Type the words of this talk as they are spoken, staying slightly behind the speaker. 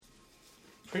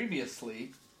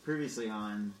Previously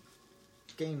on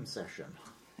game session.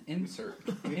 Insert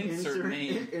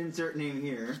name. Insert name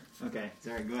here. Okay,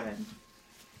 sorry. Go ahead.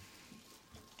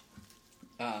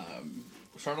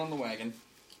 Started on the wagon.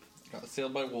 Got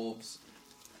assailed by wolves.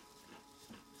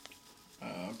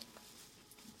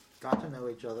 Got to know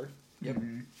each other. Yep.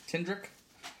 Tindrick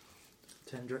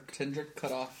Tendrick.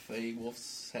 cut off a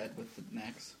wolf's head with an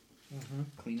axe.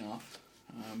 Clean off.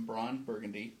 Braun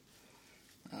Burgundy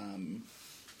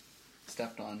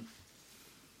stepped on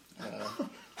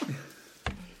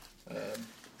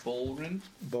Bolrin.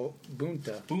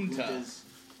 Bunta. Bunta's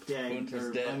Dead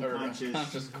or dead or unconscious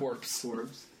unconscious corpse.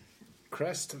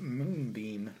 Crest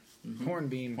Moonbeam.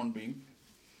 Hornbeam. Hornbeam.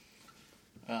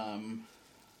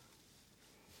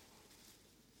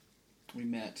 We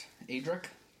met Adric,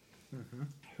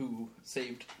 who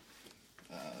saved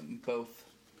both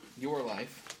your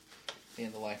life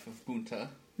and the life of Bunta.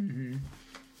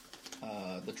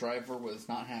 The driver was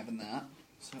not having that,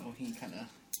 so he kind of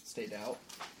stayed out.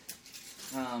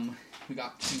 We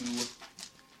got to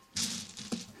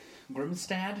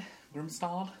Grimstad,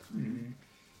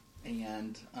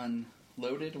 and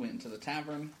unloaded, went into the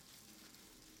tavern.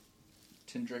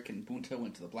 Tindrick and Bunta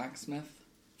went to the blacksmith.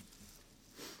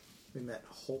 We met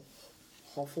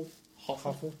Hoffel.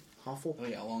 Hoffel. Oh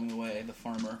yeah, along the way, the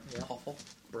farmer. Yep. Hoffel.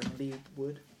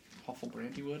 Brandywood. Hoffel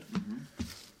Brandywood.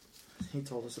 He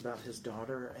told us about his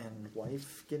daughter and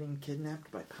wife getting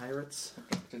kidnapped by pirates.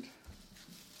 Abducted.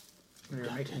 We were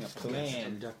making a plan.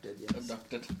 Abducted, yes.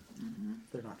 Abducted.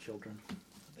 They're not children.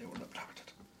 They were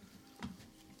abducted.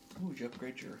 Ooh, did you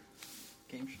upgrade your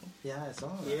game shelf? Yeah, I saw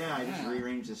that. Yeah, I just Yeah.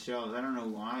 rearranged the shelves. I don't know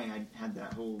why I had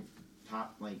that whole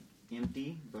top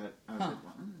empty, but I was like,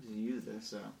 well, I'm just use this.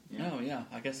 So yeah. Oh yeah,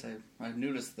 I guess I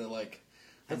noticed the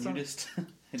I noticed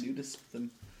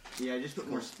them. Yeah, I just put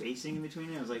more spacing in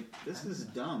between it. I was like, this is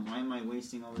dumb. Why am I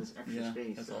wasting all this extra Yeah,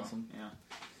 space? that's So, awesome. Yeah.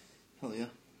 Hell yeah.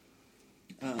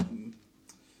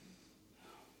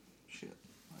 Shit.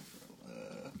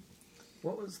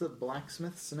 What was the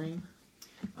blacksmith's name?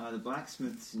 The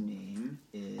blacksmith's name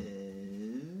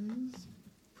is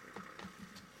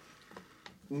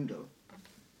Undo.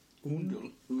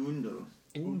 Undul.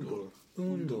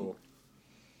 Fellow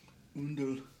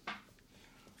Undul.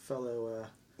 Fellow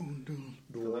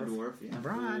dwarf, yeah.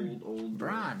 Bron. Old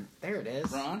Bron. There it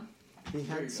is. Ron? he There you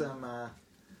had go. some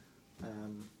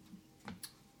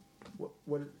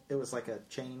what it was like a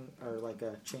chain or like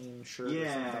a chain shirt or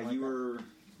Yeah, something like you that. were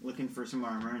looking for some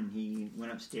armor, and he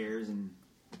went upstairs and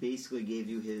basically gave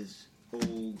you his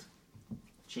old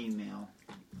chainmail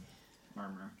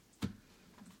armor.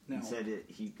 No. And said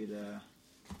he could.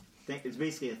 It's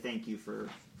basically a thank you for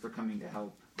coming to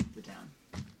help the town.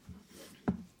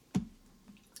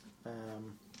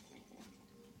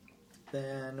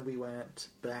 Then we went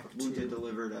back Bunta to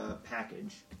delivered a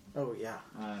package. oh yeah,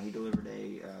 He delivered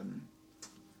a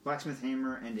blacksmith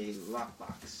hammer and a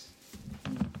lockbox.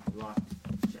 Lock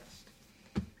chest.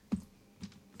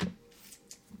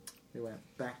 we went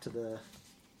back to the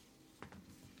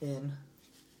inn,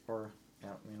 or I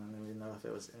don't even know if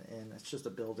it was an inn. It's just a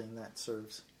building that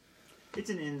serves. It's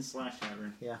an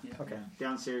inn/tavern. Yeah. Yeah. Okay.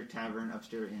 Downstairs tavern,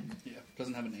 upstairs inn. Yeah.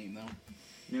 Doesn't have a name though.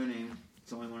 No name.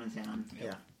 It's the only one in town. Yep.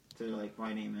 Yeah. So they're like,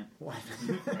 why name it? Why?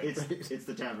 It's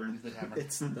the tavern. The tavern.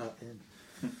 It's the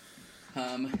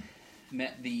inn.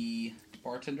 Met the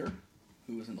bartender,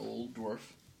 who was an old dwarf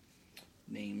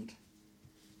named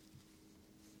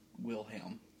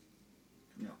Wilhelm.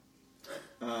 No.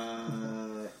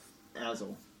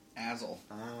 Azel Azel.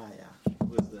 Ah, yeah.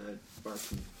 was the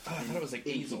barkeep. Oh, I thought it was like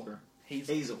Azel. Innkeeper.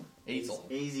 Hazel. Azel. Hazel.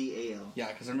 A-Z-A-L. Yeah,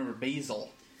 because I remember Basil.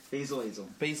 Azel.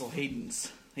 Basil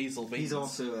Hayden's. Hazel Hayden's. He's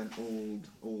also an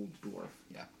old dwarf.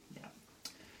 Yeah. Yeah.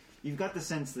 You've got the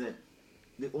sense that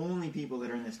the only people that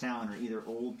are in this town are either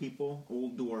old people,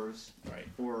 old dwarves, Right.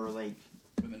 or like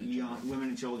Women and young children. women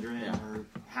and children, Yeah. or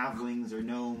halflings or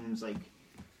gnomes, like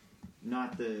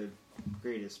not the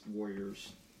greatest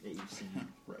warriors that you've seen.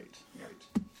 Right. Yeah.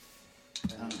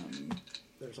 Right.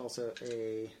 There's also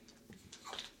a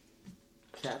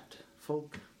cat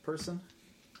folk person.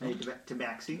 Hey,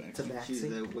 Tabaxi. Tabaxi. She's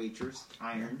the waitress.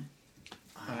 Iron.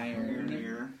 Iron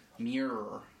Mirror.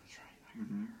 Mirror. That's right.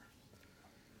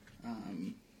 Mm-hmm.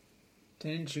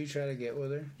 Didn't you try to get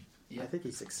with her? Yeah. I think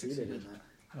he succeeded in that.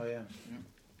 Oh, yeah. Yeah.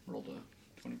 Rolled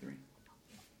a 23.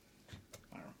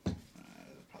 I don't know.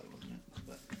 That probably wasn't it.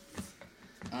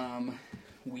 But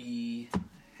we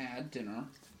had dinner.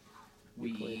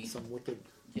 We played some wicked.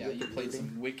 Yeah, you wicked played looting.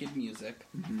 some wicked music.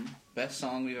 Mm-hmm. Best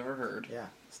song we've ever heard. Yeah,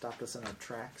 stopped us in our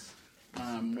tracks.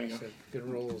 Good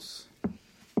rolls.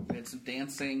 We had some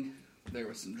dancing. There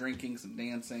was some drinking, some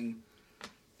dancing.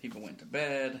 people went to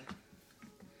bed.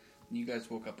 And you guys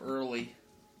woke up early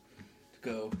to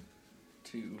go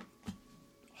to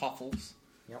Hoffel's.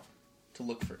 Yep. To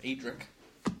look for Adric.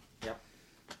 Yep.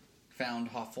 Found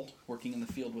Hoffel working in the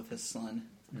field with his son.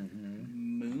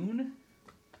 Mm-hmm. Moon?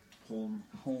 Home.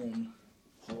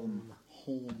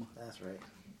 That's right.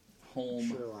 Home.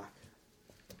 Sherlock.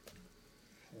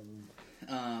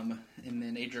 And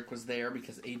then Adric was there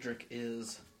because Adric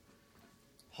is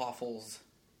Hoffel's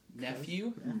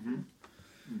nephew. Mm-hmm.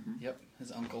 Yep,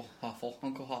 his uncle Hoffel.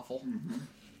 Uncle Hoffel.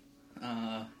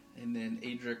 Mm-hmm. And then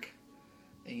Adric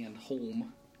and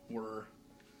Holm were,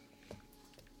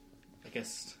 I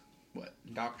guess,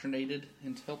 indoctrinated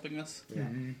into helping us? Yeah.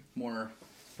 Mm-hmm. More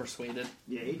persuaded?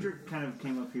 Yeah, Adric kind of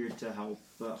came up here to help,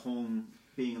 but Home,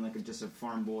 being like just a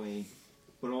farm boy,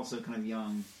 but also kind of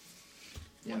young,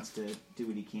 wants to do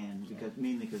what he can,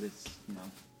 mainly because it's,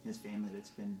 his family that's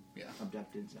been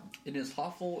abducted. So It is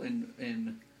Hoffel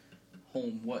and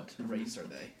Holm. What race are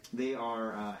they? they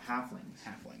are halflings.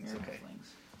 Halflings, They're okay. halflings.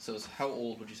 So how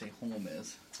old would you say Holm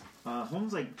is?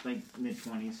 Holmes like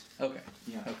mid-20s. Okay.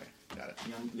 Yeah. Okay. Got it.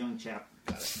 Young chap.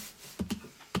 Got it.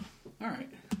 All right.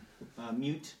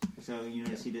 Mute, so you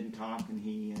notice he didn't talk, and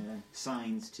he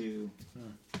signs to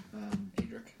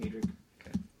Adric. Adric.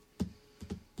 Okay.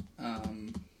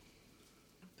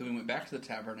 Then we went back to the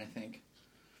tavern, I think,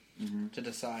 to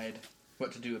decide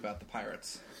what to do about the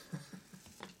pirates.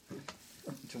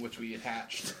 To which we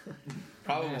hatched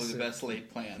probably the best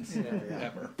laid plans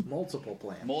ever. Multiple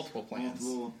plans. Multiple plans.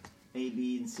 Multiple A,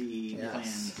 B, and C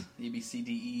plans. A, B, C,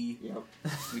 D, E. Yep.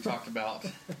 We talked about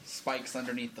spikes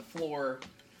underneath the floor.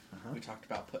 We talked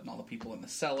about putting all the people in the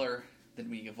cellar. Then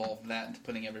we evolved that into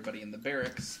putting everybody in the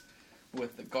barracks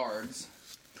with the guards.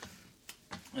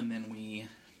 And then we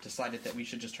decided that we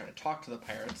should just try to talk to the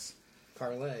pirates.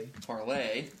 Parlay,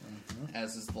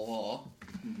 as is the law.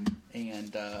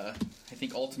 And I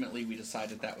think ultimately we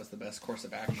decided that was the best course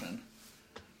of action.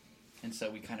 And so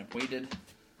we kind of waited,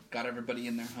 got everybody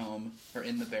in their home, or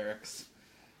in the barracks,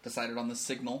 decided on the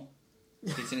signal,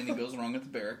 in case anything goes wrong at the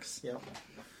barracks. Yep.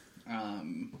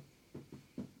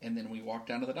 And then we walked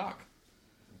down to the dock.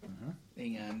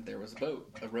 And there was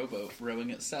a rowboat, rowing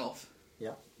itself.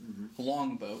 Yep. A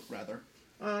longboat, rather.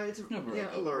 It's No,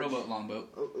 a large rowboat,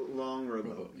 longboat. long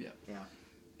rowboat. Yeah. Yeah.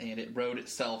 And it rowed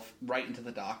itself right into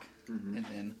the dock, and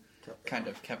then kind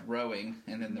of kept rowing,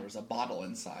 and then there was a bottle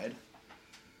inside.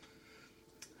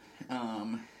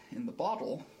 And the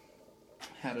bottle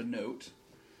had a note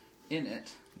in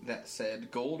it that said,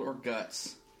 "Gold or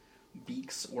guts,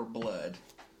 beaks or blood,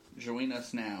 join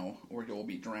us now or you'll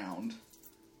be drowned."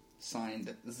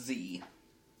 Signed, Z.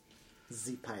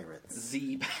 Z Pirates.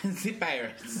 Z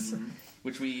Pirates.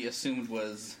 Which we assumed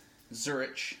was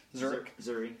Zurich.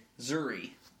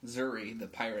 Zuri. Zuri, the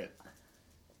pirate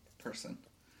person.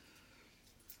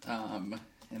 And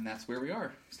that's where we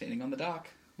are, standing on the dock,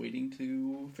 waiting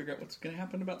to figure out what's going to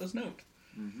happen about this note.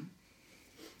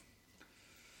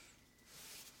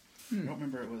 I don't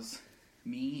remember, it was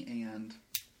me and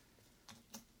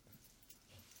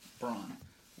Braun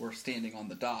were standing on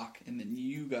the dock, and then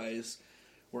you guys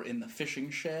were in the fishing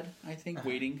shed, I think,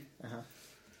 waiting.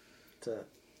 To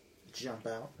jump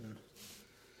out and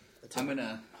attack. I'm going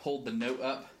to hold the note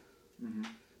up,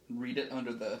 read it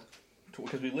under the...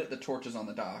 Because we lit the torches on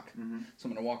the dock. So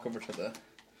I'm going to walk over to the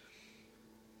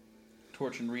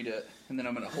torch and read it, and then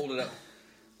I'm going to hold it up,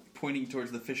 pointing towards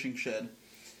the fishing shed.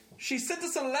 She sent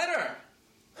us a letter!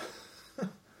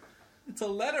 It's a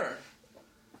letter!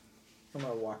 I'm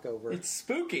going to walk over. It's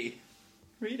spooky.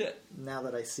 Read it. Now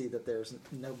that I see that there's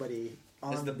nobody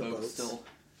on Is the boat boats. still...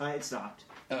 It stopped.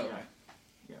 Oh, okay.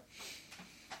 Yeah.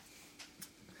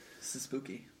 This is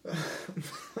spooky.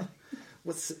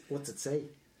 What's it say?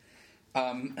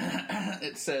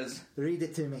 It says, Read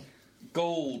it to me.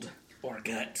 "Gold or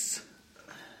guts,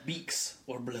 beaks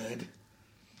or blood.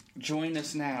 Join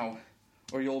us now,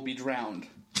 or you'll be drowned."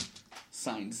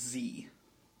 Signed, Z.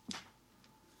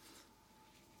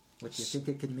 What do you think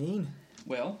it could mean?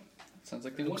 Well, sounds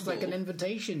like they Looks want like an gold.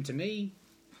 invitation to me.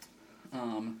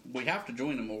 We have to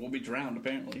join them, or we'll be drowned,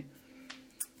 apparently.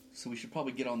 So we should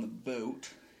probably get on the boat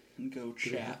and go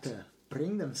Do we have chat. to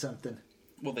bring them something?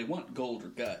 Well, they want gold or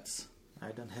guts.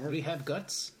 I don't Do have. we have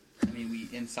guts? I mean, we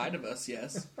inside of us,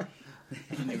 yes.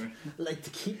 And you Like to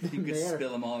keep them could there.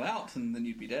 spill them all out, and then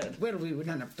you'd be dead. Well, we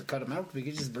wouldn't have to cut them out. We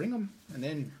could just bring them, and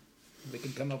then we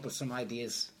could come up with some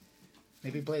ideas.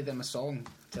 Maybe play them a song,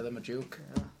 tell them a joke.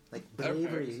 Yeah, like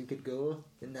bravery, Okay. you could go,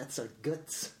 and that's our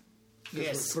guts. 'Cause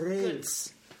Yes, we're brave.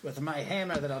 guts. With my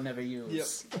hammer that I'll never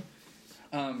use.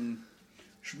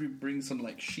 Should we bring some,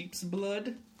 like, sheep's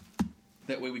blood?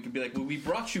 That way we could be like, well, we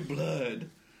brought you blood.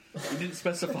 You didn't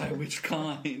specify which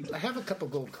kind. I have a couple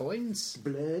gold coins.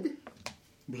 Blood.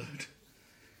 Blood.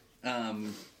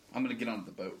 I'm gonna get onto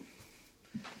the boat.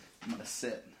 I'm gonna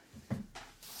sit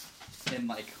in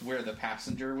like where the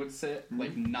passenger would sit,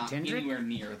 like not Kendrick? anywhere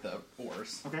near the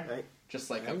oars. Okay. Right. Just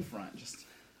like up front. Just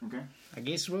Okay. I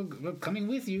guess we're coming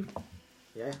with you.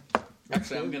 Yeah.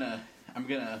 actually, I'm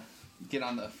gonna get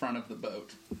on the front of the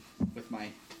boat with my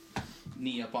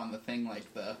knee up on the thing,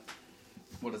 like the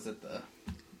what is it, the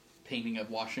painting of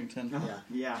Washington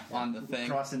Yeah. on the thing,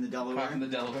 Crossing the Delaware. crossing the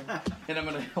Delaware, and I'm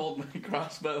gonna hold my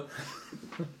crossbow.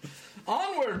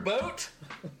 Onward, boat!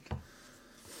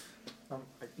 I'm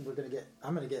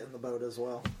gonna get in the boat as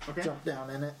well. Okay. Jump down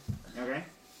in it. Okay.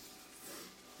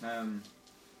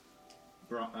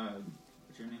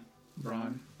 What's your name?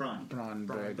 Braun. Braun. Braun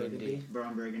Braun Burgundy.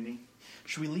 Braun Burgundy.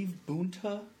 Should we leave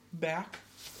Bunta back?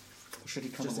 Or should he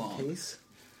come Just along? in case.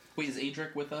 Wait, is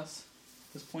Adric with us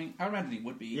at this point? I would imagine he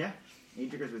would be. Yeah.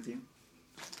 Adric is with you.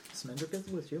 Smendrick is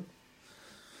with you.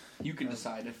 You can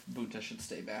decide if Bunta should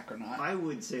stay back or not. I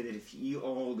would say that if you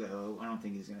all go, I don't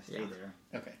think he's going to stay Yeah.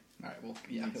 there. Okay. Alright, well,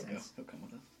 yeah, Makes he'll go. sense. He'll come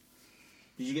with us.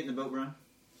 Did you get in the boat, Braun?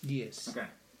 Yes. Okay.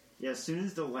 Yeah, as soon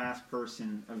as the last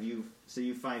person of you, so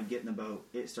you five get in the boat,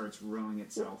 it starts rowing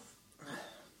itself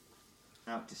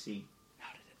out to sea.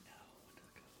 How did it know when to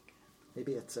go again?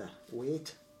 Maybe it's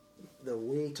the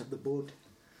weight of the boat.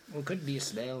 Well, could be a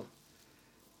spell.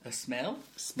 A smell?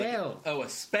 Spell. Oh, a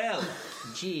spell!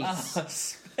 Jeez. A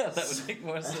spell. That would make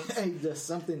more sense. Hey,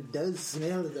 something does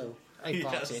smell though. I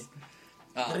thought Yes. it.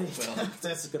 Ah, Great. well.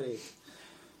 That's great.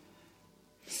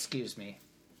 Excuse me.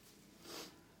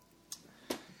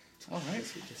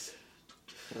 Alright. We just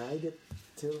ride it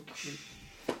till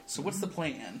So what's the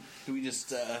plan? Do we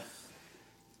just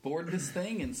board this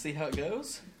thing and see how it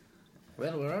goes?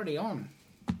 Well, we're already on.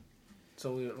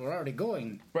 So we're already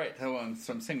going. Right. So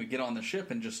I'm saying we get on the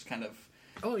ship and just kind of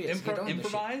Oh, yes. get on the ship.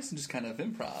 improvise and just kind of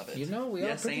improv it. You know,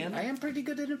 yes, I and am pretty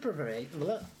good at improvising.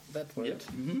 That word. Yep.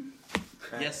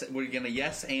 Mm-hmm. Yes, we're gonna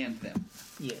yes and them,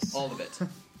 Yes. all of it.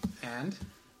 And?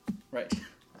 Right.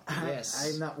 Yes.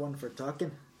 I'm not one for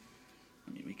talking.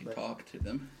 I mean, we can But- talk to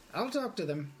them. I'll talk to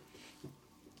them.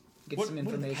 Get What- some what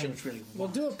do the information. pirates really We'll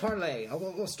want? do a parlay.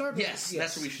 We'll start with Yes,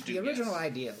 that's what we should do, The original yes.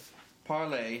 idea.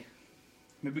 Parlay.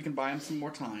 Maybe we can buy him some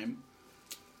more time.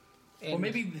 And Or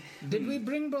maybe Did we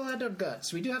bring blood or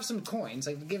guts? We do have some coins.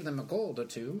 I could give them a gold or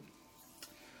two.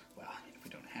 Well, I mean, if we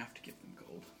don't have to give them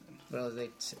gold, then Well, they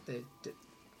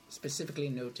specifically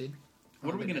noted.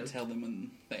 what are on we the going to note. tell them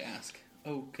when they ask?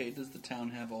 Okay, does the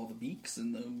town have all the beaks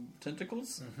and the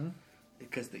tentacles? Mm-hmm.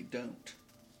 Because they don't.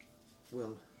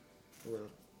 We'll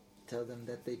tell them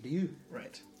that they do,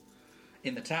 Right.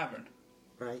 In the tavern.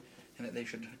 right? And that they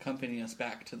should accompany us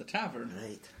back to the tavern.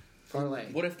 Right.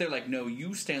 Parlay. What if they're like, no,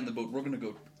 you stay on the boat, we're going to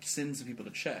go send some people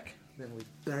to check? Then we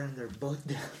burn their boat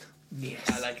down. Yes.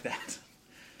 I like that.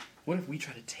 What if we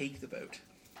try to take the boat?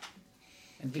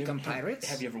 And become pirates?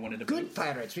 Have you ever wanted a Good boat?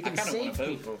 pirates. We I can kinda want a save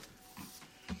boat. people.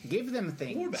 Give them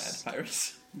things. Or bad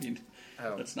pirates. I mean,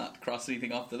 Oh. let's not cross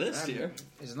anything off the list Um, here.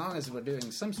 As long as we're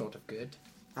doing some sort of good.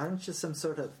 Aren't you some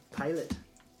sort of pilot?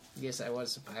 Yes, I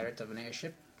was a pirate of an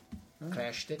airship.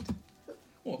 Crashed it.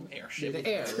 Well, airship. The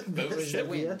air. Boat was the ship.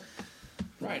 wind.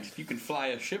 Right. If you can fly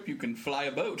a ship, you can fly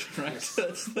a boat, right?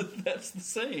 That's the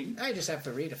saying. I just have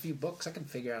to read a few books. I can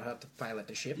figure out how to pilot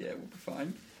a ship Yeah, we'll be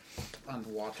fine. on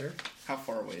water. How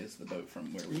far away is the boat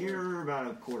from where we were? You're about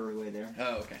a quarter of the way there.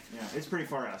 Oh, okay. Yeah, it's pretty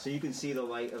far out, so you can see the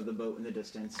light of the boat in the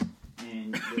distance,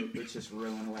 and it's just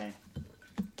rowing away.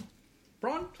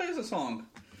 Braun, play us a song.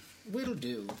 Will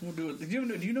do. We'll do it. Do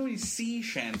you know any sea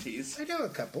shanties? I know a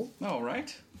couple. All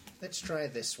right. Let's try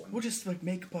this one. We'll just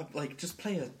just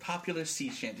play a popular sea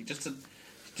shanty just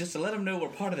to let them know we're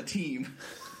part of the team.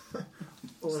 Just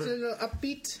a Or, little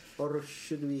upbeat. or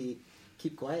should we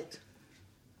keep quiet?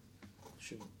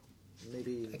 Should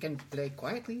maybe I can play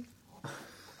quietly.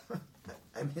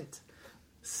 I meant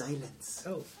silence.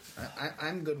 Oh,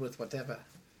 I'm good with whatever.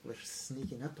 We're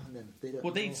sneaking up on them. They don't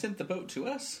Well, they know sent the boat to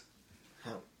us.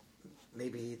 how.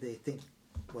 Maybe they think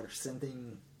we're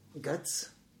sending guts.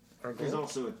 Or There's gold.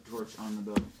 also a torch on the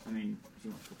boat. I mean, if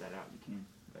you want to put that out, you can,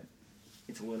 but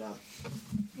it's lit up.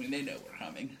 I mean, they know we're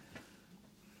coming.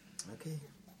 Okay.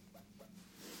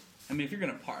 I mean, if you're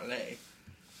gonna parlay,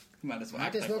 you might as well. Might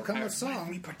act as like well we're come with pirates. Why don't song.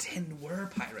 we pretend we're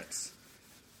pirates.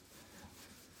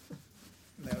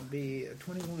 That would be a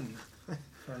 21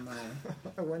 for my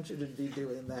I want you to be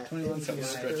doing that. 21 in So here.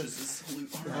 stretches his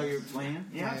salute. Oh, you're playing?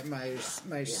 Yeah.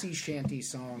 my sea shanty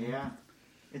song. Yeah.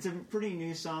 It's a pretty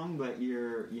new song, but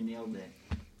you nailed it.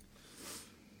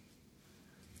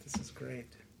 This is great.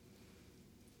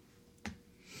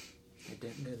 I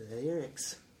don't know the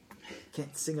lyrics.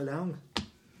 Can't sing along.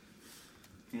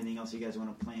 Anything else you guys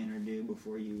want to plan or do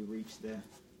before you reach the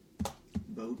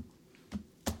boat?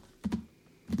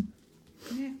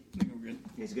 Yeah, I think we're good.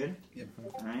 You guys good? Yep.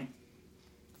 All right.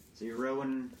 So you're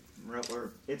rowing,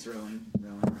 or it's rowing.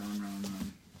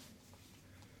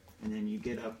 And then you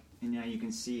get up, and now you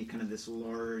can see kind of this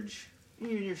large,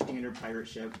 your standard pirate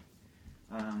ship,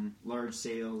 large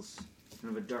sails,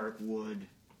 kind of a dark wood.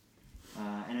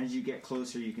 And as you get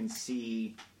closer, you can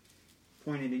see,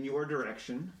 pointed in your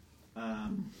direction,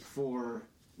 4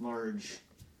 large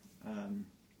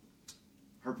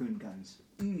harpoon guns.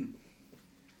 And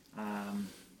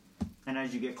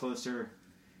as you get closer,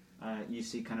 you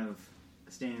see kind of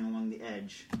standing along the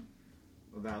edge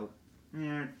about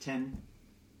 10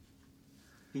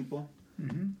 people.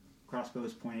 Mm-hmm.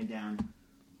 Crossbows pointed down.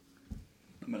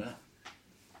 I'm gonna.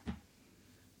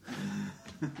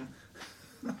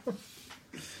 I'm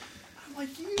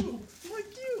like you. I'm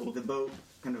like you. The boat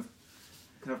kind of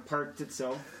parked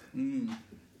itself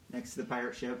next to the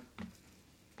pirate ship,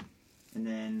 and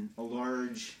then a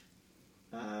large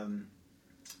kind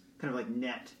of like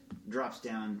net drops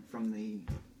down from the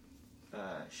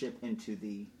ship into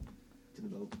the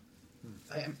boat.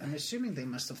 I'm assuming they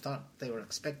must have thought they were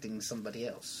expecting somebody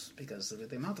else, because of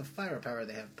the amount of firepower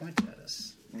they have pointed at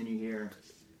us. And then you hear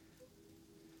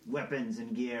weapons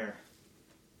and gear.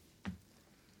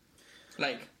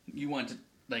 Like, you want to,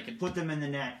 like, Put them in the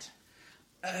net.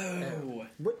 oh.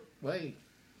 Wait,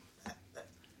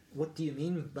 What do you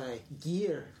mean by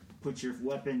gear? Put your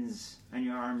weapons and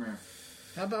your armor.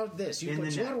 how about this? You In put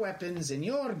the your net. weapons and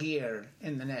your gear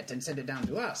in the net and send it down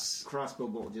to us. Crossbow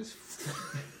bolt just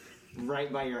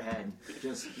right by your head.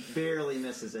 Just barely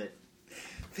misses it.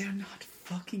 They're not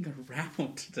fucking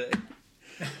around today.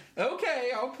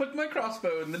 Okay, I'll put my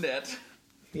crossbow in the net.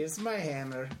 Here's my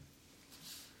hammer.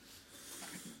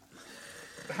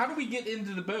 How do we get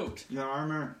into the boat? Your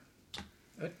armor.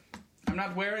 I'm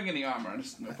not wearing any armor. I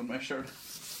just opened my shirt.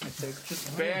 I take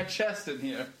Just bare chest in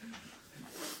here.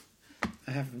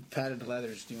 I have padded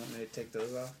leathers. Do you want me to take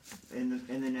those off? In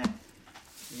the net.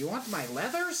 You want my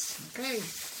leathers? Okay.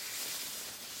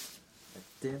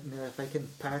 I don't know if I can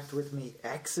part with me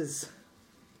axes.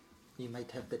 You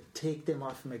might have to take them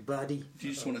off my body. Do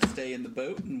you just want to stay in the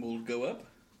boat and we'll go up?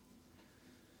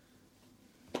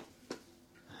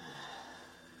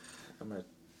 I'm gonna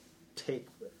take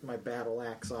my battle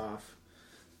axe off.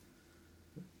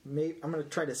 Maybe I'm gonna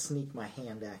try to sneak my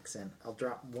hand axe in. I'll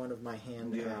drop one of my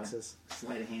hand Yeah. axes.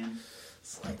 Sleight of hand.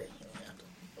 Sleight of hand.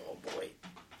 Oh boy.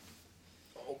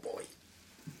 Oh boy.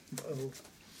 Oh.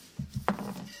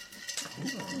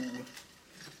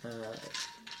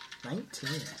 19.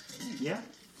 Yeah.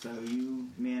 So you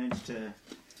managed to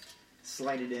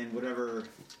slide it in. Whatever.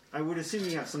 I would assume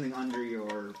you have something under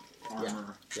your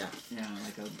armor. Yeah. Yeah,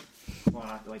 like a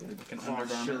cloth, like an cloth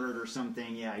undergarment? shirt or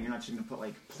something. Yeah, you're not just gonna put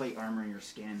like plate armor in your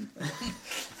skin.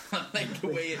 I like the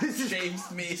way it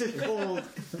shaves me. It's just cold.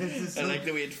 It's just I like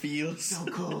the way it feels. so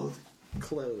cold.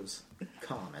 Clothes.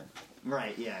 Common.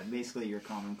 Right. Yeah. Basically, your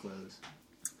common clothes.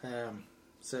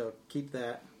 So keep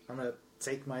that. I'm gonna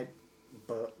take my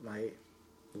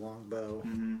long bow,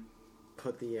 Mm-hmm.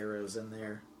 put the arrows in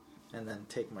there, and then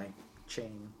take my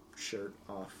chain shirt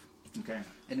off. Okay.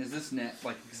 And is this net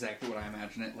like exactly what I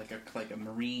imagine it? Like a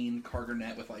marine cargo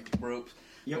net with like ropes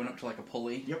Yep. going up to like a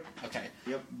pulley? Yep. Okay.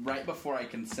 Yep. Right before I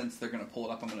can sense they're going to pull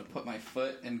it up, I'm going to put my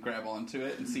foot and grab onto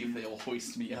it and see if they'll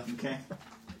hoist me up Okay.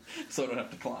 so I don't have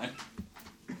to climb.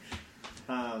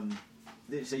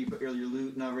 So you put your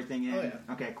loot and everything in. Oh,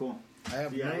 yeah. Okay. Cool. I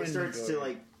have Yeah. no It starts to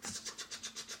inventory. like.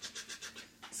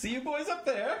 See you boys up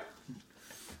there.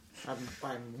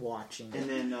 I'm watching. And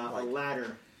then a Like-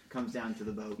 ladder comes down to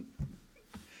the boat.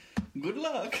 Good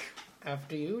luck.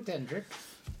 After you, Tendrick.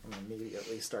 I'm gonna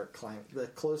immediately start climbing. The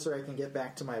closer I can get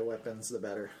back to my weapons, the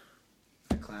better.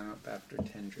 I climb up after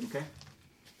Tendrick. Okay.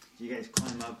 So you guys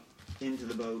climb up into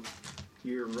the boat.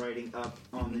 You're riding up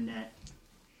on the net.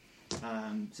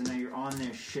 So now you're on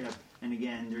their ship, and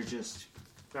again, there's just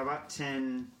about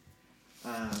 10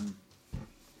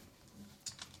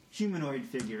 humanoid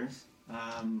figures,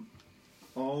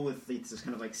 all with this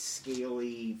kind of like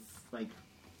scaly, like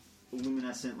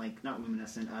luminescent, like not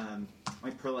luminescent,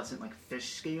 like pearlescent, like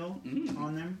fish scale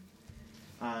on them.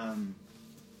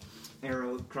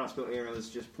 Crossbow arrows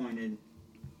just pointed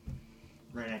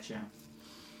right at you.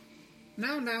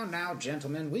 Now,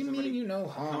 gentlemen, we Somebody mean you no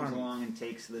Comes harm. along and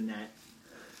takes the net.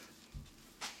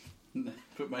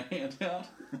 Put my hand out.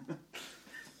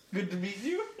 Good to meet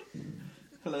you.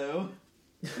 Hello.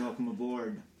 Welcome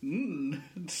aboard.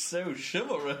 So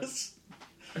chivalrous.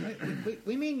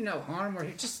 We mean no harm.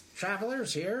 We're just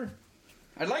travelers here.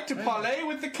 I'd like to parley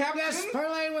with the captain. Yes,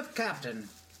 parley with Captain.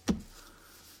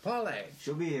 Parley.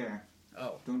 She'll be here.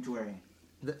 Oh. Don't worry.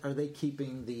 Are they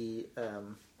keeping the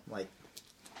like?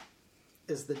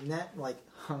 Is the net like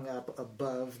hung up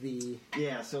above the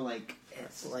Yeah, so like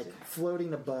it's like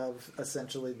floating above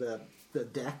essentially the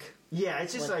deck? yeah,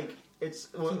 it's just like it was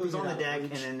keeping on it the out deck of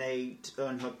and reach? then they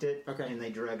unhooked it Okay. and they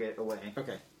drug it away.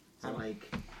 Okay. So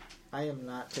like I am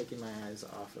not taking my eyes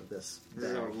off of this. this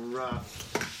is a bag.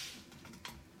 rough.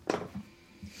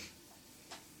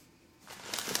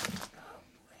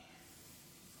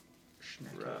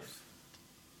 Rough.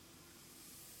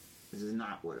 This is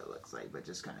not what it looks like, but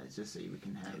just kind of just so you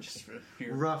can have Just for,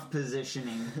 here, rough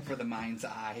positioning. for the mind's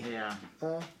eye. Yeah.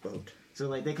 Boat. So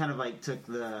like they kind of like took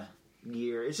the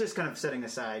gear. It's just kind of setting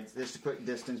aside just to put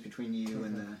distance between you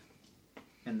and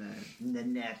the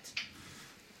net.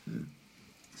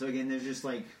 So again, there's just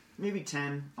like maybe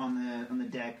 10 on the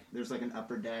deck. There's like an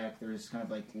upper deck. There's kind of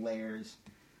like layers,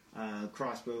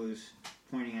 crossbows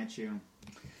pointing at you.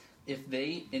 If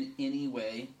they in any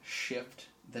way shift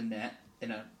the net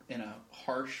in a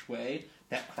harsh way,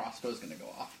 that crossbow's going to go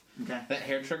off. Okay. That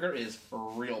hair trigger is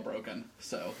real broken,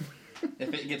 so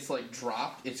if it gets like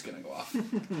dropped, it's going to go off.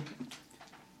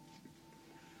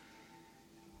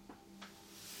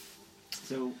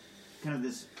 So kind of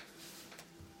this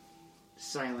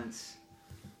silence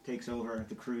takes over.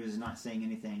 The crew is not saying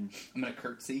anything. I'm going to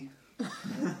curtsy.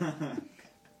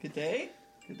 Good day.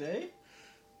 Good day.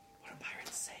 What do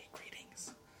pirates say?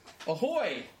 Greetings.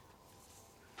 Ahoy!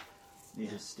 They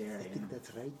just stare I at you. think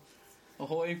that's right.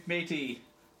 Ahoy, matey.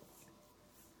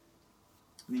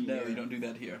 Then No, hear you don't do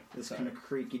that here. This Sorry. kind of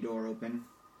creaky door open,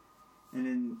 and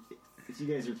then if you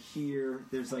guys are here,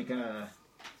 there's like a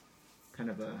kind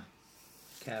of a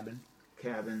Cabin.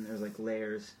 cabin. There's like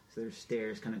layers, so there's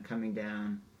stairs kind of coming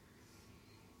down.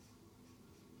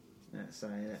 That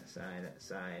side, that side, that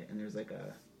side, and there's like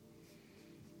a.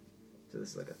 So this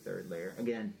is like a third layer.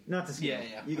 Again, not to scale.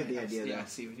 Yeah. You get the idea. Yeah, though. I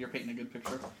see. You're painting a good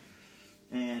picture.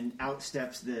 And out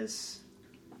steps this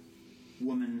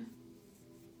woman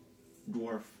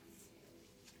dwarf.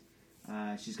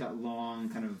 She's got long,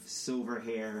 kind of silver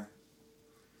hair,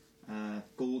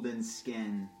 golden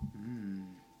skin,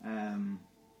 kind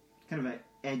of an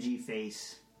edgy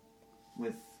face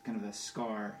with kind of a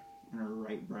scar on her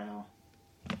right brow.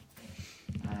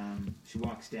 She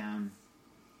walks down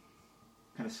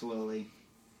kind of slowly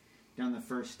down the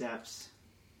first steps.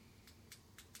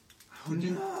 Oh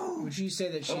no! Would you say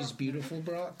that she's beautiful,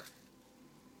 Brock?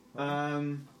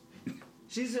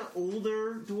 She's an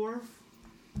older dwarf.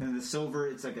 And the silver,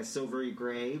 it's like a silvery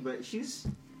gray, but she's,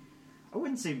 I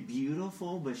wouldn't say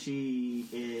beautiful, but she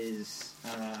is,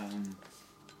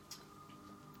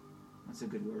 what's a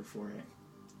good word for it?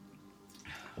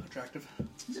 Attractive.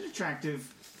 Is it attractive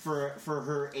for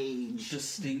her age?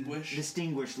 Distinguished.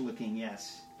 Distinguished looking,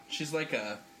 yes. She's like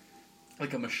a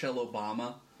Michelle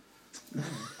Obama.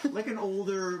 Like an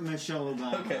older Michelle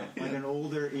Obama. Okay, Like yeah. an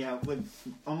older, yeah, like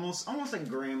almost like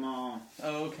grandma.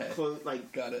 Oh, okay.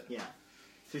 Like Got it. yeah.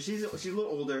 So she's a little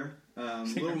older, a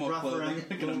Take little more rougher clothing,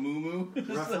 like in a moo-moo.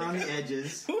 rougher on the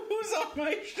edges. Who's on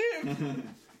my ship?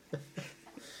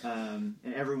 And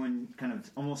everyone kind of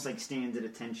almost like stands at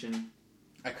attention.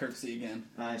 I curtsy again.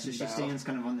 So she Bow. stands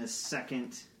kind of on this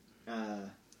second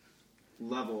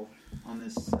level on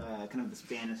this kind of this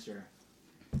banister.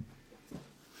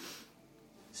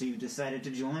 So you've decided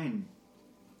to join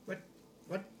What?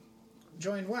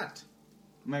 Join what?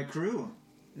 my crew.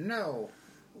 No.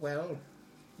 Well,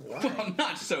 why? Well,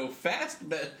 not so fast,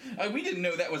 but we didn't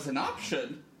know that was an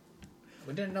option.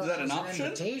 We didn't know Is that was an an option?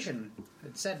 invitation.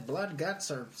 It said blood, guts,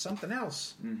 or something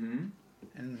else. Mm-hmm.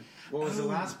 And What was the Oh.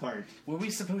 last part? Were we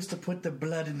supposed to put the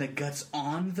blood and the guts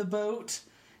on the boat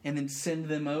and then send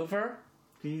them over?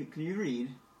 Can you read?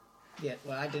 yeah,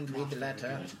 well, I didn't read the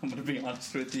letter. I'm going to be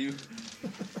honest with you.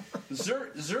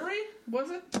 Zuri, was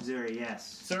it? Zuri,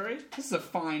 yes. Zuri? This is a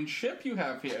fine ship you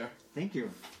have here. Thank you.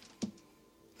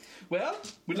 Well,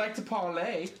 we'd like to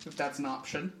parlay, if that's an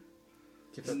option.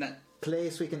 It's Isn't a that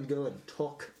place we can go and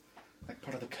talk like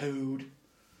part of the code?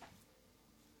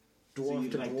 So dwarf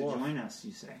you'd to like dwarf. to join us,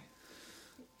 you say?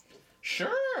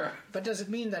 Sure! But does it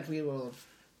mean that we will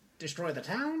destroy the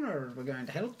town, or we're going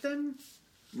to help them?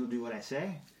 You'll do what I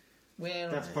say.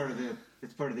 Well, That's part of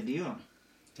the deal.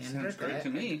 Sounds great to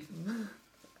me.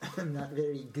 I'm not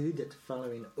very good at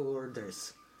following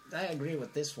orders. I agree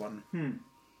with this one.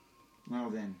 Well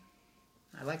then,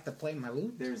 I like to play my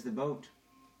lute. there's the boat.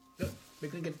 Good. We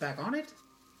can get back on it.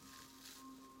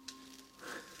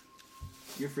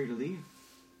 You're free to leave.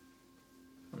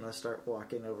 I'm gonna start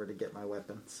walking over to get my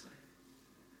weapons.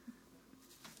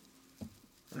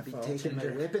 I'll be Fall taking my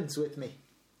tender. weapons with me.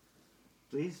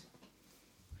 Please.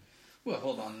 Well,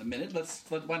 hold on a minute.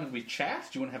 Why don't we chat?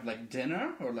 Do you want to have like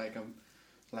dinner or like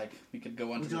we could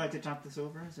go on? Would you like to talk this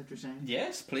over? Is that what you're saying?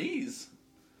 Yes, please.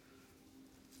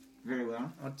 Very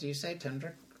well. What do you say,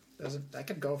 Tendrick? I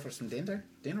could go for some dinner.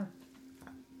 I'm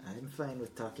fine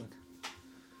with talking.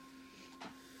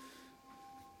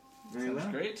 Very Sounds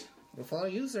well. great. We'll follow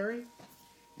you, Zuri.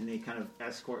 And they kind of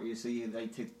escort you. So you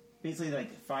like take basically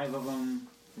like 5 of them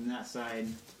from that side,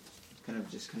 kind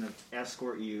of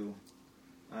escort you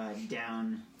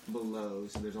down below.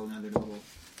 So there's another little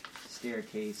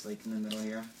staircase like in the middle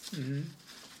here. Mm-hmm.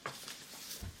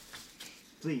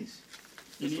 Please,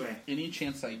 this way. Any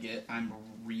chance I get, I'm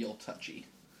real touchy.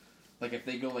 Like if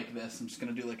they go like this, I'm just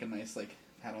gonna do like a nice like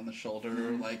pat on the shoulder.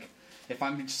 Mm-hmm. Like if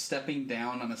I'm just stepping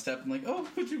down on a step, I'm like, oh,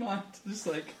 would you mind?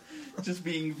 Just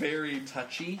being very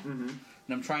touchy. Mm-hmm. And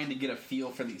I'm trying to get a feel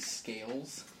for these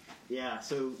scales. Yeah,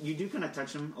 so you do kind of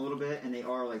touch them a little bit, and they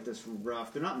are like this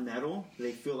rough. They're not metal.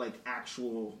 They feel like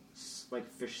actual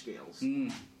like fish scales. Mm.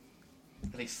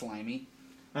 Are they slimy?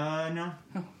 No.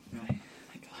 Oh, okay.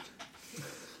 Thank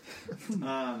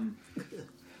God.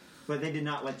 But they did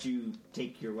not let you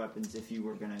take your weapons if you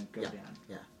were going to go down.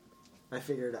 Yeah. I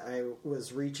figured I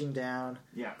was reaching down,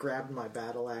 Yeah. grabbed my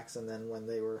battle axe, and then when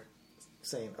they were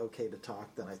saying okay to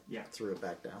talk, then I threw it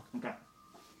back down. Okay.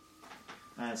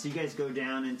 So you guys go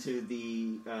down into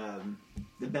the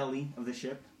belly of the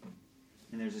ship,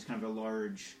 and there's this kind of a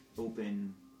large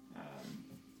open,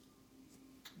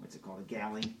 what's it called, a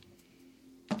galley?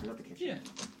 I forgot the kitchen.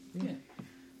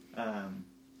 Yeah.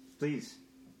 Please,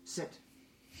 sit.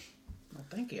 Well,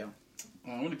 thank you.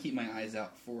 Well, I want to keep my eyes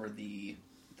out for the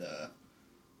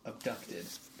abducted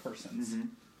persons. Mm-hmm.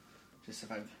 Just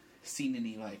if I've seen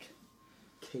any like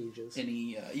Cages.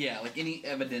 any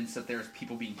evidence that there's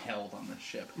people being held on this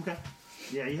ship. Okay.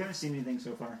 Yeah, you haven't seen anything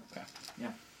so far. Okay.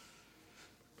 Yeah.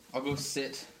 I'll go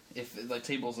sit. If the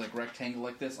table's like rectangle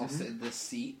like this, I'll sit in this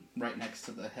seat right next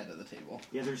to the head of the table.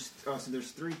 Yeah, there's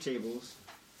 3 tables.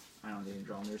 I don't need to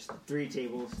draw them. There's 3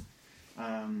 tables.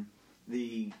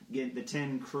 The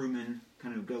 10 crewmen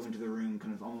kind of go into the room,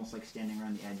 kind of almost like standing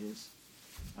around the edges.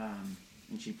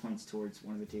 And she points towards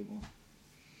one of the tables.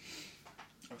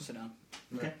 I'll sit down.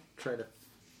 Okay. Try to,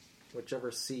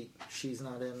 whichever seat she's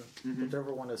not in, Mhm.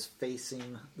 whichever one is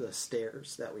facing the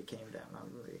stairs that we came down on,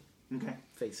 Okay.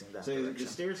 facing that So direction. the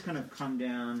stairs kind of come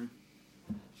down,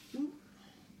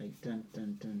 like dun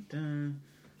dun dun dun.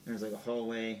 There's like a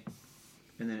hallway,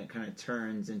 and then it kind of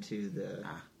turns into the.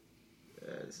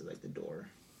 This is like the door,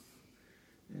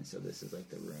 and so this is like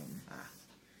the room.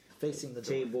 Facing the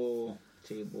door.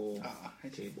 Table, I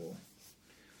see. table,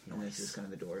 and this is kind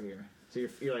of the door here. So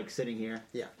you're like sitting here.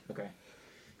 Yeah. Okay.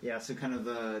 Yeah. So kind of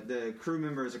the crew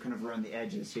members are kind of around the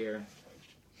edges here.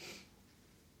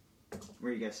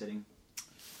 Where are you guys sitting?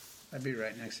 I'd be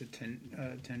right next to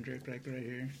Tendrick, like right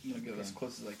here. I'm gonna go as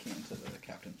close as I can to the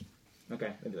captain.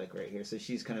 Okay, maybe like right here. So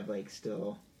she's kind of like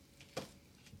still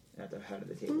at the head of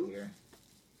the table here.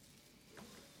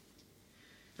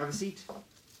 Have a seat.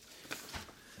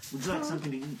 Would you like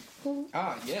something to eat?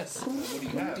 Ah, yes. What do you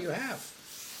What have? do you have?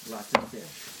 Lots of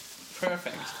fish.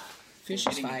 Perfect. Fish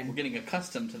We're is getting, fine. we're getting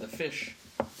accustomed to the fish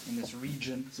in this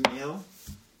region. Some ale?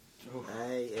 Oh, do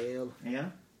Aye, ale. Yeah?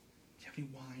 you have any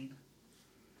wine?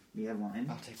 We have wine.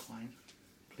 I'll take wine,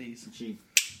 please. And she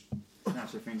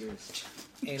snaps her fingers.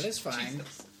 Ale is fine.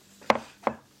 Jesus.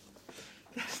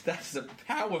 That's a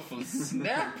powerful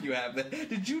snap you have there.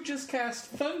 Did you just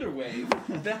cast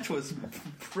Thunderwave? That was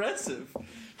impressive.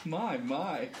 My.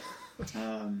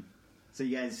 So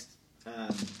you guys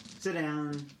sit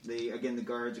down. The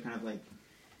guards are kind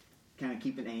of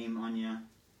keeping aim on you.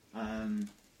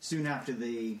 Soon after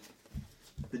the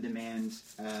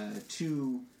demands,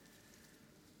 2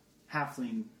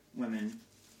 halfling women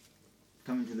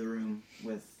come into the room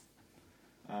with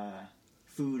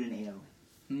food and ale.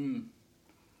 Hmm.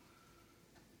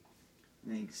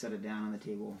 And they set it down on the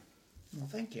table, Well,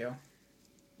 thank you.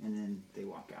 and then they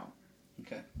walk out.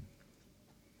 Okay.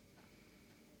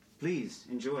 Please,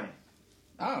 enjoy.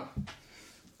 Oh.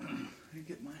 I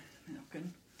get my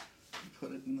napkin.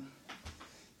 Put it in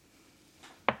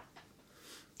the...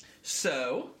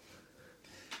 So,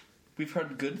 we've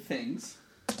heard good things.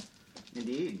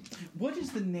 Indeed. What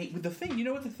is the name... The thing... You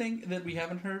know what the thing that we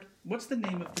haven't heard? What's the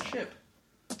name of the ship?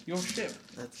 Your ship.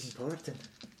 That's important.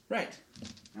 Right.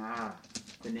 Ah,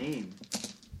 the name.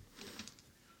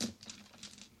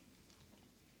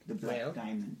 The Black Well.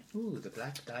 Diamond. Ooh, the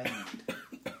Black Diamond.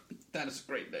 That is a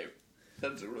great name.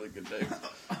 That's a really good name.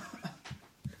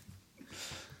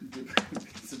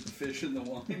 Some fish in the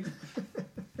wine.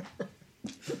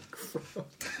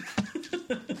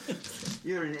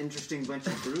 You're an interesting bunch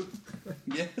of group.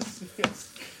 Yes,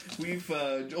 yes. We've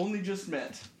only just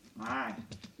met. Aye.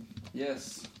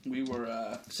 Yes, we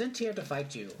were, Sent here to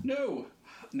fight you. no,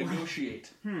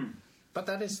 negotiate. But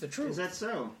that is the truth. Is that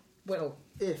so? Well,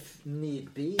 If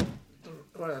need be,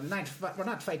 we're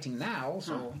not fighting now,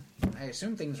 so I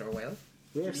assume things are well.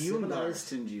 we have You civilized.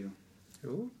 send you.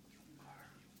 Who?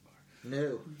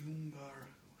 No. Yungar.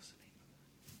 What's the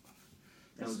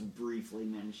name? That was briefly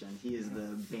mentioned. He is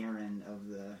the Baron of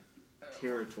the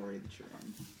territory that you're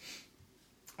in.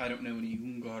 I don't know any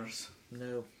Yungars.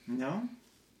 No. No?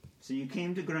 So you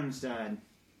came to Grimstad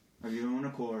of your own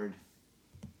accord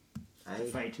to I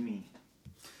fight me.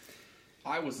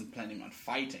 I wasn't planning on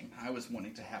fighting. I was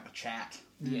wanting to have a chat.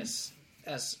 Yes,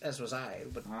 as was I,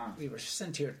 but Ah. we were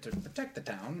sent here to protect the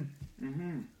town.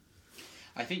 Mm-hmm.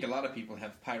 I think a lot of people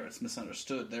have pirates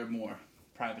misunderstood. They're more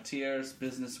privateers,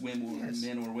 businessmen, Yes.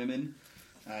 men or women.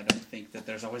 I don't think that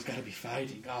there's always got to be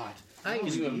fighting. God, I can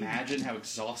you usually- imagine how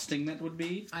exhausting that would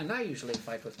be? And I usually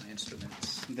fight with my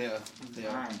instruments. They're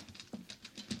Aye.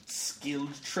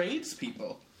 skilled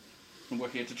tradespeople, and we're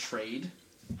here to trade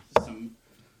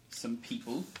some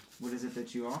people. What is it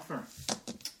that you offer?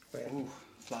 Well, Ooh,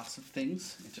 lots of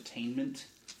things: entertainment,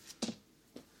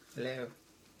 hello.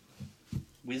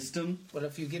 wisdom. Well,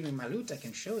 if you give me my loot, I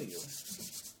can show you.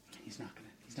 He's not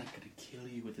gonna kill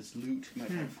you with his loot. He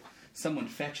might have someone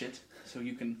fetch it so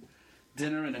you can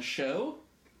dinner and a show.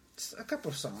 A couple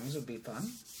of songs would be fun.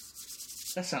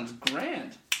 That sounds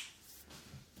grand.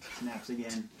 Snaps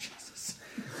again. Jesus.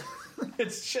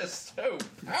 It's just so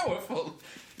powerful.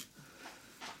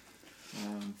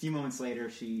 A few moments later,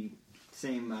 the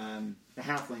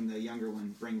halfling, the younger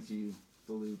one, brings you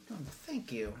the loot. Oh,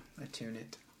 thank you. I tune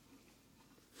it.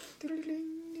 What would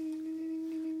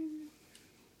you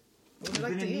We've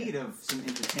like been to in hear? need of some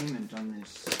entertainment on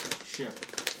this ship.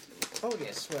 Oh,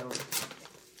 yes, well,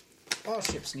 all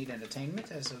ships need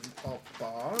entertainment, as of all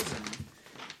bars and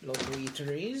local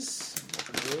eateries,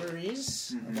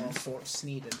 breweries of all sorts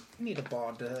need a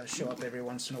bar to show up every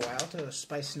once in a while to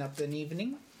spicing up an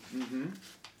evening. Mm-hmm.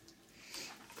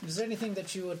 Is there anything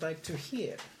that you would like to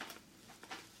hear?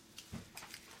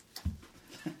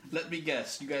 Let me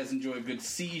guess. You guys enjoy a good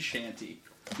sea shanty.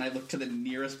 And I look to the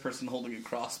nearest person holding a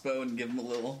crossbow and give him a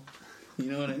little.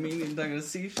 You know what I mean? You're talking to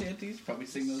sea shanties. Probably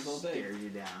sing those all day. Stare you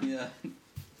down. Yeah.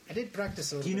 I did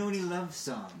practice a little Do you know bit. any love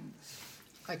songs?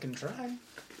 I can try.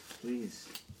 Please.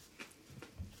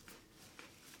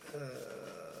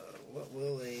 What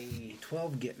will a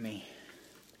 12 get me?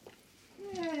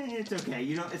 It's okay.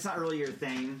 You don't. It's not really your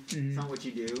thing. It's not what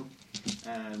you do.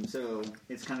 So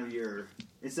it's kind of your.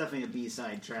 It's definitely a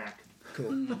B-side track.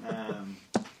 Cool.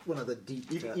 one of the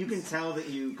deep. You can tell that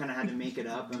you kind of had to make it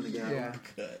up on the go. Yeah.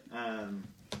 Good. And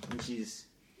she's.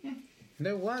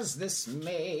 There was this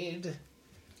maid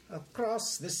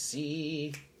across the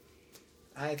sea.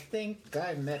 I think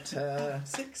I met her.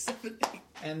 6, 7, 8.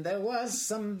 And there was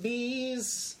some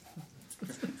bees.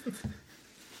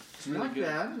 It's really Not good.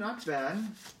 bad. Not bad.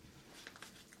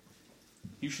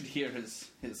 You should hear his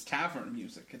tavern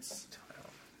music. It's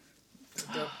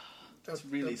Don't,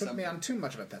 really don't put me something. on too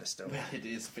much of a pedestal. well, it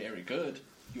is very good.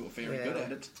 You are very Yeah. good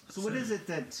at it. So what is it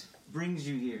that brings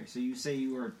you here? So you say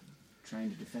you are trying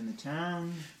to defend the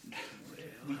town.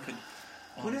 We could.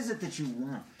 What is it that you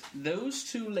want? Those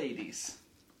two ladies.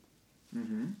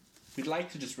 Mm-hmm. We'd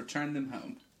like to just return them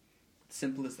home.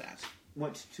 Simple as that.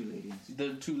 What two ladies?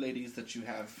 The two ladies that you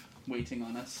have waiting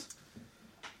on us.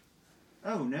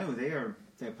 Oh no, they're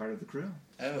part of the crew.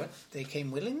 Oh, What? They came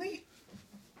willingly?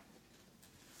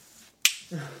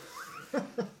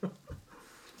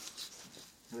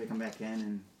 So they come back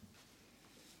in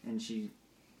and she.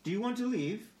 Do you want to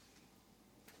leave?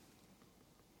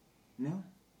 No.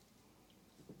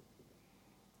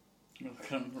 I'm gonna look at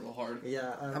them real hard.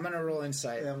 Yeah, I'm gonna roll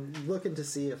insight. I'm looking to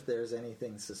see if there's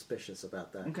anything suspicious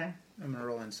about that. Okay. I'm gonna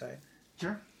roll insight.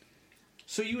 Sure.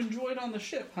 So you enjoyed on the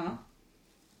ship, huh?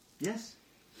 Yes.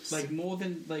 Like more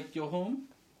than like your home?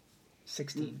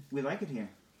 16. We like it here.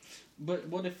 But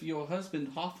what if your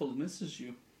husband Hoffel misses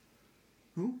you?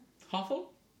 Who?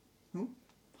 Hoffel? Who?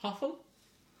 Hoffel?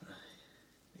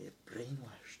 It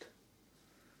brainwashed.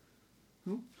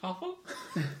 Hoffel?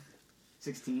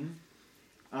 16.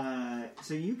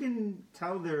 So you can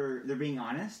tell they're being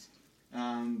honest,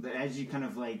 but as you kind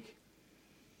of like,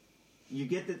 you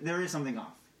get that there is something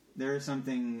off. There is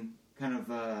something kind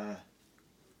of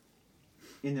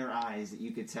in their eyes that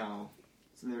you could tell.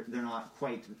 So they're not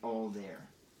quite all there.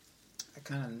 I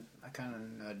kind of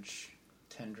nudge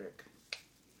Tendrick.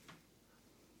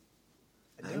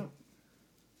 I don't.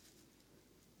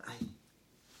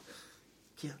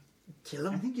 Kill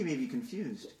I him. think you may be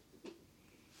confused.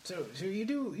 So you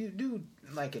do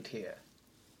like it here.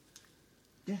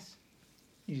 Yes.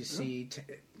 You see,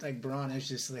 like Braun is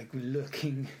just like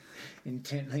looking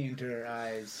intently into her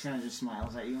eyes. Kind of just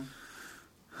smiles at you.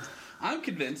 I'm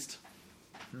convinced.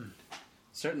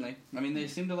 Certainly. I mean, they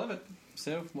seem to love it.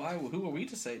 So who are we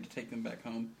to say to take them back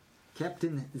home?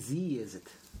 Captain Z, is it?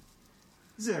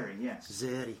 Zuri, yes.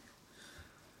 Zeri.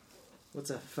 What's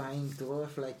a fine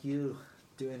dwarf like you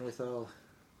doing with all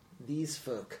these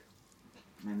folk?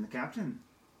 I'm the captain.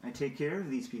 I take care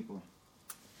of these people.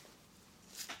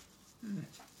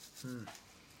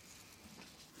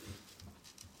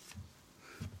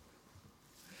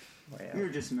 Well, We're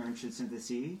just merchants of the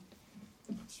sea,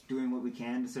 doing what we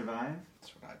can to survive.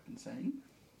 That's what I've been saying.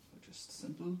 We're just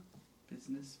simple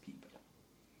business people.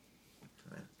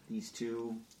 These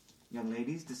two young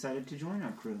ladies decided to join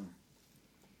our crew.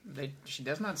 she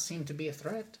does not seem to be a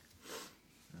threat.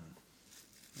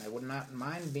 I would not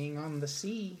mind being on the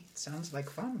sea. It sounds like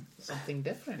fun. Something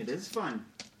different. It is fun.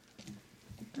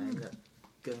 I'm not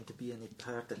going to be any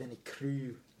part of any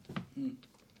crew.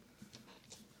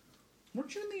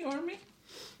 Weren't you in the army?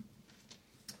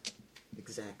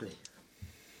 Exactly.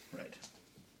 Right.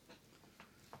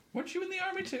 Weren't you in the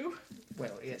army too?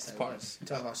 Well, yes, I Part. was.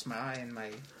 Until I lost my eye and my...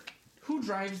 Who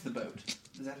drives the boat?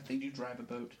 Is that a thing? Do you drive a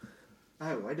boat?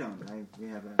 Oh, I don't. We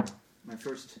have my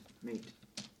first mate.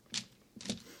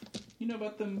 You know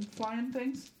about them flying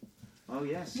things? Oh,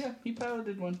 yes. Yeah, he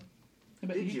piloted one. I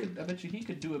bet Did you? I bet you he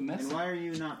could do a mess. And why are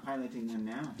you not piloting one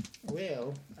now?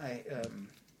 Well, I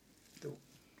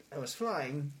was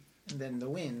flying, and then the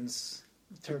winds,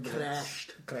 turbulence,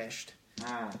 crashed.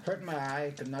 Ah, Hurt my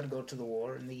eye, could not go to the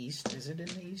war in the east. Is it in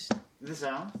the east? the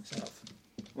south? South.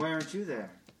 Why aren't you there,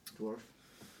 dwarf?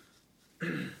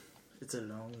 It's a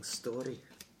long story.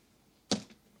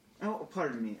 Oh,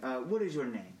 pardon me. What is your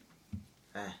name?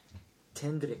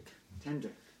 Tendrick.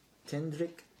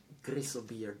 Tendrick.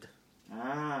 Gristlebeard.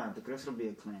 Ah, the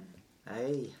Gristlebeard clan.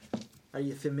 Aye. Are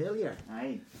you familiar?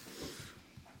 Aye.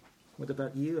 What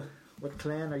about you? What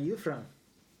clan are you from?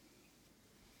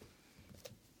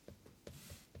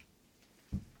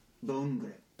 Bone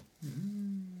Grip.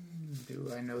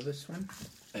 Do I know this one?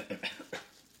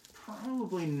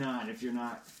 Probably not if you're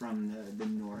not from the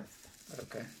north.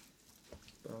 Okay.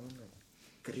 Bone.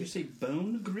 Did you say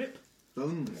bone grip?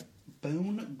 Bone Grip.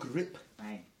 Bone grip.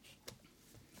 Aye.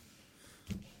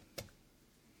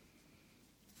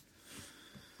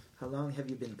 How long have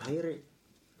you been pirate?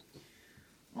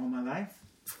 All my life?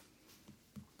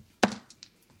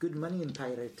 Good money in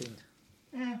pirating.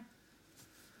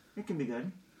 It can be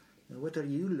good. And what are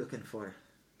you looking for?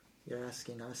 You're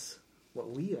asking us what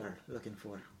we are looking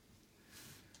for.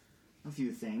 A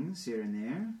few things here and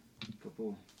there. A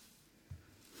couple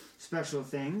special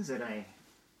things that I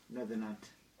rather not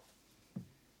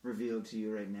reveal to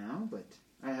you right now, but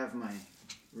I have my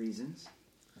reasons.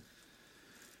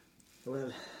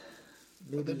 Well,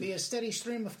 Will there maybe be a steady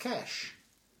stream of cash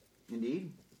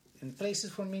Indeed. and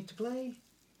places for me to play?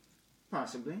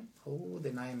 Possibly. Oh,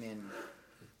 then I'm in.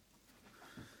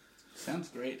 Sounds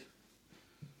great.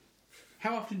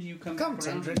 How often do you come Come, back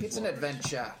around Tendrick, these it's an waters?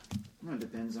 adventure. Well, it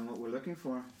depends on what we're looking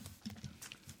for.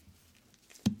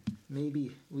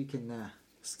 maybe we can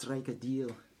strike a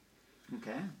deal.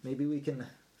 Okay. Maybe we can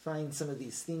find some of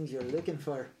these things you're looking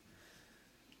for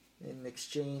in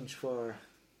exchange for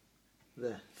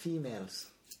the females.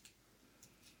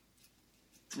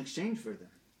 Exchange for them.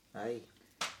 Aye.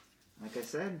 Like I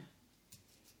said,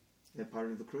 they're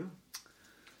part of the crew.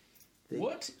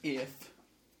 What if...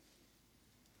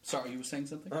 Sorry, you were saying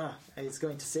something? I was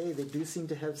going to say they do seem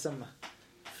to have some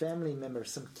family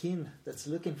members, some kin that's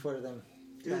looking for them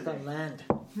Do back they? on land.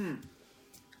 Well,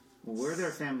 we're their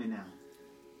family now.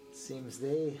 Seems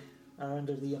they are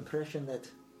under the impression that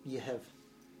you have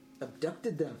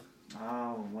abducted them.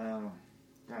 Oh, well,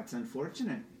 that's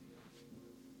unfortunate.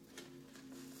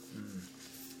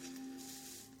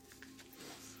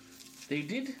 They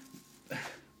did,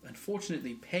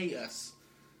 unfortunately, pay us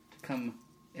to come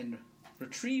and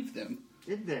retrieve them.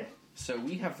 Did they? So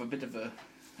we have a bit of a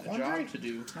Wondering- job to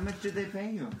do. How much did they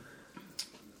pay you?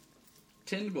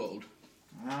 10 gold.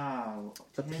 Wow.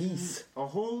 A piece. A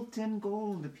whole 10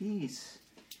 gold a piece.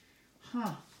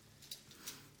 Huh.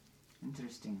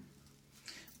 Interesting.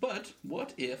 But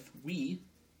what if we...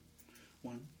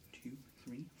 1, 2,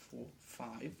 3, 4,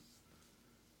 5...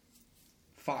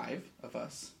 5 of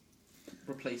us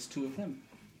replace 2 of him.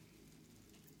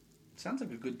 Sounds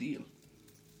like a good deal.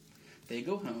 They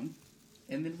go home,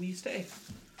 and then we stay.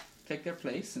 Take their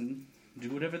place and do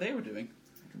whatever they were doing.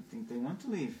 I don't think they want to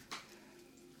leave.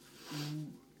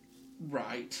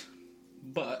 Right.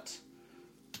 But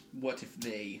what if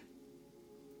they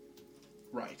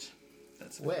Right.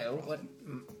 That's the Well,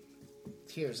 problem.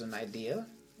 here's an idea.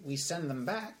 We send them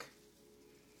back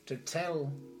to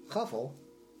tell Huffle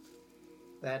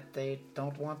that they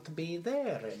don't want to be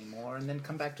there anymore, and then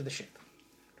come back to the ship.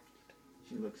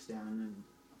 She looks down and...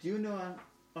 Do you know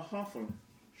a Hoffel?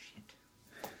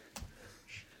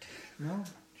 No.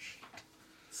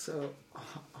 So,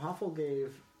 Hoffel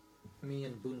gave me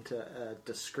and Bunta a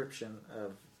description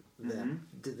of them.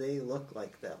 Do they look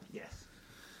like them? Yes.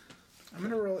 I'm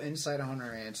going to roll insight on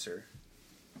her answer.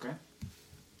 Okay.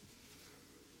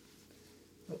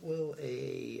 What will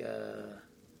a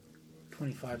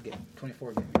 24 give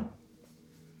me?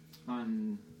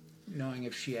 On... Knowing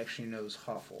if she actually knows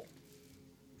Huffle.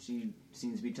 She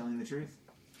seems to be telling the truth.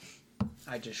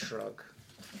 I just shrug.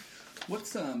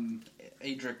 What's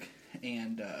Adric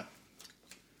and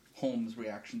Holmes'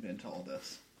 reaction been to all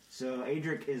this? So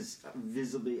Adric is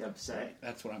visibly upset.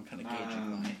 That's what I'm kind of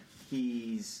gauging my...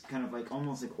 He's kind of like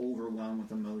almost like overwhelmed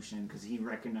with emotion because he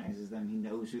recognizes them. He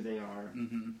knows who they are.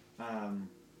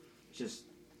 Just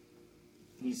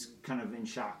he's kind of in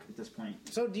shock at this point.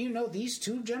 So, do you know these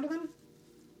two gentlemen?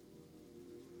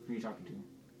 Who are you talking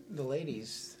to? The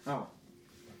ladies. Oh,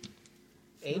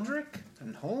 Adric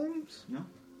and Holmes? no,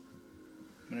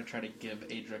 I'm going to try to give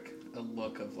Adric a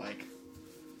look of like...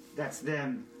 that's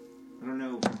them. I don't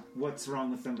know what's wrong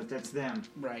with them, but that's them.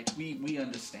 Right, we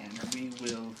understand. We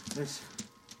will...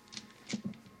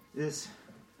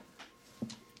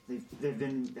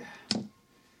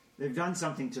 They've done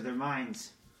something to their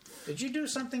minds. Did you do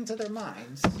something to their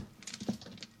minds? I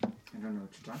don't know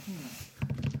what you're talking about.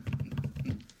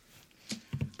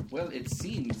 Well, it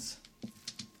seems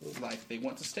like they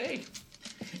want to stay.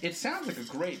 It sounds like a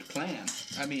great plan.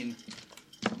 I mean,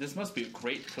 this must be a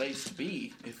great place to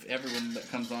be if everyone that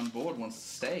comes on board wants to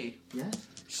stay. Yes.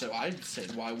 So I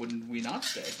said, why wouldn't we not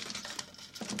stay?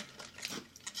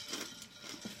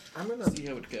 I'm gonna See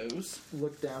how it goes.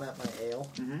 look down at my ale.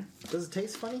 Does it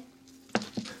taste funny?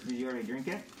 Did you already drink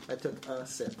it? I took a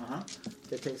sip.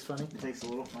 It tastes funny? It tastes a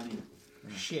little funny.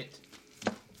 Shit.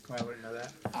 Oh, I wouldn't know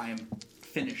that. I am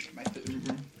finished my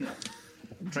food. Yeah.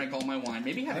 Drank all my wine.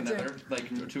 Maybe have I another, like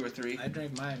 2 or 3. I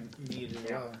drank mine mead as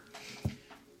well.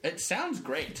 It sounds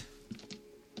great.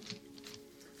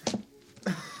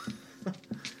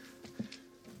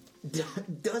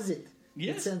 Does it?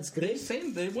 Yes, It sounds They great.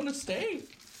 say they want to stay.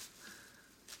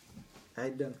 I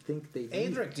don't think they do.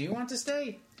 Adric, do you want to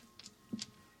stay?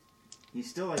 He's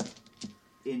still like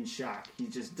in shock. He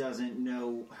just doesn't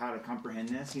know how to comprehend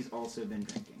this. He's also been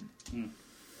drinking.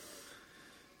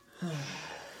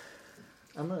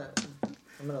 I'm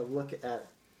gonna look at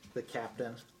the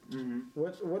captain.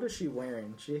 What is she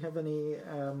wearing? Does she have any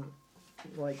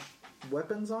like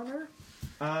weapons on her?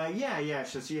 Yeah.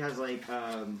 So she has like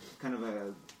kind of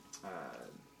a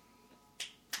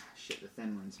the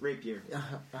thin ones, rapier.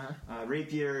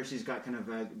 Rapier. She's got kind of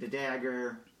the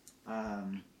dagger.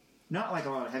 Not like a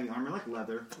lot of heavy armor, like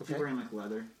leather. Okay. She's wearing like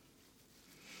leather.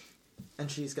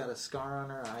 And she's got a scar on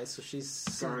her eye, so she's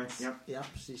Scar, yep.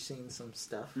 She's seen some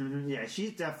stuff. Yeah,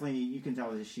 she's definitely. You can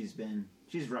tell that she's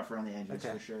rough around the edges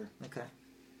Okay. for sure. Okay.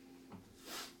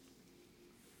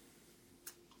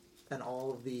 And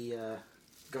all of the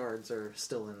guards are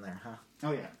still in there, huh?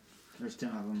 Oh yeah, there's 10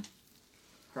 of them.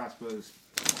 Crossbows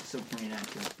still pointing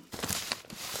at you.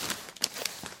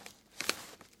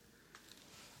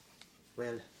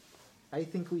 Well, I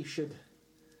think we should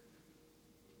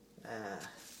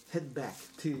head back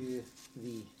to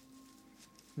the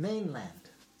mainland.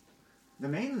 The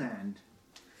mainland.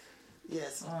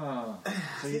 Yes. Oh,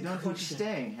 so you don't want to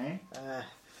stay, hey?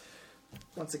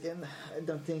 Once again, I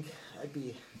don't think I'd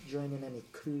be joining any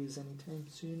crews anytime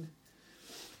soon.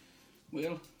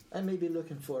 Well, I may be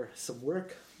looking for some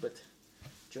work, but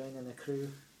joining a crew,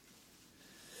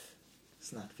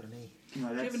 it's not for me. No,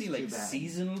 do you have any like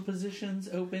seasonal positions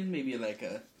open? Maybe like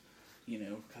a,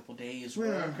 couple days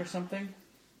work or something?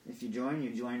 If you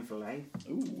join for life.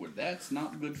 Ooh, that's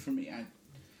not good for me.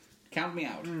 Count me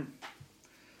out.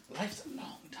 Life's a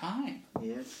long time.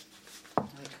 Yes.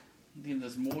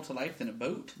 There's more to life than a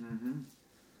boat.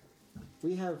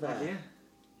 We have Well,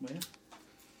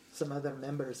 some other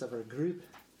members of our group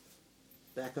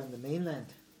back on the mainland.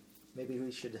 Maybe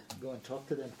we should go and talk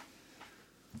to them.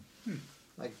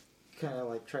 Like, kind of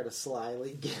like try to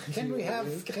slyly get. Can we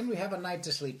have a night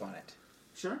to sleep on it?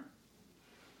 Sure.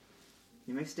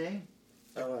 You may stay.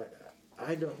 Oh,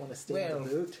 I don't want to stay in the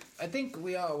boat. I think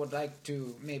we all would like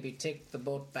to maybe take the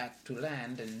boat back to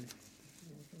land and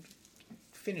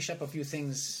finish up a few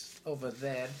things over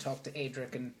there. Talk to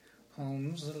Adric and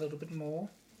Holmes a little bit more.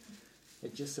 I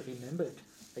just remembered.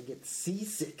 I get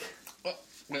seasick.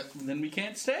 Well, then we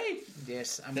can't stay.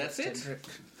 Yes, I'm That's with it. Tendrick.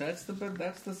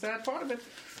 That's the sad part of it.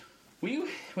 Well,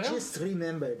 Just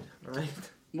remembered, right?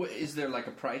 is there like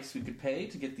a price we could pay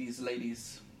to get these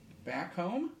ladies back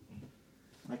home?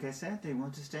 Like I said, they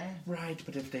want to stay. Right,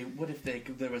 but what if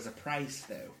there was a price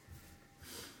though?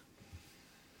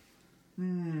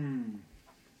 You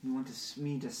want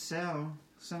me to sell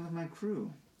some of my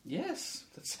crew? Yes,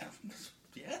 that sounds.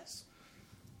 Yes,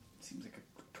 seems like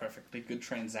a perfectly good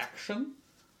transaction.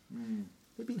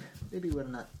 Maybe we're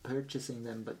not purchasing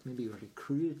them, but maybe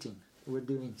recruiting. We're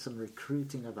doing some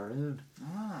recruiting of our own.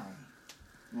 Ah.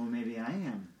 Well, maybe I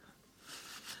am.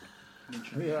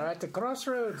 We are at the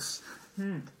crossroads.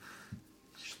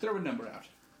 Just throw a number out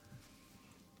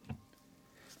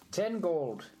 10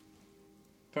 gold.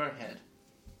 per head.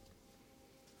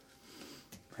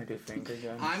 I do finger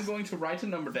guns. I'm going to write a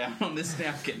number down on this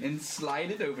napkin and slide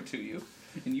it over to you,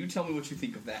 and you tell me what you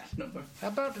think of that number. How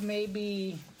about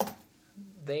maybe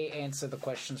they answer the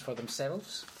questions for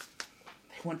themselves?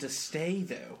 They want to stay,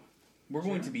 though. We're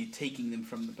going to be taking them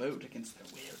from the boat against their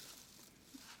will.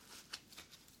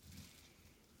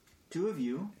 2 of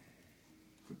you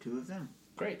for 2 of them.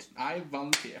 Great. I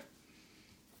volunteer.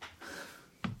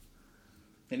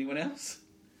 Anyone else?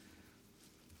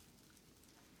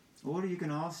 Or you can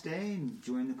all stay and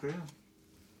join the crew.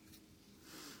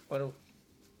 Well,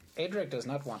 Adric does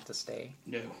not want to stay.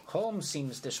 No. Holmes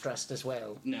seems distressed as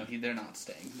well. No, they're not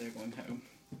staying. They're going home.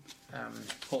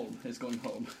 Holm is going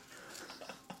home.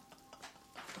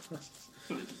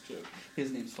 Little joke.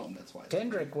 His name's Holm, that's why.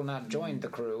 Tendrick will not join the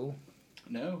crew.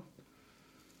 No.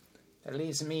 That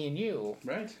leaves me and you.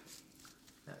 Right.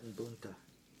 And Bunta.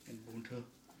 And Bunta.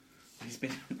 He's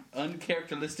been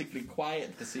uncharacteristically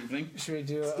quiet this evening. Should we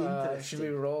do? It's interesting. Should we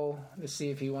roll to see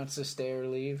if he wants to stay or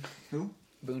leave? Who?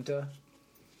 Bunta.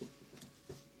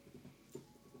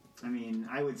 I mean,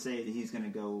 I would say that he's going to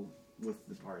go with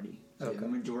the party. So Okay. the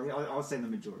majority. I'll say the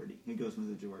majority. He goes with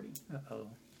the majority. Uh-oh.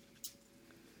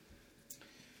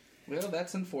 Well,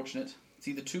 that's unfortunate. It's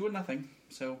either 2 or nothing.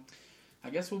 So, I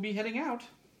guess we'll be heading out.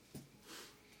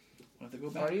 We'll have to go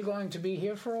back. Are you going to be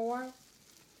here for a while?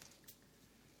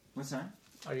 What's that?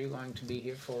 Are you going to be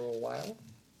here for a while?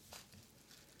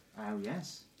 Oh,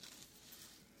 yes.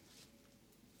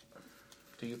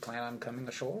 Do you plan on coming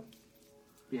ashore?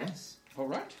 Yes. All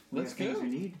right. We Let's have things go. we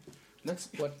need. Let's.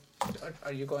 What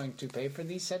are you going to pay for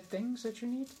these said things that you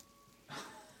need?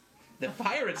 The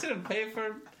pirates didn't pay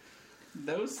for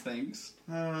those things.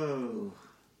 Oh.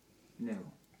 No.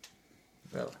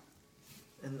 Well,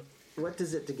 And what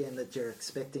is it again that you're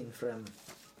expecting from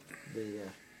the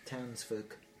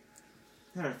townsfolk?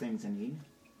 There are things I need.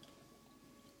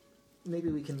 Maybe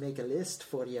we can make a list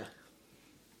for you.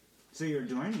 So you're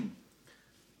joining?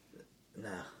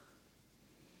 No.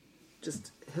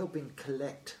 Just helping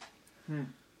collect.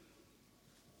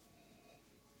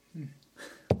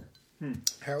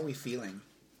 how are we feeling?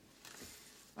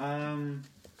 Yeah,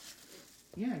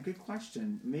 good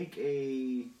question. Make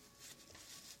a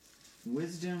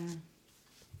wisdom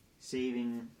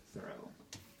saving throw.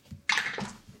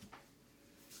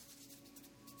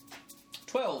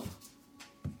 12.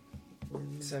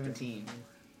 17.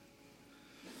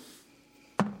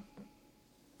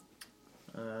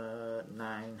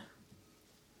 9.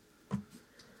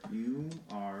 You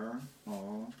are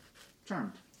all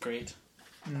charmed. Great.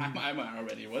 I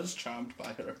already was charmed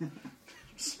by her.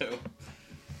 So,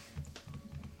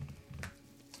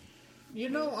 You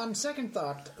know, on second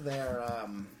thought, there,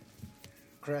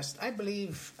 Crest, I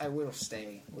believe I will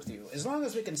stay with you as long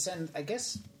as we can send. I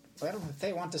guess. Well, if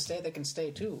they want to stay, they can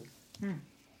stay too.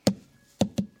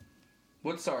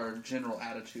 what's our general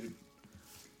attitude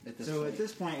at this So point? at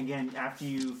this point, again, after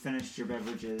you finished your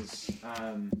beverages,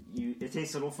 it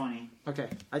tastes a little funny. Okay,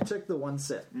 I took the 1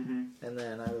 sip, Mm-hmm. and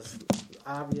then I was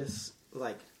obvious,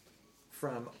 like,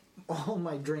 from all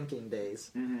my drinking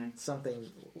days, Mm-hmm. something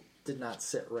did not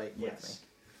sit right Yes,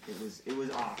 with it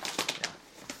was off.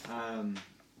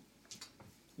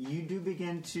 You do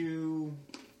begin to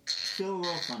feel a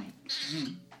little funny.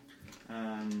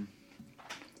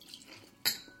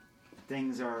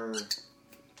 Things are.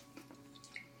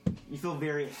 You feel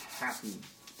very happy,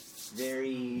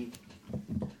 very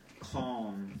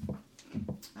calm,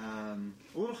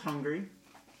 a little hungry.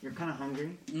 You're kind of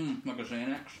hungry. Like a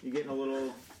Xanax? You're getting a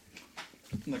little.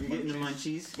 Like You're getting the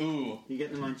munchies? munchies. Ooh. You're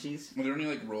getting the munchies. Are there any,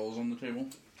 like, rolls on the table?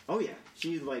 Oh yeah,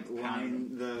 she like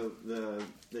lined the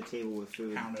table with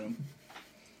food. Pounded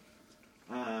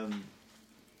them.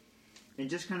 And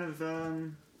just kind of a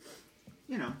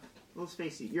little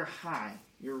spacey. You're high.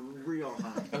 You're real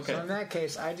high. Okay. So in that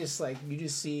case, I just like you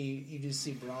just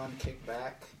see Braun kick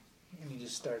back and he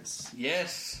just starts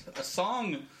Yes, a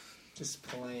song. just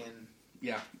playing.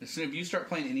 Yeah, as soon as you start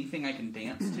playing anything I can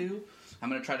dance to, I'm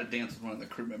going to try to dance with one of the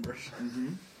crew members.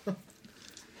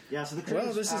 Yeah, so the crew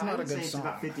Well, this is not I a would good say it's song.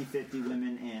 about 50-50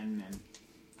 women and men.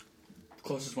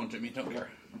 Closest one to me, don't care.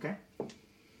 Okay?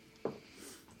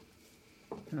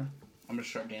 I'm going to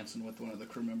start dancing with one of the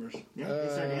crew members. Yeah, they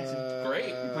start dancing. Great.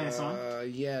 You playing a song?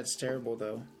 Yeah, it's terrible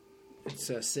though. It's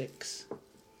 6.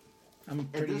 I'm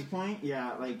At pretty. this point,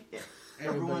 yeah, like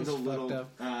everyone's a Everybody's little.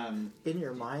 fucked up. In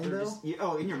your mind, they're though? just-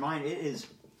 in your mind, it is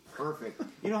perfect.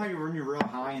 You know how when you're real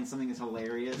high and something is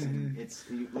hilarious, and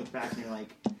you look back and you're like,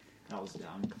 that was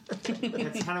dumb.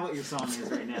 That's kind of what your song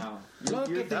is right now. Look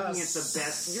You're at thinking us. it's the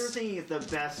best. You're thinking it's the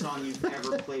best song you've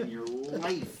ever played in your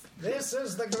life. This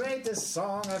is the greatest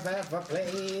song I've ever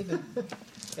played.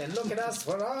 And look at us,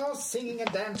 we're all singing and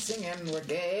dancing and we're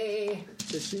gay.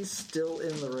 Is she still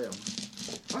in the room?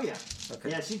 Oh yeah, Okay.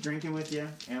 yeah. She's drinking with you.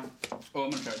 Yeah. Oh, I'm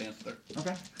going to try to dance with her.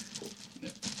 Okay. Yeah.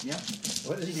 Yeah.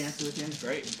 What She is danced with you.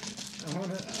 Great.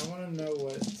 I wanna know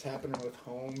what's happening with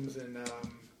Holmes and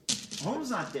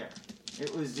Holmes not there.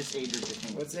 It was just Adric that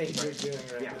came. what's Adric doing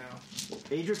right Yeah. now?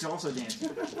 Adric's also dancing.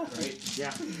 Great. Yeah.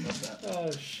 Love that.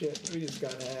 Oh shit, we just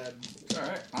got had. All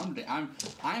right,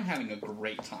 I'm having a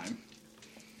great time.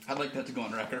 I'd like that to go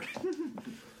on record.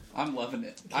 I'm loving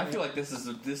it. I feel like this is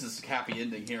a happy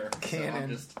ending here. So Canon. I'm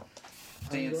just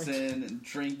dancing and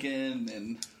drinking,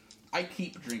 and I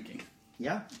keep drinking.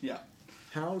 Yeah. Yeah.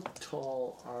 How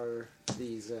tall are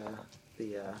these,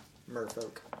 the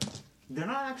merfolk? They're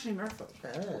not actually merfolk.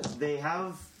 Oh, They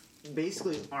have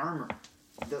basically armor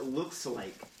that looks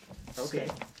like okay.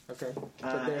 scale. Okay.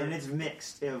 But they're- And it's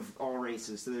mixed of all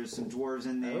races. So there's some dwarves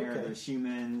in there. Okay. There's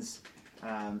humans,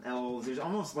 elves. There's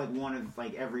almost like one of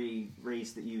like every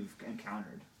race that you've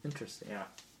encountered. interesting. Yeah,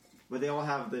 but they all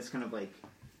have this kind of like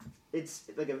it's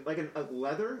like a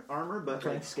leather armor, but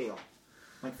Okay. like scale,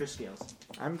 like fish scales.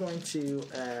 I'm going to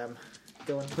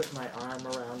go and put my arm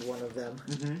around one of them.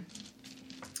 Mm-hmm.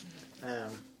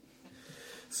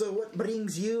 So what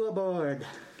brings you aboard?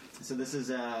 So this is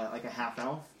like a half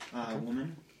elf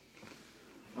woman.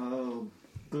 Oh,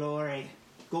 glory,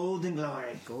 golden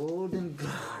glory. Golden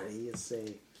glory, you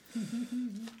say. Do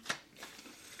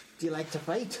you like to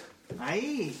fight?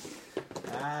 Aye,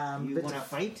 you Bit want to of-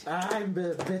 fight? I'm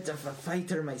a bit of a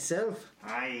fighter myself.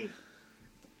 Aye,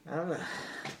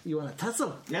 You want to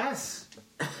tussle? yes.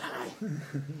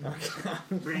 Okay.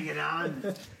 Bring it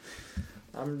on.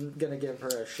 I'm gonna give her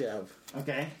a shove.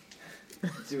 Okay.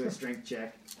 Let's do a strength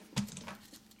check.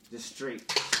 Just straight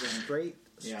strength. Great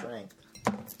Yeah. strength.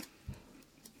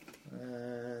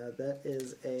 That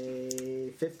is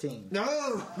a 15.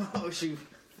 No! Oh, she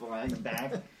flies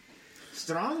back.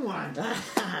 Strong one.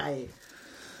 Aye.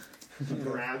 She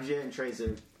grabs you and tries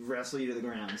to wrestle you to the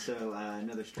ground. So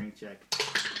another strength check.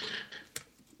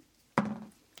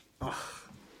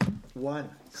 1.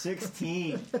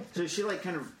 16. So she like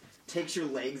kind of takes your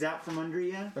legs out from under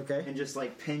you. Okay. And just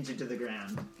like pins you to the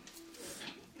ground.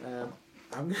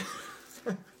 I'm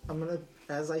gonna,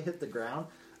 as I hit the ground,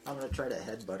 I'm gonna try to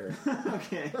headbutt her.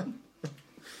 Okay.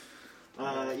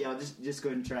 Yeah, I'll just go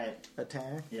ahead and try it.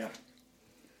 Attack. Yeah.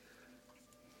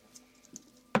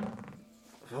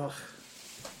 Ugh.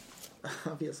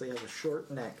 Obviously has a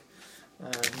short neck.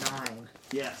 9.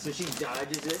 Yeah, so she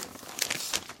dodges it.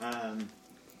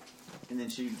 And then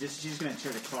she's just gonna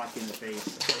try to clock you in the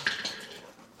face.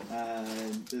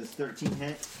 Does 13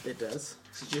 hit? It does.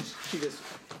 She just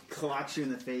clocks you in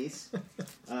the face.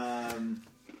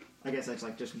 I guess that's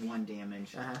like just 1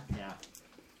 damage. Uh-huh. Yeah.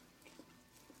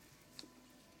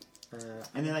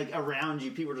 And then like around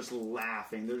you, people are just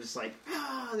laughing. They're just like,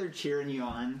 they're cheering you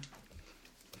on.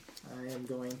 I am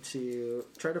going to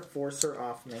try to force her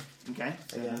off me. Okay.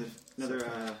 So Again.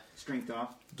 another strength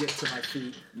off. Get to my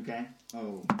feet. Okay.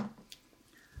 Oh.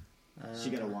 She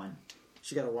got a 1.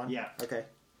 She got a 1? Yeah. Okay.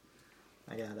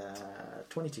 I got a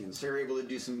 22. So you're able to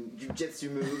do some jujitsu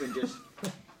move and just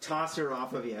toss her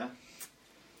off of you.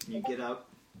 You get up.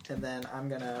 And then I'm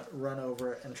going to run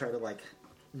over and try to, like,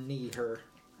 knee her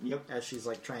Yep. as she's,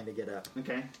 like, trying to get up.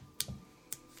 Okay.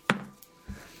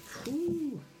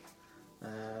 Ooh.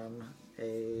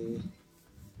 A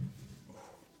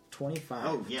 25.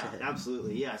 Oh yeah, to hit.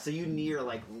 absolutely. Yeah. So you knee her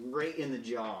like right in the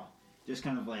jaw. Just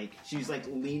kind of like she's like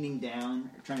leaning down,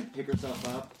 trying to pick herself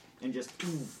up, and just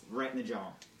right in the jaw.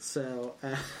 So,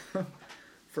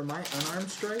 for my unarmed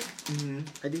strike,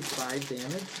 I do 5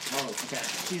 damage. Oh, okay.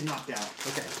 She's knocked out.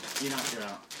 Okay. You knocked her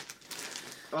out.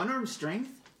 Unarmed strength?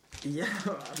 Yeah,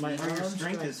 my Your unarmed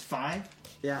strength is 5?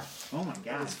 Yeah, Oh my that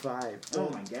god. was 5. Oh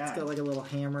my It's god. got like a little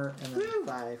hammer and then Woo.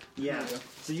 5. Yeah. There you go.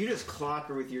 So you just clock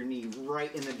her with your knee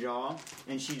right in the jaw,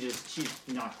 and she's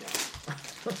knocked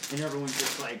out. And everyone's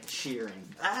just like cheering.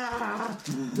 Ah!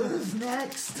 Who's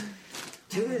next?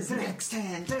 Who is next?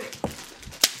 Tendrick.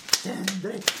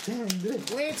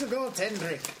 Tendrick. Way to go,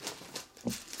 Tendrick.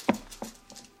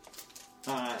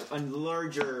 A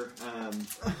larger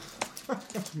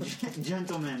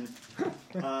gentleman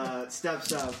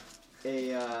steps up.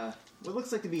 What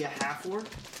looks like to be a half-orc.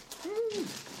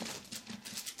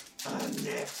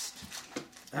 Next.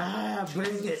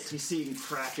 Bring it. You see him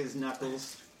crack his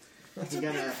knuckles. That's He a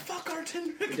got big a- fuck our He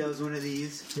Tendrick. does one of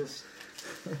these, just.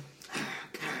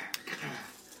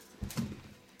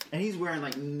 And he's wearing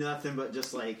like nothing but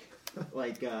just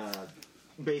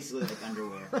basically like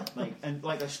underwear,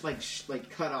 like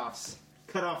cut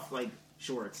off like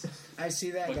shorts. I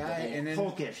see that Like the guy, whole and then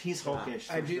Hulkish, he's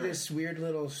hulkish. I for do sure. this weird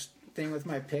little thing with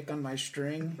my pick on my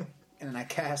string, and then I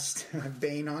cast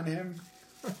Bane on him.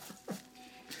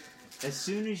 As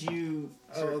soon as you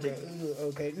Oh, start okay. to, Ooh,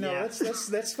 okay. No, Yeah.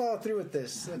 let's follow through with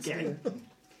this. Let's okay. do it.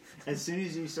 As soon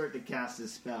as you start to cast a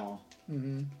spell,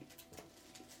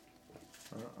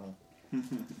 Uh-oh.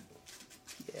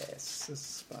 Yes, this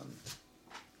is fun.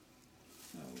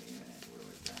 oh wait a minute, where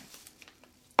was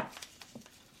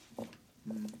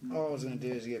that? All I was gonna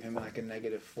do is give him like a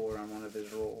 -4 on one of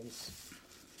his rolls.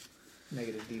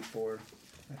 -D4,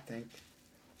 I think.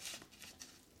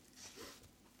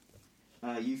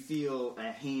 You feel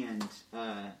a hand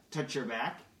touch your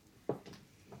back.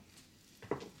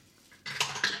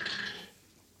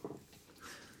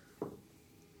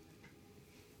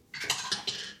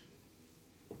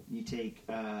 You take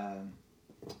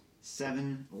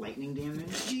 7 lightning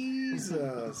damage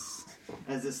Jesus.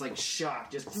 as this like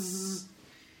shock just.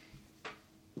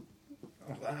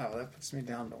 Oh, wow, that puts me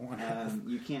down to 1 health.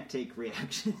 You can't take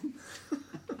reaction.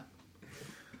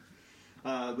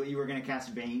 But you were going to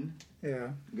cast Bane. Yeah.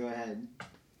 Go ahead.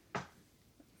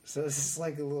 So this is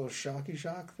like a little shocky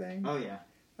shock thing. Oh yeah.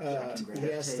 He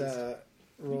has to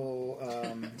roll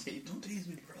Don't tease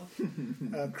me,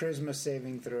 bro. a charisma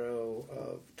saving throw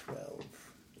of 12.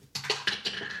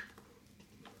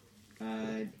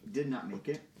 Did not make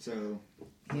it. So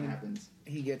what happens?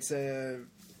 He gets a.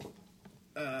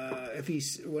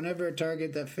 Whenever a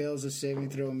target that fails a saving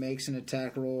throw makes an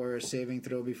attack roll or a saving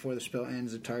throw before the spell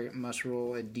ends, the target must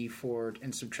roll a d4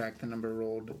 and subtract the number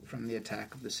rolled from the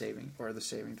attack of the saving or the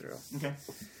saving throw. Okay.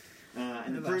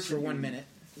 And the It lasts person for 1 who minute.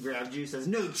 grabbed you says,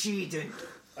 "No cheating."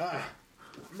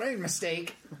 Made a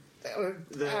mistake. The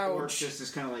orc Ouch. just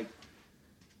is kind of like,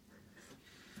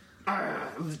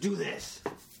 let's do this.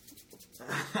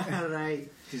 All right,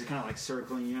 She's kind of like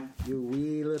circling you. you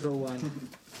wee little one.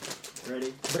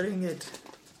 Ready? Bring it.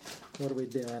 What are we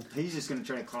doing? He's just gonna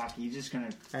try to clock you. He's just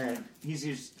gonna. All right. He's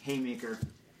just haymaker.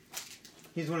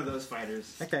 He's one of those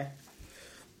fighters. Okay.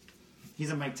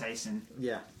 He's a Mike Tyson.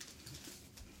 Yeah.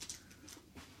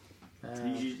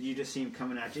 You just see him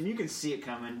coming at you, and you can see it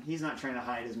coming. He's not trying to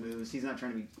hide his moves. He's not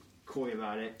trying to be coy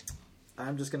about it.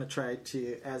 I'm just going to try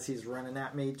to, as he's running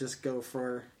at me, just go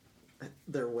for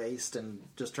their waist and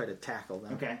just try to tackle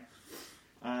them. Okay.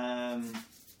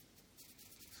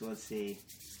 So let's see.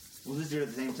 We'll just do it at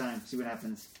the same time. See what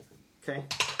happens. Okay.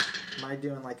 Am I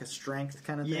doing like a strength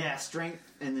kind of thing? Yeah, strength,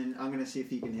 and then I'm gonna see if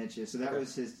he can hit you. So that Okay.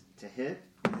 was his to hit,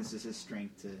 and this is his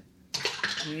strength to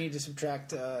You need to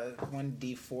subtract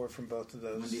 1d4 from both of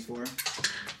those. 1d4.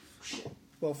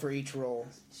 Well, for each roll.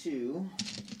 2.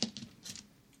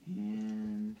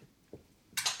 And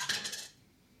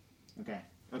okay.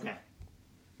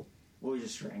 What was your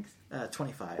strength?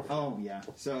 25. Oh yeah.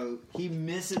 So he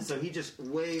misses. So he just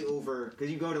way over because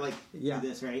you go to like Yeah. do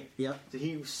this, right? Yep. So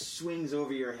he swings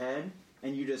over your head,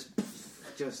 and you just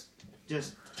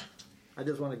I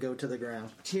just want to go to the ground.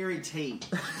 Terry Tate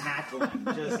tackling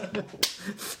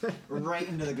just right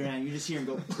into the ground. You just hear him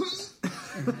go,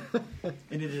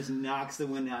 and it just knocks the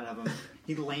wind out of him.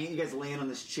 You guys land on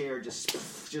this chair, just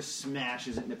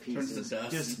smashes it into pieces.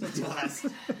 Turns to dust. Just dust.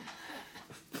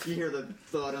 You hear the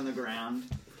thud on the ground.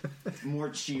 More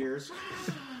cheers.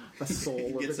 A soul He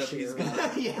of gets a up, he's chair.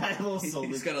 got, Yeah, a little soul.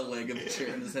 he's got a leg of a chair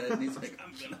in his head, and he's like,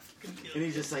 I'm gonna fucking kill And you.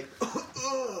 he's just like,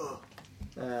 ugh.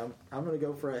 I'm going to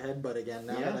go for a headbutt again.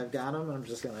 Now Yeah. that I've got him, I'm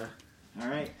just going to... All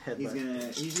right.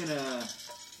 Headbutt.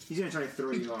 He's gonna try to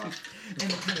throw you off.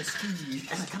 And what kind of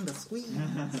squeeze? And I come to squeeze.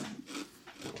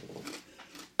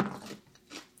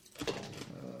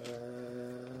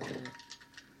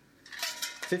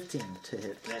 15 to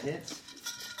hit. That hits.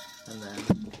 And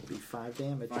then be 5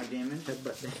 damage. 5 damage.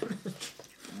 Headbutt damage.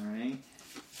 All right.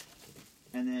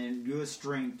 And then do a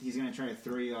strength. He's gonna try to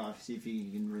throw you off. See if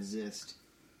you can resist.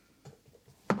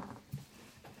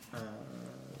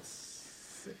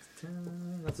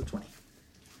 That's a 20.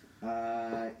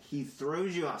 He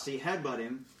throws you off. So you headbutt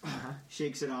him,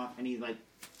 shakes it off, and he like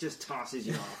just tosses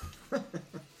you off.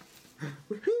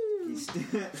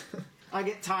 I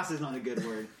get toss is not a good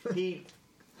word. He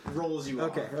rolls you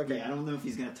off. Okay. Yeah, I don't know if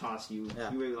he's gonna toss you.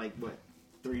 Yeah. You weigh like what,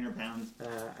 300 pounds?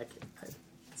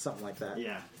 Something like that.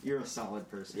 Yeah, you're a solid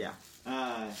person. Yeah.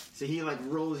 So he like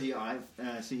rolls you off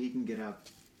so he can get up,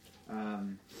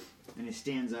 and he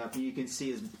stands up, and you can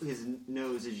see his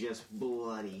nose is just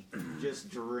bloody, just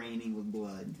draining with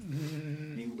blood.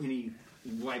 And he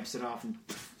wipes it off and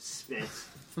spits.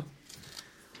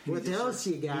 What else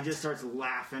you got? He just starts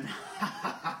laughing.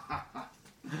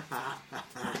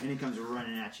 And he comes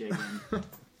running at you again.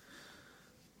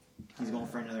 He's going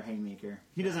for another haymaker.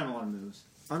 He doesn't have a lot of moves.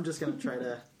 I'm just going to try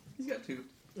to... He's got 2.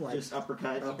 Like, Just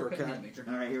uppercut. Uppercut. Haymaker.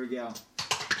 Alright, here we go.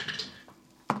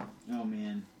 Oh,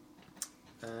 man.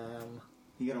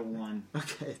 He got a 1.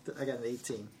 Okay, I got an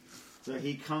 18. So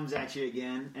he comes at you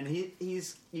again, and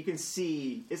he's you can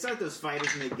see, it's like those fighters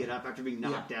when they get up after being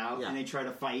knocked out, and they try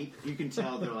to fight. You can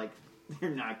tell they're like,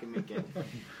 they're not going to make it.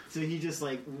 So he just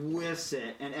like whiffs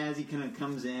it, and as he kind of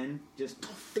comes in, just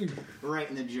right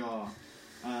in the jaw.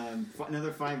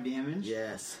 Another 5 damage.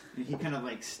 Yes. And he kind of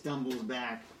like stumbles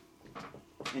back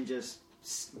and just,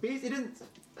 he didn't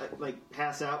like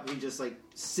pass out, he just like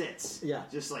sits. Yeah.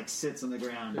 Just like sits on the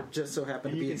ground. It just so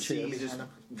happened And to you be can a chair see he's just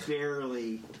behind him.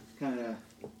 barely kind of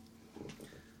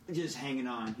just hanging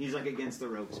on. He's like against the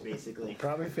ropes, basically.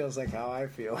 Probably feels like how I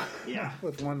feel. Yeah.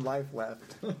 With 1 life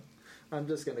left. I'm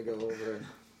just going to go over and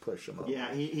push him over.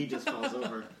 Yeah, he just falls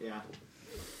over. Yeah.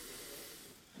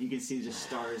 You can see just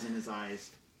stars in his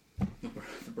eyes.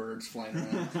 The birds flying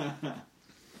around.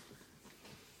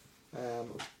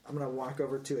 I'm going to walk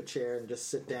over to a chair and just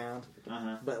sit down.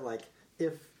 Uh-huh. But, like,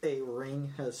 if a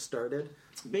ring has started,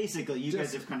 Basically, you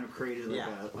guys Just- have kind of created like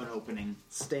Yeah. an opening.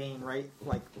 staying right,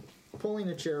 like, pulling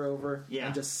a chair over Yeah.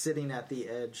 and just sitting at the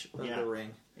edge of Yeah. the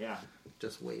ring. Yeah.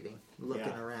 Just waiting, looking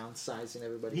Yeah. around, sizing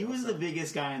everybody He else was the up.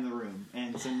 biggest guy in the room,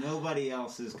 and so nobody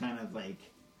else is kind of like,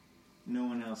 no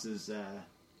one else is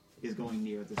going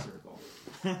near the circle.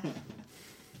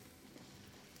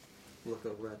 Look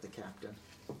over at the captain.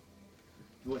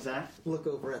 What's that? Look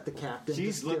over at the captain.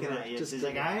 She's Just looking give her- at you. just She's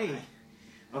give like, her an "Hey,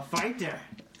 eye. a fighter.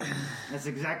 That's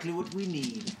exactly what we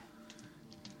need."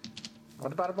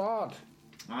 What about a bard?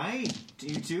 Aye,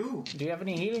 you too. Do you have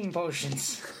any healing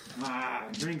potions?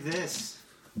 Drink this.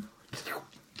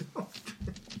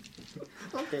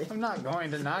 Okay, I'm not going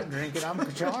to not drink it.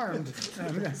 I'm charmed.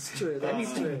 that's true.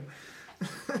 That's true.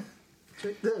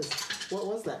 Drink this. What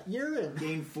was that? Urine.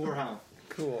 Gain 4 health.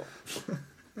 Cool.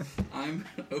 I'm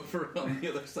over on the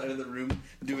other side of the room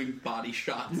doing body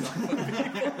shots on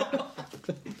people.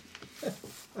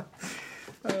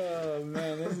 Oh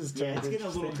man, this is Yeah, it's getting a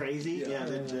little crazy. Yeah. Yeah,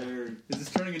 they're This is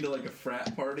turning into like a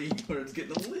frat party where it's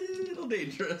getting a little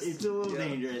dangerous. it's a little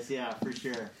dangerous. Yeah, for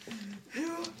sure.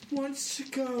 Who wants to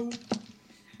go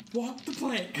walk the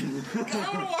plank? I want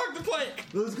to walk the plank.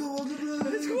 Let's go on the road.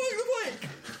 Let's go walk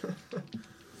the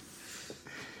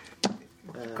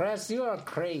plank. Cress, you are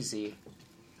crazy.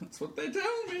 That's what they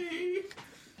tell me.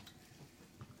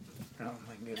 Oh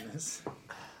my goodness.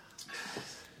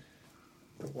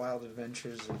 The wild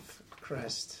adventures of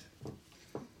Crest.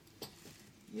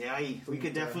 Yeah, we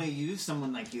could definitely use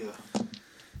someone like you.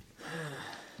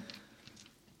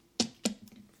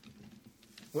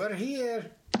 We're here.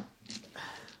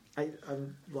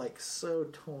 I'm like so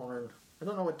torn. I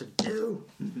don't know what to do.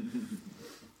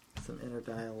 Some inner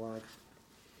dialogue.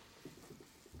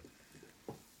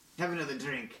 Have another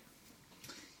drink.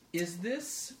 Is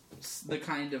this the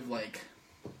kind of like?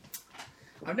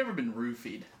 I've never been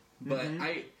roofied, but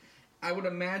I would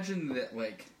imagine that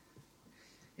like,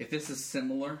 if this is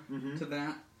similar to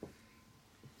that,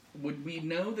 would we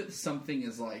know that something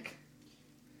is like?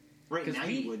 Right 'Cause now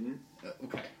we- you wouldn't.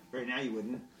 Okay. Right now you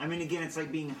wouldn't. I mean, again, it's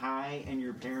like being high and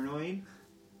you're paranoid.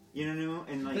 You know,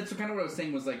 and like. That's kind of what I was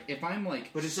saying. Was like if I'm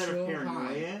like, But instead so of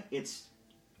paranoia, high, it's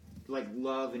like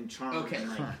love and charm. okay. And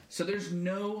like, So there's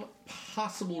no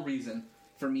possible reason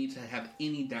for me to have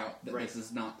any doubt that Right. this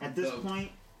is not at this the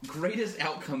point, greatest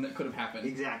outcome that could have happened.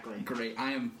 exactly. Great.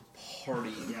 I am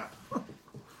partying. Yeah.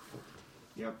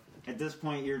 Yep. At this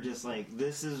point, you're just like,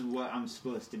 this is what I'm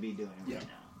supposed to be doing Yeah. right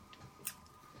now.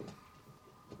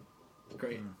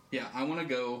 Great. Yeah, I want to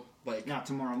go like. Now,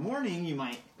 tomorrow morning, you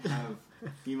might have,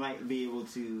 you might be able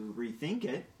to rethink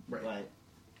it, Right.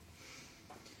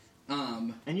 but.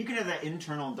 Um. And you can have that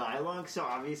internal dialogue, so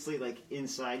obviously, like,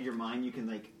 inside your mind, you can,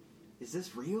 like, is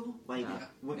this real? Like, Yeah.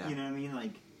 what, Yeah. you know what I mean?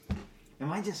 Like,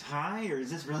 am I just high, or is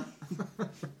this really...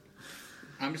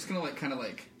 I'm just gonna like kind of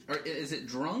like. Or is it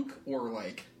drunk or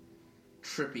like?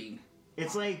 tripping.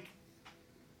 It's like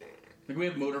we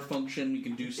have motor function. We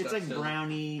can do stuff. it's like still.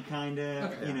 brownie kind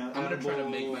of. Okay. You know, I'm gonna try to edible,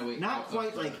 make my way not out quite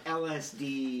of the- like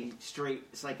LSD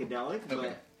straight psychedelic,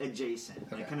 Okay. but adjacent,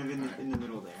 Okay. like kind of in the Alright. in the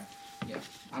middle there. Yeah,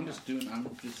 I'm just hanging out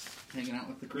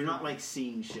with the group. You're not like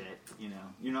seeing shit. You know,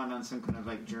 you're not on some kind of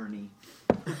like journey.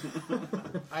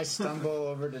 I stumble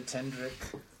over to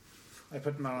Tendrick. I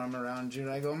put my arm around you.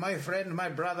 I go, my friend, my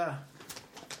brother.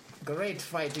 Great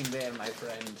fighting there, my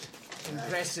friend.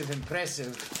 Impressive,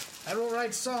 impressive. I will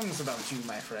write songs about you,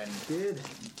 my friend. Good.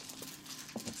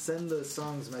 Send those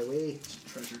songs my way.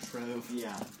 treasure trove.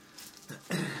 Yeah.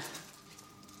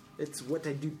 It's what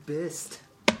I do best.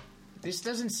 This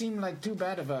doesn't seem like too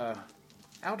bad of a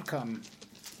outcome,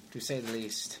 to say the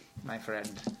least, my friend.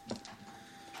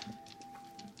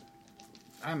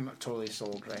 I'm totally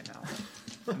sold right now.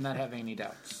 I'm not having any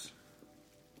doubts.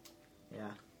 Yeah.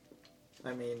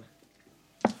 I mean,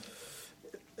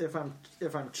 if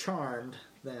I'm charmed,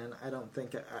 then I don't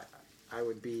think I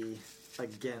would be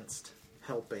against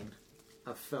helping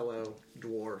a fellow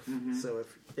dwarf. Mhm. So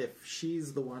if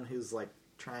she's the one who's like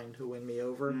trying to win me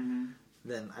over, Mm-hmm.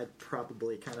 then I'd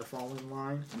probably kind of fall in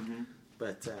line. Mm-hmm.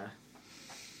 But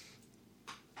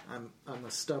I'm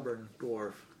a stubborn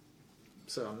dwarf,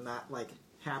 so I'm not like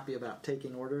happy about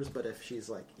taking orders. But if she's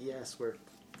like, yes, we're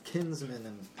kinsmen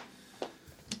and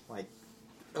like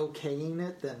okaying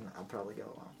it, then I'll probably go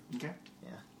along. Okay. Yeah.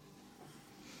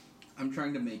 I'm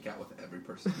trying to make out with every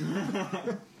person.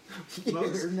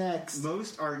 Most- You're next.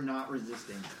 Most are not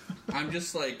resisting. I'm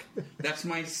just like, that's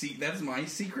my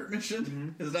secret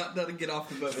mission. Is not to get off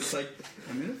the boat. It's like,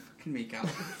 I'm gonna fucking make out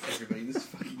with everybody. This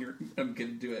fucking year, I'm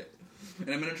gonna do it. And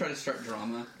I'm gonna try to start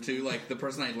drama too. Like the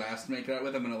person I last make out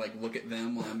with, I'm gonna like look at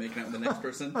them while I'm making out with the next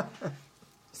person.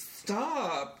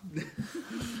 Stop.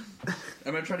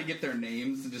 I'm gonna try to get their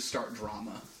names and just start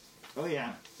drama. Oh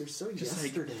yeah. You're so Just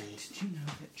yesterday. like, did you know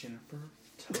that Jennifer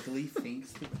totally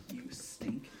thinks that you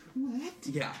stink? What?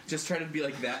 Yeah, just try to be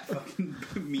like that fucking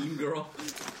mean girl.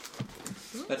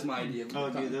 That's my idea. Oh,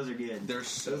 dude, those are good. They're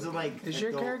so Those are like Is your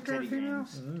adult character a Teddy female?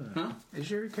 Grahams. Huh?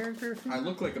 Is your character a I female?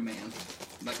 look like a man.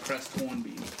 Like Crest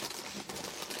Hornbeam.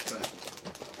 But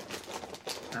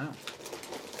Oh.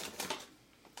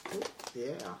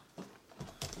 Yeah.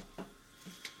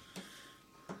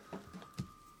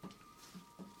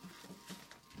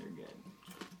 They're good.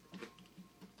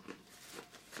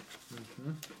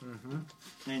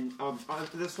 Mm-hmm. And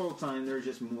this whole time, there's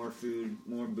just more food,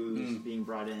 more booze being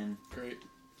brought in. great.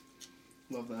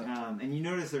 Love that. And you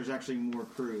notice there's actually more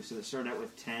crew. So it started out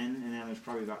with 10, and now there's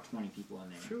probably about 20 people in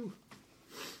there. True.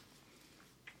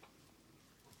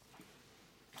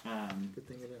 Um, Good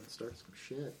thing I didn't start some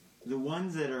shit. the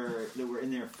ones that were in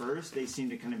there first, they seem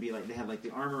to kind of be like, they have like the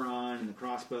armor on and the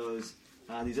crossbows.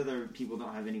 These other people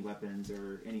don't have any weapons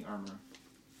or any armor.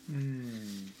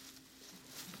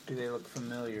 Do they look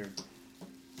familiar?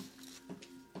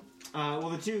 Well,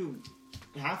 the two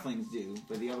halflings do,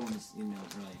 but the other ones, you know,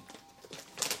 really.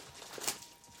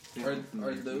 they don't look Are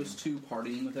familiar to those you. two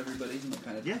partying with everybody? What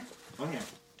kind of? Yeah. Oh, yeah.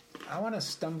 I want to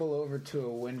stumble over to a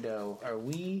window. Are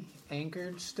we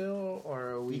anchored still, or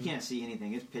are we? You can't see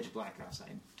anything. It's pitch black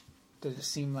outside. Does it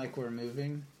seem like we're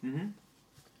moving? Mm-hmm.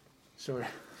 So we're...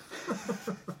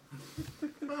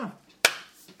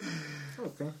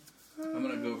 Okay. I'm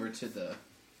gonna go over to the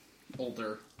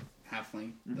older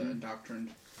halfling, the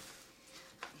indoctrined.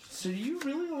 So do you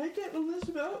really like it,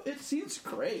 Elizabeth? It seems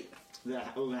great.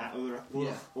 That older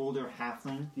Yeah. older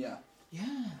halfling. Yeah.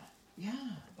 Yeah. Yeah.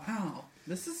 Wow.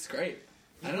 This is great.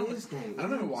 It I don't is great.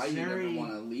 know why you never Zuri-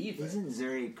 want to leave it. Isn't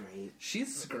Zuri great?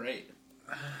 She's great.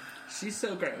 She's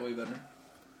so great. Way better.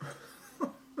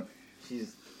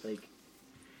 She's like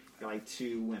got like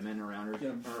two women around her. Yeah,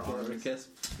 her for a arms. kiss.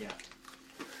 Yeah.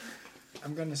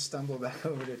 I'm going to stumble back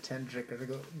over to Tendrick and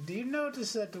go, do you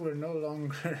notice that we're no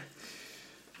longer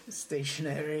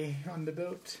stationary on the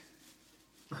boat?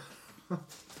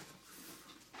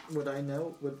 Would I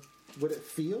know? Would it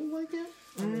feel like it?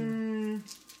 I mean,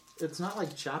 it's not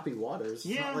like choppy waters. It's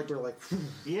Yeah. not like we're like.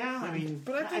 Yeah. I mean,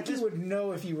 But I think you would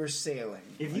know if you were sailing.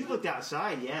 If you looked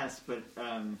outside, yes, but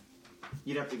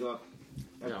you'd have to go up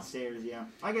Yeah. the stairs. Yeah.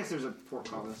 I guess there's a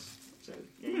portcullis. So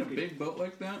yeah, You you in a could, big boat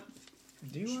like that,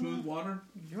 Do you smooth water,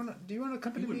 want to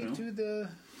accompany You would me know. to the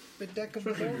deck of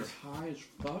the especially if boat? you're high as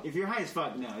fuck. if you're high as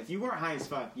fuck, no. If you weren't high as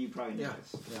fuck, you probably Yeah.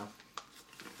 notice. Yeah.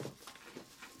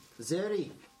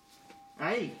 Zeri,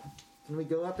 Hey, can we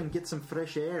go up and get some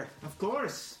fresh air? of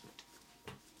course.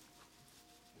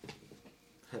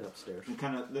 Head upstairs. And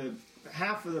kind of the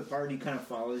half of the party kind of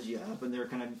follows you up, and they're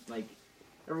kind of like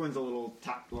everyone's a little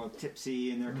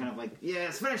tipsy, and they're kind of like,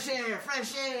 yes, fresh air,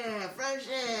 fresh air, fresh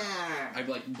air. I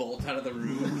like bolt out of the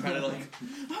room, try to like,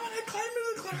 I'm gonna climb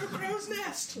into the crow's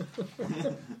nest.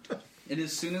 And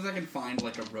as soon as I can find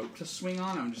like a rope to swing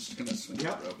on, I'm just gonna swing the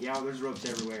rope. Yeah, there's ropes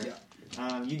everywhere.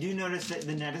 Yeah. You do notice that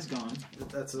the net is gone.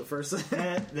 That's the first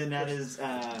thing. The net is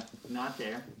not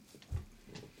there.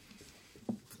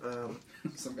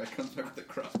 Some guy comes back with a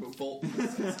crossbow bolt.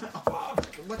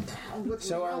 What the hell?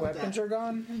 So our weapons are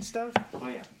gone and stuff? Oh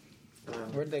yeah.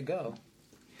 Where'd they go?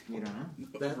 You don't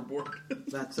know. That- Overboard.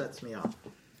 That sets me off.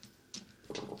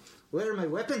 Where are my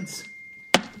weapons?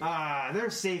 They're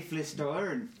safely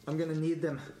stored. I'm gonna need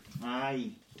them.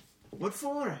 Aye. What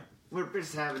for? We're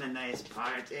just having a nice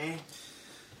party.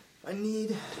 I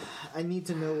need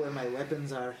to know where my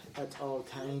weapons are at all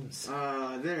times.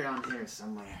 They're on here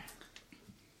somewhere.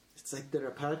 It's like they're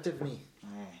a part of me.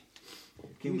 Aye.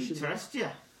 Can You we should trust you?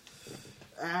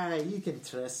 You can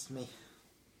trust me.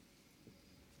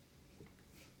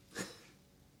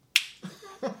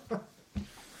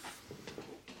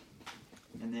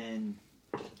 And then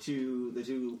the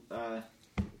two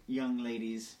young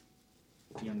ladies,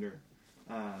 younger,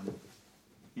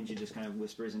 and she just kind of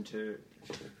whispers into,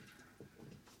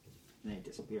 and they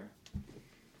disappear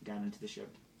down into the ship.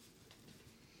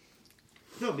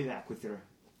 They'll be back with their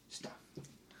stuff.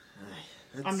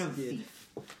 That's I'm no good. thief.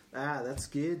 That's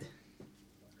good.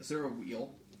 Is there a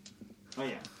wheel? Oh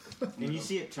yeah, and you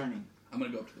see it turning I'm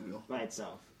gonna go up to the wheel. by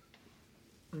itself.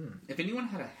 If anyone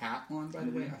had a hat on, by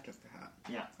the way, I took the hat.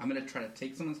 Yeah. I'm gonna try to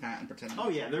take someone's hat and pretend. Oh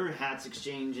yeah, there were hats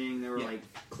exchanging. There were Yeah.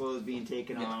 like clothes being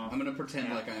taken Yeah, off. I'm gonna pretend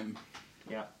Yeah. like I'm.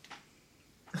 Yeah.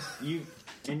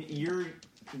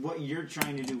 What you're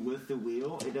trying to do with the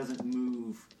wheel, it doesn't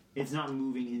move. It's not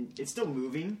moving. It's still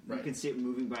moving. Right. You can see it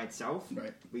moving by itself.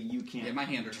 Right. But you can't. Yeah, my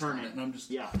hand are turn on it, and I'm just.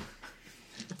 Yeah.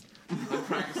 I'm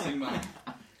practicing my.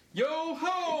 Yo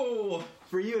ho!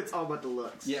 For you, it's all about the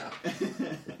looks. Yeah.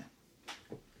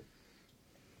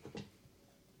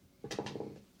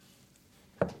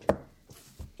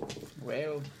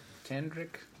 Well,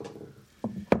 Tendrick,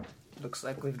 looks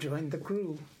like we've joined the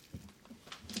crew.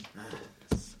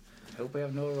 Hope we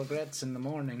have no regrets in the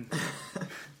morning.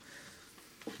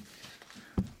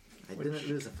 I didn't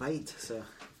lose a fight, so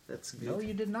that's good. No,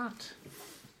 you did not.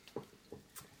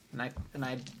 And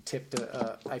I tip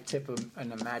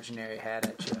an imaginary hat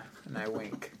at you, and I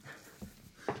wink.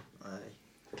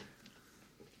 Aye.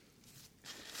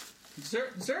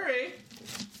 Zuri,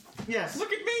 Yes.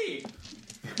 look at me!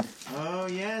 Oh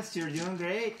yes, you're doing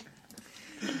great.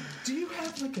 Do you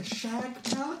have like a shag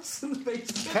palace in the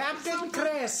basement? Captain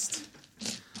Crest!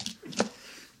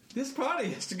 This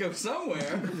party has to go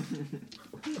somewhere.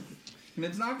 And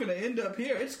it's not gonna end up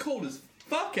here. It's cold as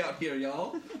fuck out here,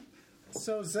 y'all.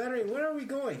 So, Zeri, where are we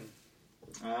going?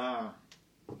 Home.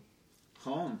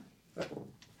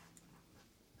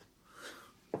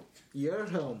 Your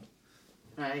home.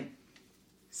 Aye.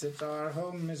 Is it our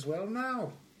home as well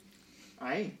now?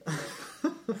 Aye.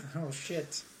 Oh,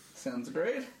 shit. Sounds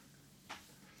great.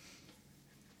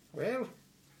 Well,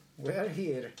 we're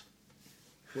here.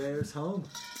 Where's home?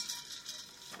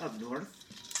 Up north.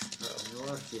 Oh,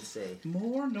 north, you say.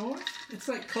 More north? It's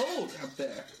like cold up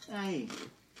there. Aye.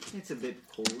 It's a bit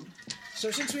cold. So,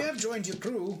 since we have joined your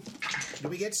crew, do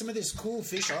we get some of this cool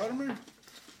fish armor?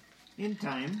 In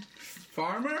time.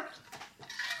 Farmer?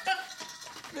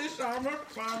 Fish armor?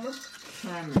 Farmer?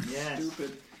 Yes.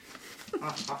 Stupid.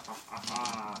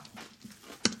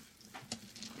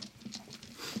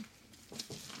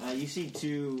 You see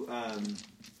two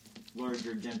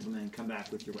larger gentlemen come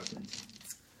back with your weapons.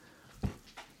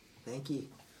 Thank you.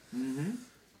 Mm-hmm.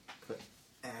 Put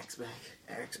axe back.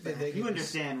 Axe Did back. they- You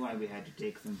understand why we had to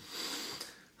take them.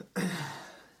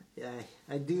 Yeah,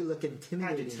 I do look I had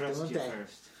intimidating, to trust don't you I?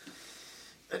 first.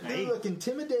 I do Hey. look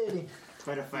intimidating.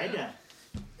 Quite a fighter.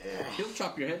 He'll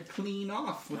chop your head clean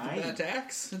off with Aye. that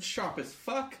axe. It's sharp as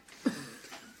fuck.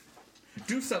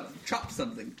 Do something. Chop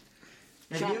something.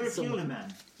 Have Shot you ever someone. killed a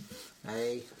man?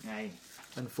 Aye, Aye.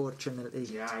 unfortunately.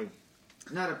 Yeah, aye.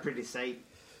 Not a pretty sight.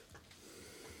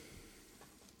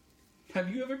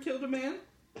 Have you ever killed a man?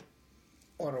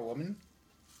 Or a woman?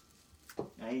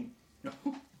 Aye. No.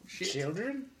 Shit.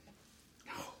 Children?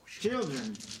 No. Shit.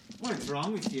 Children. What's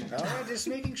wrong with you? No, just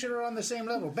making sure we're on the same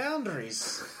level.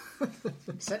 Boundaries.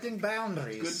 Setting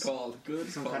boundaries. Good call.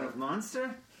 Good Some call. kind of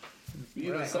monster?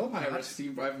 You know, Right, some hope not. pirates,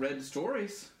 I've read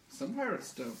stories. Some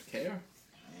pirates don't care.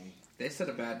 Aye. They set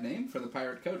a bad name for the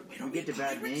pirate code. We You don't get need the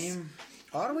bad pirates. name.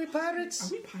 Are we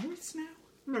pirates? Are we pirates now?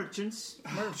 Merchants.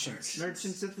 Merchants.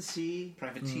 Merchants of the sea.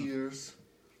 Privateers.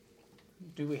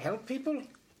 Do we help people?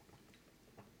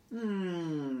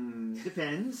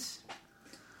 Depends.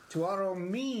 To our own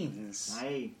means.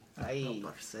 Aye. Aye. Help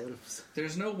ourselves.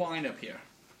 There's no wine up here.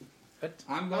 But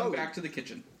I'm going back to the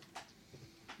kitchen.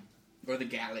 Or the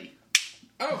galley.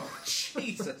 Oh,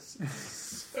 Jesus.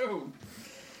 So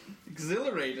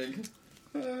exhilarating.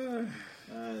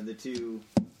 The two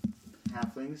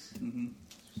halflings. Mm-hmm.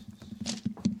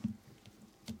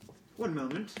 1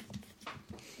 moment.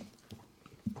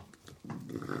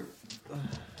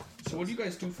 So what do you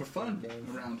guys do for fun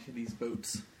around these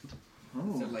boats?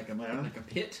 Oh, Is there like a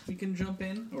pit we can jump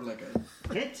in, or like a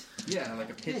pit? yeah, like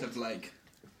a pit of like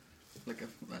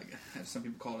as some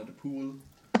people call it a pool.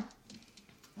 A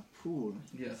pool.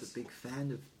 Yes, He's a big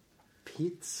fan of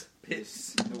pits.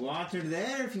 pits. The water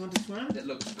there if you want to swim. It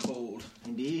looks cold,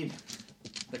 Indeed.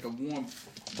 like a warm.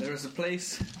 There was a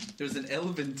place. There was an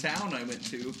elven town I went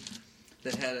to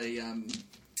that had a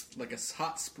like a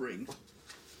hot spring.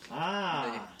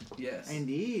 Ah, Yes,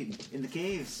 indeed. In the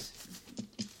caves.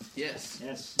 yes.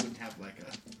 Yes. Wouldn't have like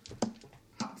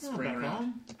a hot Oh, spring back around.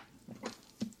 home.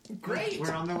 Great.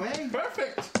 We're on the way.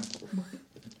 Perfect.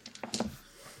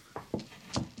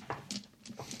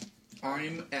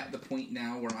 I'm at the point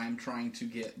now where I'm trying to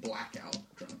get blackout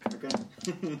drunk.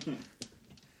 Okay.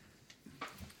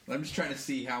 I'm just trying to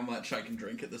see how much I can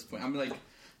drink at this point. I'm like,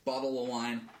 bottle of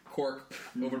wine, cork,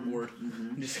 overboard.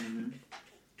 Just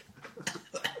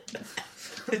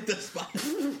hit the spot.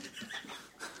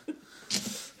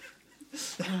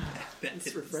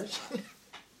 It's refreshing.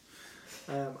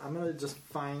 I'm gonna just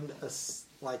find a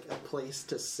place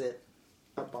to sit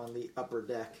up on the upper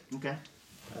deck, Okay.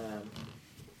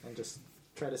 and just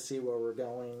try to see where we're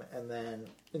going, and then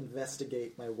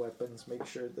investigate my weapons. Make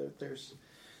sure that there's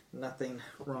nothing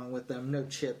wrong with them. No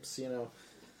chips,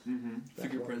 Mm-hmm. That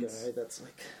Fingerprints. one guy that's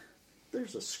like,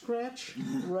 there's a scratch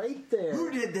right there.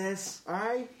 Who did this?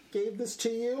 I gave this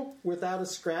to you without a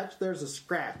scratch. There's a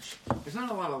scratch. There's not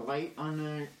a lot of light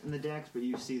on the decks, but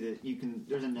you see that you can.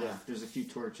 There's enough. Yeah. There's a few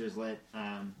torches lit.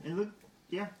 And look,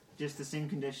 yeah, just the same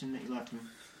condition that you left me.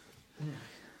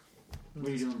 What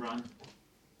are you doing, Bron?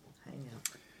 Hang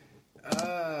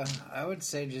out. I would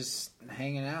say just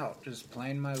hanging out, just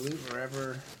playing my lute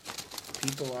wherever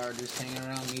people are, just hanging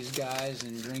around these guys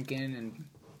and drinking and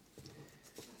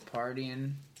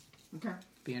partying, Okay.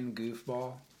 being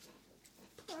goofball.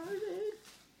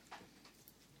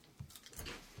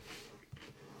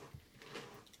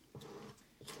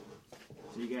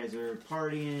 So you guys are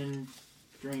partying,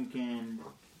 drinking.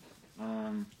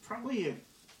 Probably a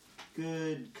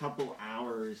good couple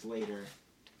hours later,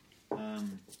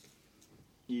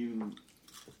 you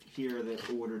hear the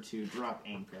order to drop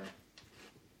anchor.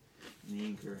 And the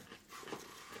anchor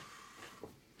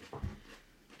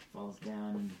falls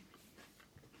down, and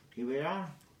here we are.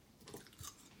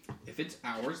 If it's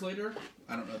hours later,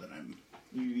 I don't know that I'm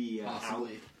You be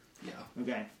possibly. Yeah. out.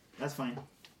 Okay, that's fine.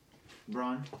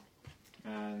 Braun,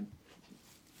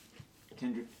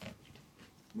 Kendrick,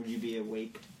 would you be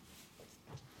awake?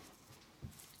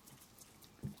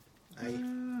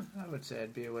 I would say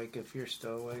I'd be awake. If you're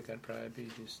still awake, I'd probably be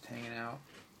just hanging out,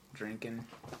 drinking.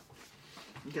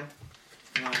 Okay.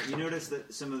 You notice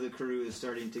that some of the crew is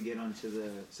starting to get onto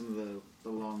some of the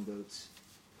long boats.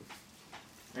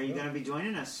 Are you going to be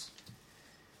joining us?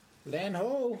 Land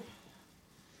ho!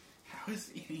 How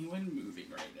is anyone moving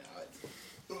right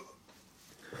now?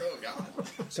 Oh God.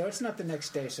 So it's not the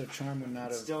next day, so Charm would not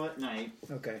have... Still at night.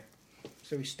 Okay.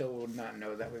 So we still would not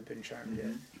know that we've been charmed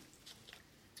yet.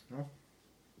 No.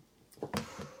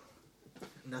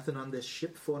 Nothing on this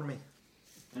ship for me.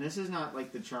 And this is not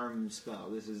like the charm spell.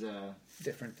 This is a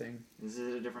Different thing.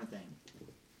 different thing.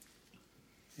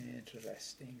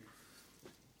 Interesting.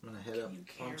 I'm gonna head Can up you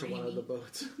carry onto one of me? the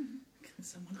boats. Can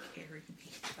someone carry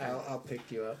me? I'll pick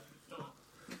you up.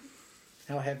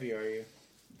 How heavy are you?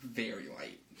 Very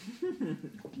light.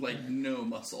 Like no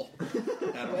muscle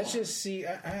at all. Let's just see.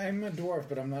 I'm a dwarf,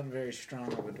 but I'm not very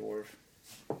strong of a dwarf.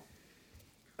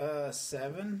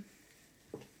 7.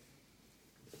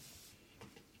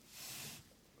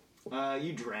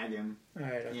 You drag him.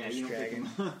 Alright, I'll Yeah, just you don't drag pick him.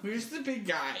 him up. Where's the big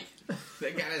guy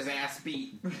that got his ass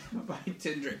beat by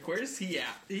Tindrick? Where's he at?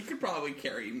 He could probably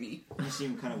carry me. You see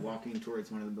him kind of walking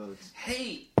towards one of the boats.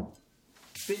 Hey,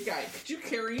 big guy, could you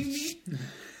carry me?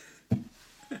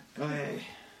 Okay.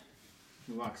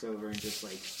 He walks over and just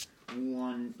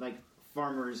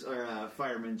farmers or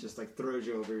fireman just throws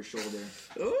you over his shoulder.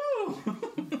 Ooh!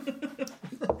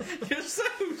 You're so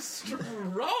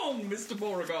strong, Mr.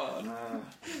 Beauregard.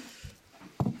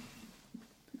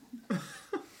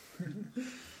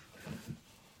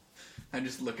 I'm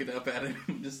just looking up at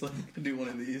him, just like do one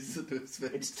of these to his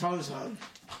face. It's Toes Hug.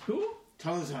 Who?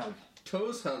 Toes Hug.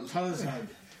 Toes hug. Toes Hug.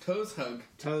 Toes hug.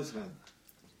 Toes Hug.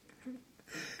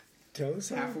 Toes?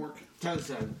 Half orc.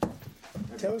 Tozug.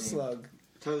 Toe slug.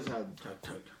 Tozug.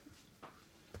 Tug.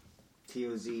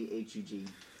 Tozhug.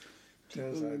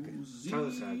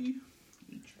 Tozug.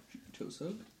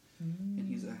 Tozug. And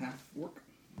he's a half orc.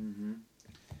 Mm-hmm.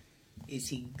 Is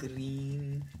he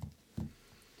green?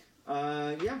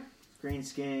 Yeah. Green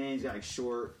skin. He's got like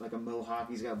short, like a mohawk.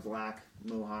 He's got black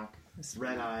mohawk. That's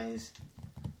Red eyes.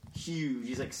 Huge.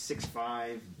 He's like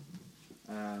 6'5".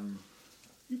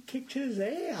 You kicked his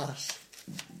ass.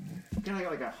 Kind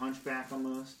of like a hunchback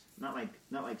almost. Not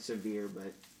like severe,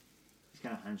 but he's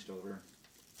kind of hunched over.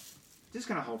 Just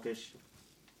kind of hulkish.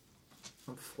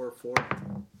 I'm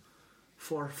 4'4".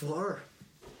 4'4".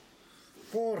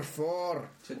 4'4".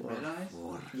 To red eyes.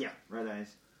 Yeah, red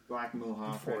eyes. Black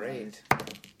mohawk. 4'8".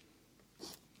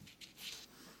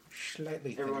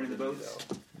 Slightly. Everyone in the thinner than boats?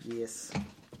 you, Yes.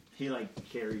 He like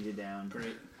carried you down.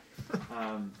 Great.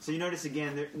 So you notice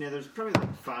again, there's probably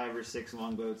like 5 or 6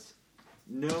 longboats.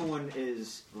 No one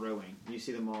is rowing. You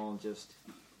see them all just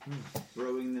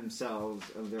rowing themselves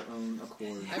of their own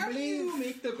accord. How do you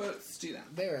make the boats do that?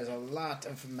 There is a lot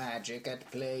of magic at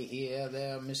play here,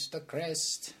 there, Mr.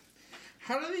 Crest.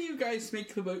 How do you guys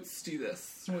make the boats do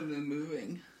this when they're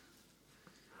moving?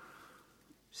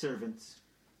 Servants.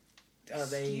 Are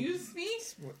they? Excuse me?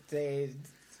 They.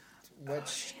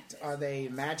 Which are they?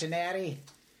 Imaginary?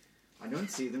 I don't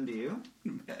see them, do you?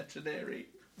 Imaginary.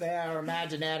 They are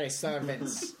imaginary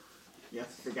servants. Yes,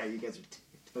 I forgot you guys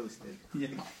are toasted. Yeah.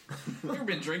 You've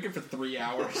been drinking for 3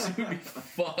 hours. You'd be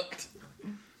fucked.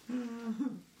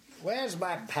 Where's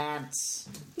my pants?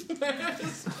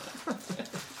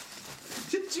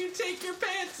 Did you take your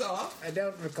pants off? I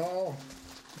don't recall.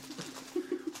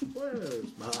 Where's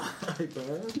my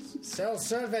pants? Cell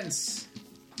servants,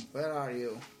 where are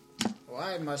you?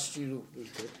 Why must you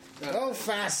go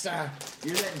faster?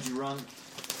 You're that drunk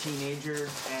teenager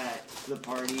at the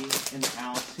party in the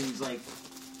house who's like,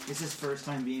 it's his first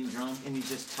time being drunk and he's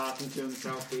just talking to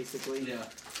himself basically. Yeah.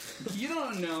 You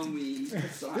don't know me.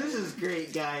 This is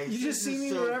great, guys. You just This see is me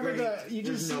so wherever great. the- you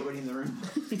There's just see- nobody in the room.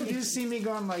 You just see me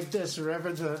going like this,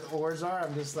 wherever the oars are.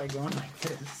 I'm just like going like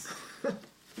this.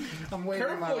 I'm waving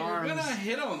Careful, my you're arms. gonna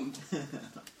hit them. I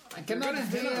You're cannot gonna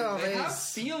hit feel them. They have these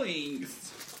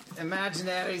feelings.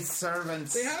 imaginary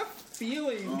servants. They have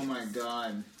feelings. Oh my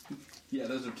god. Yeah,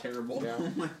 those are terrible. Yeah.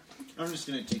 I'm just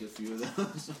gonna take a few of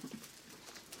those.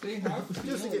 They have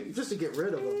feelings. Just to get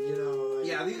rid of them, you know. Like,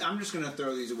 Yeah, I'm just gonna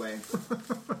throw these away.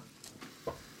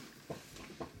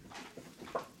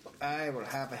 I will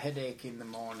have a headache in the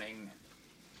morning.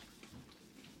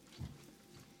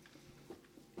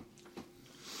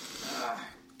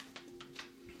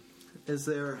 Is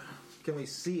there? Can we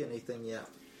see anything yet?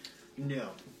 No.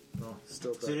 No,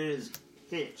 still. So it is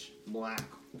pitch black.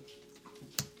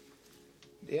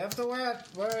 Do you have to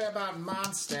worry about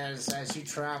monsters as you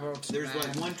travel to There's like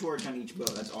land? one torch on each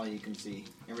boat. That's all you can see.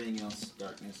 Everything else,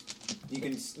 darkness. You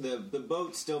can the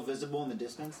boat's still visible in the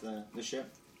distance. The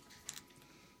ship.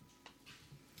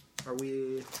 Are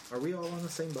we all on the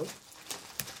same boat?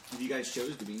 If you guys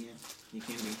chose to be, yeah, you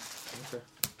can be. Okay.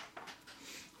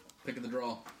 Pick of the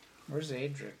draw. Where's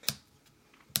Adric?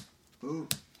 Ooh.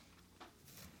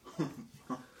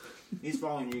 He's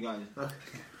following you guys.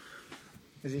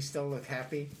 Does he still look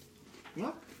happy?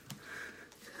 Yep.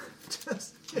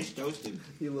 Just, He's toasted.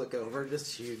 you look over,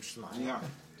 just huge smile. Yeah.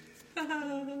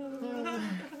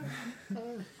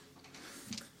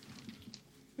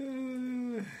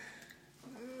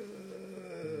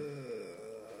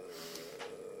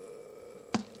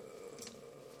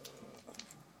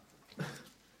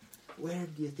 Where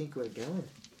do you think we're going?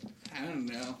 I don't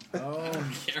know. Oh, I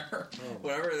don't care.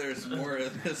 Whatever, there's more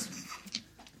of this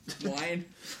wine.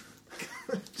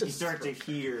 You start to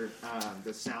hear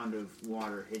the sound of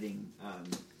water hitting.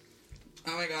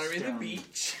 Oh my god, are we at the Stone.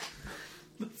 beach?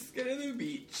 Let's go to the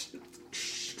beach.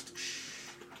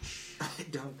 I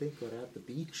don't think we're at the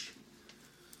beach.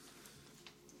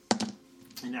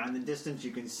 And now in the distance,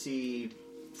 you can see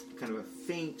kind of a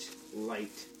faint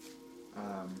light.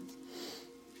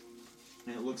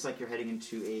 And it looks like you're heading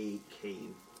into a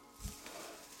cave.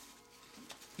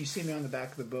 you see me on the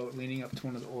back of the boat, leaning up to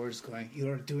one of the oars, going, "You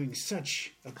are doing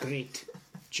such a great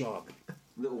job.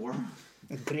 The orb.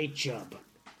 A great job.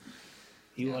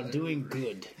 You are doing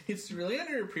good. It's really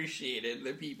underappreciated,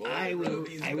 the people I that will. wrote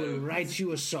these I will boats. write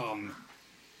you a song.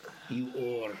 You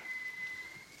oar."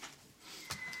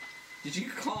 Did you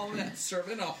call that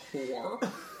servant a whore?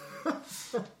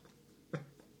 Can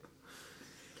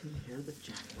you hear the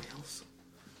jack whales?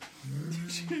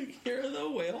 Did you hear the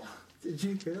whale? Did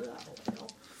you hear that whale?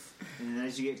 And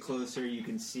as you get closer, you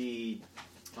can see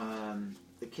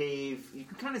the cave. You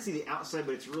can kind of see the outside,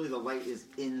 but it's really the light is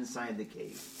inside the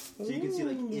cave. So you can see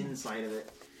like inside of it.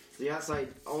 The outside,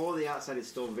 all the outside is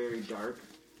still very dark,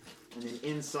 and then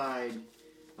inside,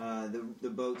 the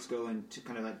boats go into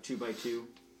kind of like 2 by 2.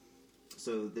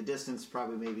 So the distance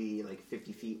probably maybe like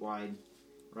 50 feet wide,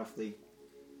 roughly.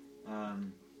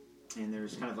 And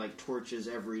there's kind of like torches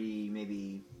every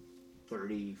maybe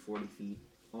 30, 40 feet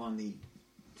along the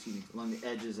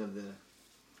edges of the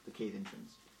cave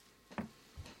entrance.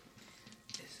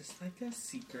 Is this like a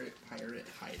secret pirate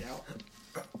hideout?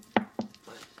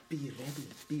 Be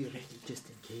ready, just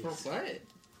in case. For what? I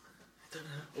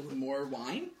don't know. More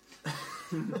wine?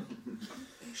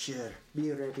 Sure,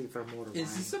 be ready for more wine.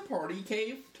 Is this a party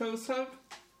cave, Toast Hub?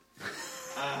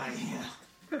 Yeah.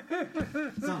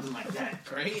 Something like that.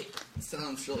 Great.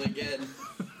 Sounds really good.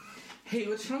 Hey,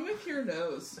 what's wrong with your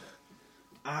nose?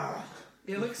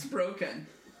 It looks broken.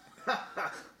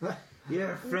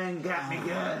 Your friend got me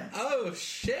good. Oh,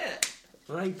 shit.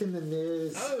 Right in the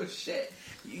nose. Oh, shit.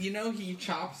 You know he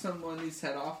chopped someone's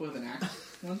head off with an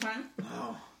axe one time?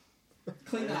 Oh,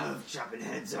 Clean I up. love chopping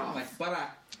heads off. Like butter.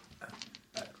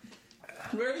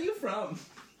 Where are you from?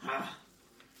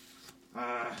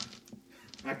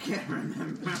 I can't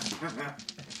remember.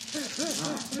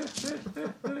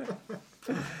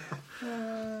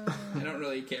 I don't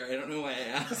really care. I don't know why I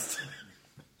asked.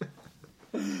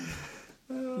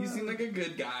 You seem like a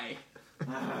good guy.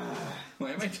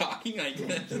 Why am I talking like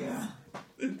this? Yeah.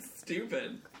 It's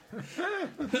stupid.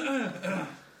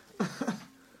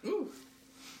 Ooh.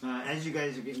 As you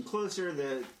guys are getting closer,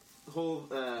 the whole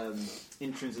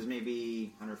entrance is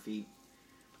maybe 100 feet.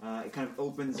 It kind of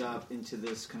opens up into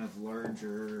this kind of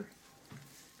larger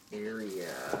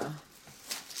area.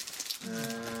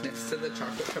 Next to the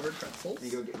chocolate-covered pretzels. Let me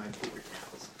go get my paper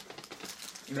towels.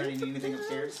 Anybody need anything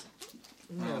upstairs?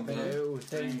 No, No,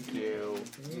 thank you.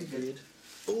 You good.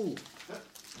 Ooh.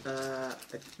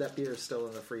 That beer is still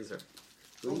in the freezer.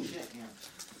 Ooh. Oh shit,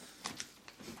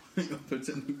 yeah. Puts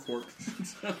it in the cork.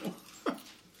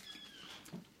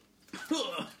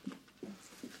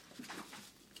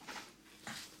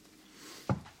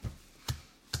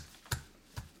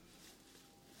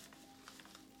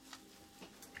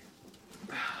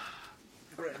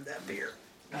 Grab that beer.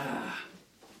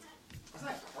 It's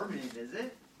not carbonated, is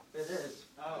it? It is.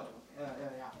 Oh. Yeah.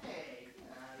 Hey,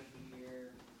 get out of here.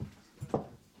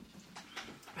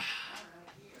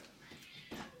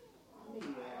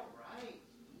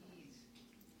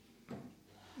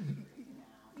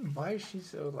 Why is she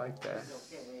so like that?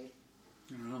 Okay.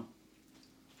 I don't know.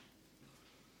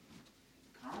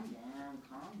 Calm down.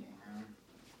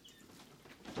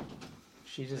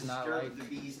 She does not Disturb like. the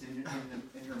beast in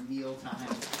her meal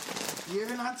time.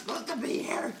 You're not supposed to be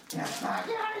here. Get out of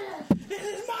here. This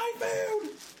is my food!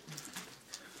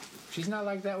 She's not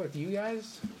like that with you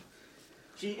guys.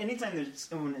 Anytime there's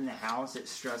someone in the house, it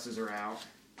stresses her out.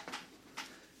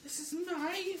 This is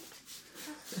my...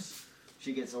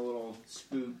 She gets a little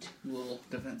spooked. A little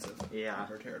defensive. Yeah. Of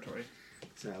her territory.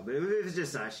 So, but if it's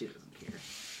just us, she doesn't care.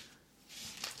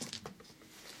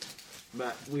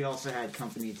 But we also had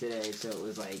company today, so it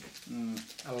was like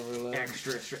Overload.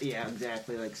 extra. Yeah,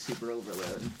 exactly, like super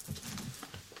overload.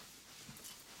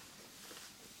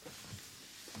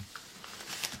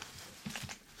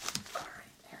 All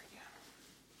right, there we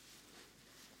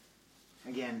go.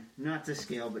 Again, not to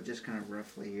scale, but just kind of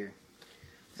roughly here.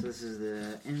 So this is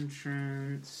the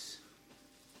entrance.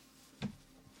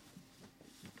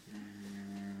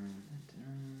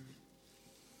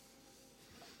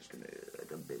 Just gonna do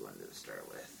like a big one to start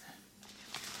with.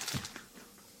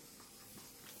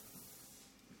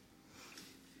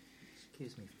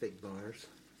 Excuse me, fig bars.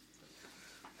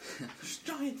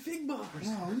 Giant fig bars!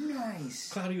 Oh, nice.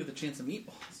 Cloudy with a chance of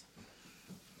meatballs.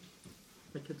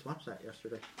 My kids watched that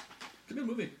yesterday. It's a good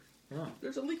movie. Yeah.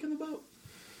 There's a leak in the boat.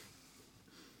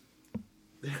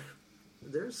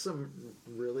 There's some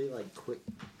really like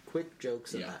quick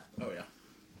jokes in that. Oh, yeah.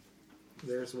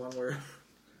 There's one where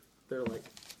they're like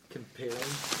comparing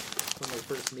when they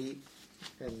first meet,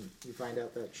 and you find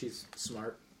out that she's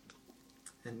smart,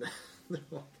 and they're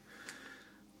like,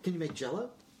 "Can you make Jell-O?"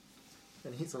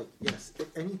 And he's like, "Yes."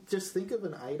 And you just think of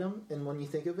an item, and when you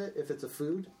think of it, if it's a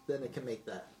food, then it can make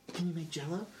that. Can you make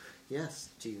Jell-O? Yes.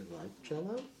 Do you like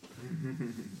Jell-O?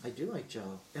 I do like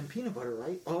Jell-O. And peanut butter,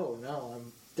 right? Oh no,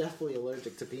 I'm definitely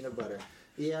allergic to peanut butter.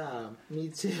 Yeah, me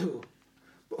too.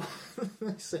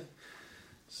 I said,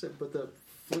 but the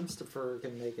Flimstifer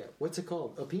can make it. What's it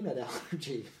called? A peanut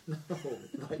allergy. No,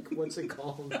 like, what's it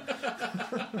called?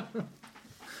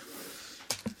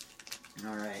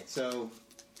 Alright, so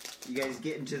you guys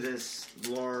get into this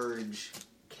large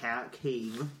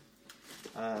cave.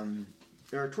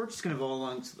 there are torches kind of all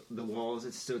along the walls.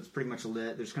 So it's pretty much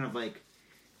lit. There's kind of like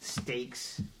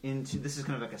stakes into. This is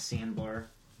kind of like a sandbar,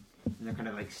 and they're kind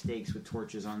of like stakes with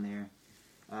torches on there.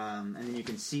 And then you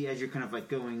can see as you're kind of like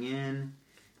going in,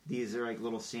 these are like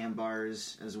little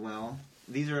sandbars as well.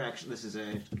 These are actually, this is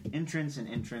a entrance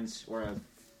or a,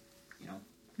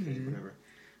 cave, whatever.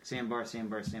 Sandbar,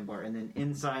 and then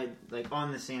inside, like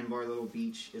on the sandbar, little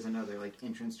beach is another like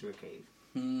entrance to a cave.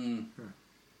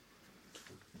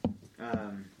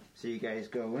 So you guys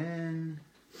go in,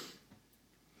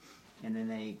 and then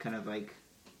they kind of like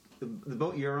the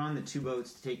boat you're on. The 2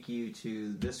 boats take you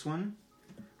to this one.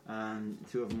 2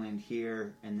 of them land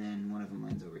here, and then 1 of them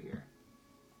lands over here.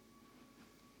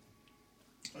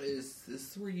 Is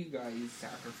this where you guys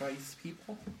sacrifice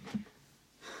people?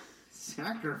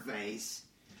 Sacrifice?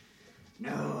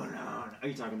 No. Are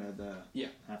you talking about the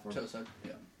half-orc? Tosa,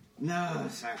 yeah. No,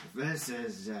 sacrifice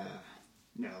is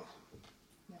no.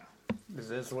 Is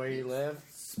this where you live?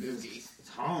 Spooky. It's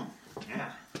home.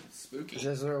 Yeah. Spooky. Is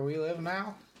this where we live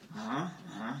now?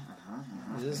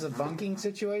 Is this a bunking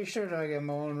situation, or do I get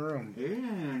my own room? Is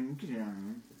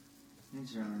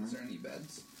there any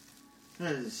beds?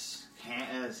 There's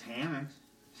hammocks.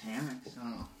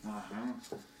 Oh.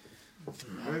 Hammocks.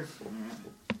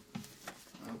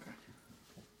 Okay.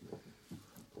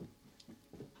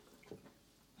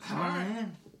 Come on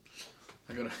in.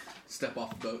 I gotta step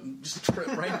off the boat and just trip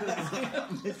right into the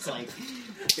sand. It's like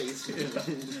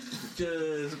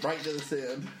Just right to the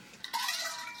sand.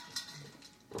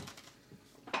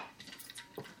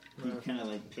 he kind of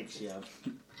like picks you up.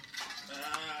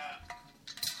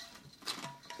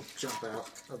 Jump out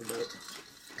of the boat.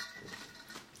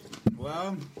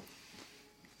 Well,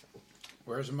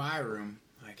 where's my room?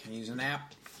 I can use a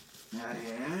nap.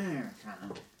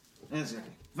 That's okay.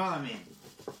 Follow me.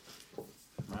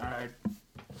 All right.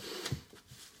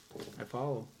 I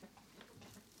follow.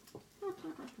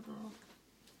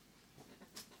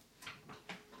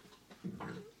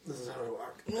 This is how I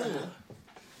walk.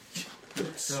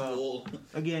 So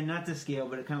again, not to scale,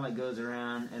 but it kind of like goes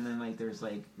around, and then like there's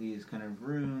like these kind of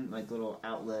room, like little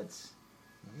outlets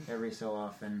every so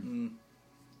often.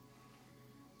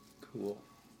 Cool.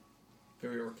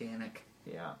 Very organic.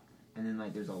 Yeah, and then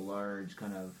like there's a large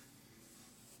kind of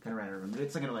around a room.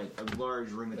 It's like a large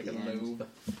room at Like the a end. lobe.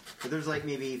 But there's like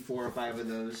maybe 4 or 5 of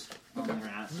those going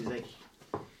around. So he's like,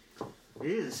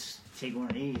 take one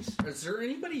of these. Is there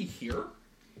anybody here?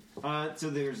 So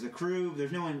there's the crew.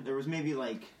 There's no one. There was maybe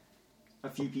like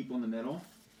a few people in the middle,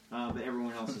 but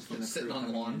everyone else is from the Sitting crew on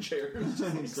coming lawn in. chairs.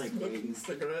 It's like smoking waiting.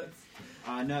 cigarettes.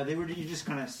 No, they were. You just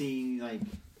kind of see like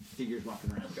figures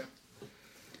walking around. Okay.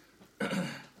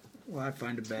 Well, I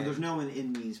find a But bag. there's no one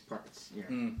in these parts here.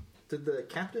 Did the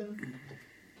captain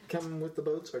come with the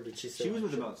boats, or did she stay? She was on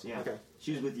with the ship? boats. Yeah. Okay.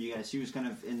 She was with you guys. She was kind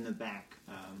of in the back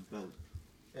boat.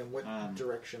 And what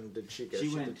direction did she go? She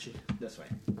went this way.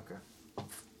 Okay.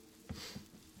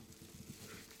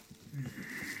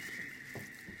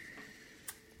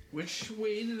 Which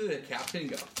way did the captain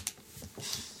go?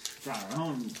 Got her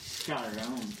own.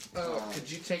 Oh,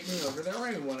 could you take me over there?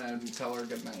 I want to tell her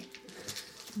good night.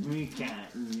 We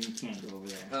can't go over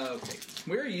there. Okay.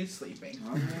 Where are you sleeping?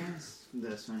 Oh, yes.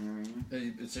 This one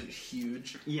here. It's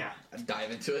huge. Yeah. I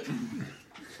dive into it.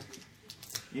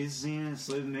 You sleep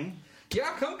with me?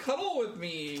 Yeah, come cuddle with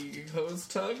me, Hose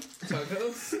Tug. Tug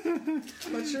Hose?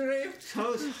 What's your name?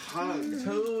 Toes hug.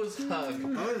 Toes Hug.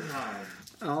 Toes hug.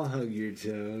 I'll hug your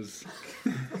toes.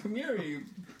 Come here, you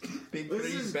big Let's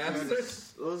green just bastard.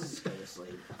 Let's just go to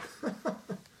sleep.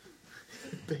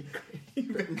 Big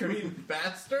You big green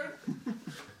bastard.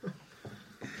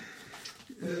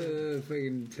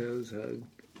 Fucking toes hug.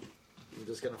 I'm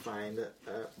just gonna find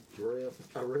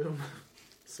a room,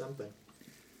 something.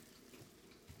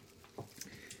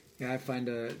 Yeah, I find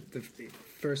the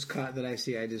first cot that I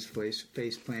see, I just face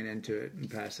plant into it and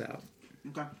pass out.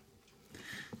 Okay.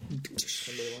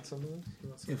 Somebody want some of this? You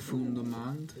want some?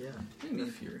 Effondement. Yeah.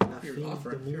 If you're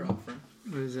offering.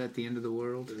 What is that, the end of the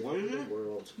world? The What end is of it? the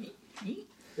world.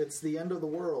 It's the end of the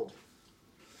world.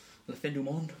 Le Fin du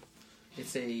Monde.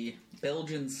 It's a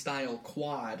Belgian-style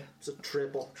quad. It's a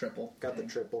triple. Triple. Got the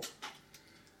triple.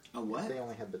 A what? They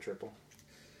only had the triple.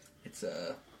 It's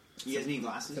a You guys need it's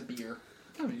glasses? a beer.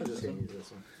 I'm just gonna use this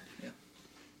one. Yeah.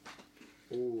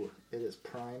 Ooh, it is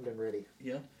primed and ready.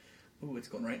 Yeah. Ooh, it's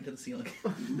going right into the ceiling.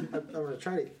 I'm gonna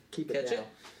try to keep it Catch down.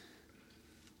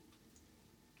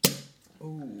 it?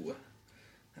 Ooh,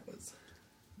 that was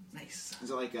nice. Is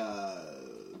it like a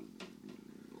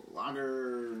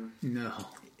lager? No.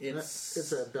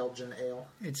 It's a Belgian ale.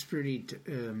 It's pretty,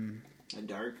 A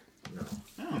dark? No.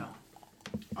 Oh.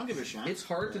 I'll give it a shot. It's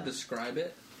hard to describe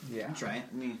it. Yeah. I'll try it.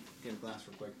 Let me get a glass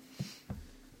real quick.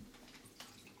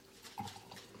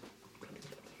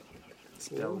 It's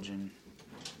Belgian.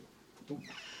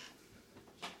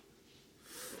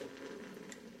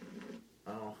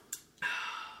 Oh.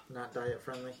 Not diet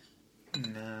friendly.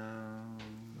 No.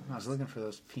 I was looking for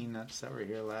those peanuts that were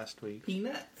here last week.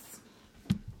 Peanuts.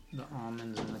 The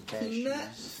almonds and the cashews.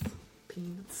 Peanuts.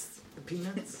 Peanuts. The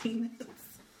peanuts? Peanuts.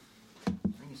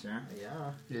 Thank you, sir.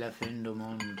 Yeah. La fin du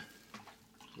monde.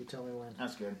 You tell me when.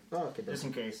 That's good. Oh, okay. Just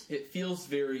in case. It feels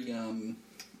very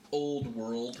old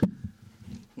world,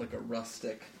 like a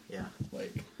rustic. Yeah.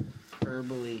 Like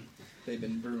Herbally. they've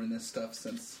been brewing this stuff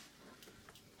since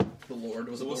the Lord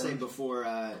was So we'll born. say before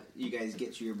you guys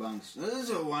get to your bunks. There's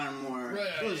a one more. Right.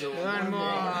 There's a One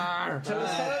more.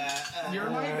 You're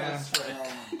my best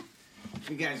friend.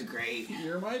 You guys are great.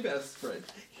 You're my best friend.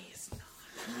 He's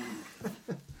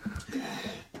not.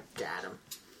 Got him.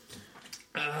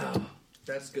 Oh,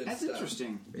 that's good That's stuff.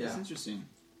 interesting. Yeah. That's interesting.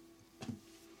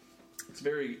 It's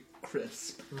very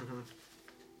crisp.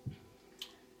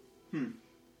 Who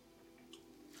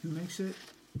makes it?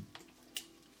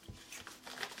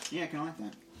 Yeah, I kind of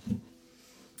like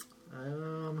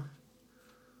that.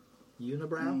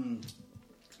 Unibrow?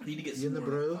 I need to get You some in the more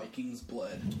brew? Viking's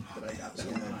blood that I got that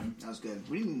Yeah, one time. that was good.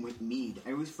 What do you mean with mead?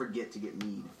 I always forget to get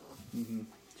mead. Do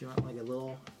you want like a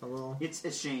little? It's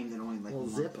a shame that only like Little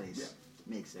one zip? place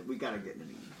makes it. We gotta get into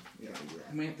mead. We gotta do I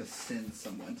that. might have to send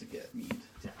someone to get meat.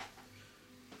 Yeah.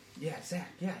 Yeah, Zach.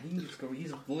 Yeah, he can just go. He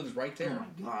lives right Oh there. my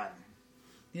god.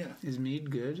 Yeah. Is mead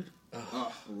good?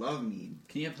 Oh, I love mead.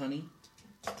 Can you have honey?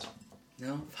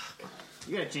 No. Fuck.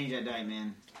 You gotta change that diet,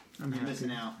 man. I'm You're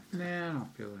missing out. Nah, I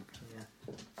don't feel like it.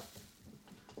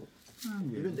 Yeah. I'm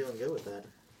You've been good. doing good with that.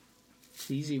 It's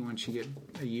easy once you get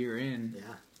a year in.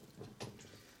 Yeah.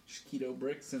 Just keto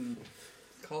bricks and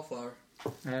cauliflower.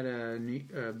 I had a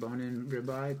bone-in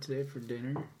ribeye today for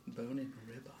dinner. Bone and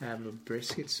rib. I have a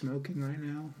brisket smoking right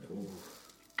now.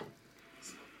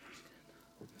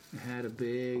 I had a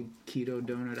big keto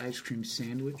donut ice cream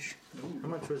sandwich. How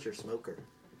much was your smoker?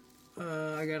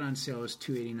 I got on sale. It was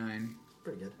 $2.89.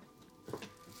 Pretty good.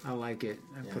 I like it.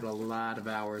 I Yeah. put a lot of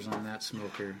hours on that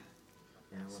smoker.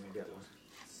 Yeah, let me get one.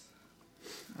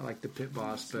 I like the Pit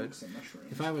Boss, Smoke but some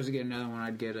mushrooms. if I was to get another one,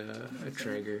 I'd get a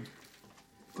Traeger.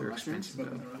 They're mushrooms? expensive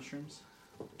Smoking though. the mushrooms.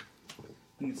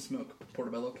 You can smoke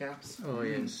portobello caps. Oh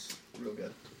yes, Real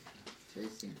good.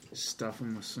 Tasty. stuff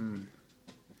them with some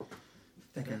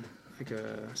like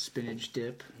a spinach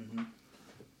dip,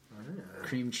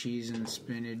 cream cheese and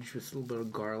spinach with a little bit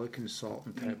of garlic and salt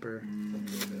and pepper.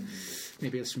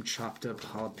 Maybe have some chopped up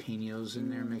jalapenos in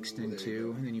there mixed in there you too,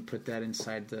 go. and then you put that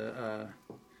inside the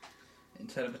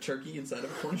Inside of a turkey, inside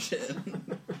of a corn shed.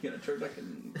 You got a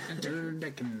turducken.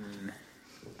 turducken.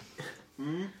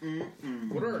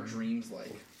 What are our dreams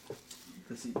like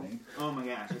this evening? Oh my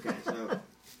gosh. Okay, so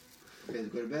you guys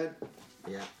go to bed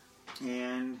Yeah.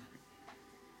 and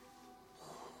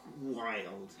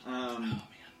wild. Oh man.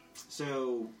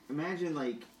 So imagine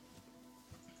like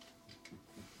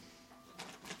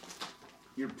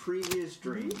your previous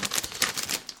dream,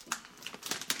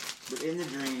 but in the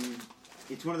dream,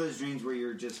 it's one of those dreams where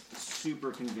you're just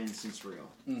super convinced it's real.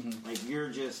 Like you're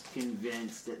just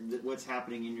convinced that what's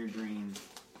happening in your dream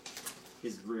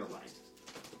is real life.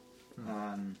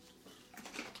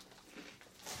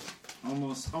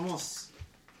 Almost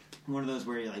one of those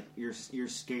where you're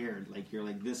scared. Like you're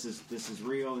like this is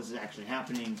real. This is actually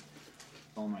happening.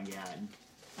 Oh my god.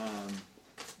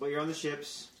 But you're on the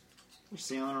ships. You're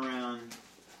sailing around,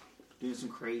 doing some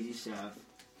crazy stuff.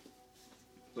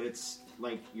 But it's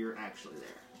like you're actually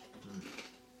there.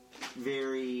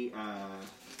 Very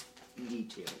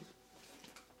detailed.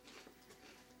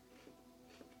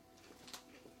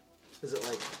 Is it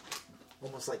like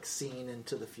almost like seeing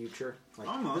into the future? Like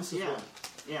Almost, this is yeah. what-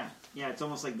 Yeah. It's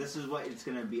almost like this is what it's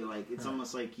going to be like. It's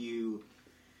almost like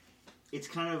it's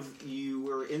kind of, you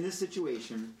were in this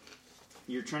situation,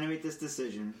 you're trying to make this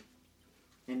decision,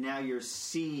 and now you're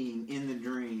seeing in the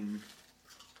dream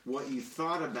what you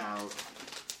thought about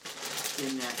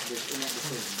in that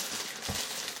decision.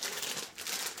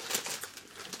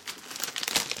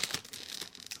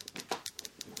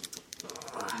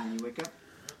 And you wake up.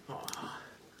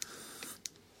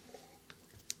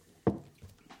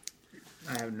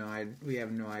 I have no idea. We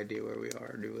have no idea where we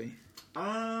are, do we?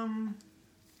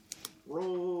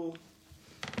 Roll.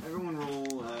 Everyone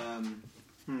roll.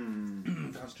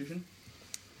 Constitution?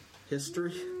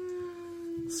 History?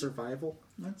 Survival?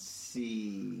 Let's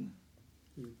see.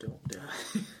 You don't die.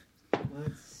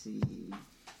 Let's see.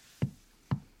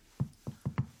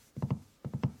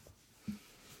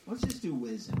 Let's just do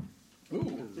wisdom.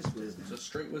 Ooh. Just wisdom. Just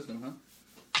straight wisdom, huh?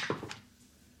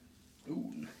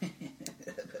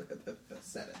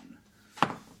 7.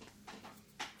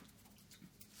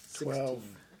 12.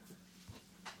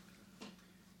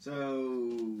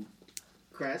 So,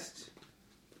 Crest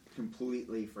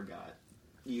completely forgot.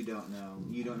 You don't know.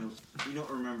 You don't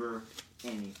remember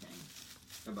anything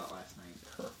about last night.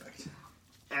 Perfect.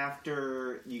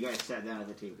 After you guys sat down at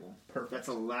the table. Perfect. That's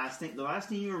the last thing. The last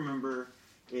thing you remember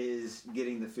is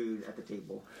getting the food at the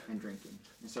table and drinking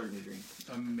and starting to drink.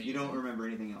 Amazing. You don't remember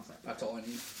anything else after That's all I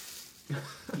need.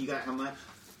 You got how much?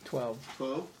 12.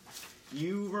 12.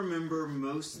 You remember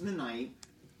most of the night.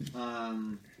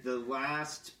 The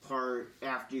last part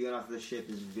after you got off the ship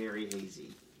is very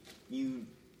hazy. You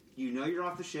know you're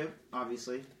off the ship,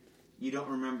 obviously. You don't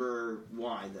remember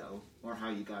why, though, or how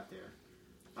you got there.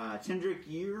 Tendrick,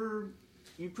 you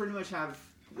pretty much have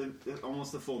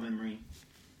almost the full memory.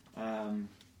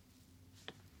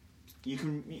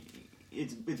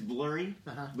 It's blurry,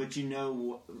 but you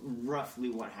know roughly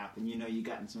what happened. You know you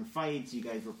got in some fights, you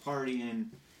guys were partying,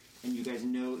 and you guys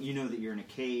know that you're in a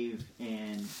cave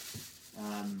and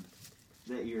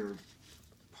that you're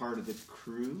part of the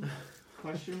crew.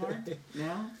 Question mark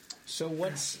now. So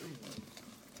what's...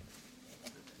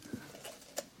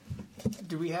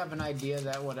 Do we have an idea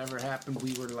that whatever happened,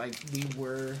 we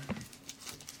were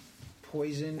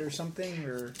poisoned or something,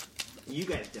 or... You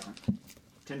guys don't.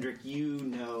 Tendrick, you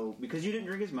know, because you didn't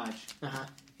drink as much,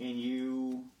 and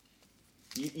you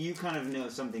kind of know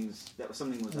something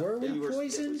was up. Were we that you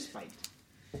poisoned? It was spiked.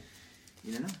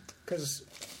 You don't know? Because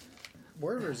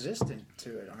we're resistant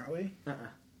to it, aren't we?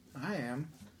 I am.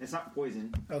 It's not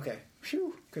poison. Okay.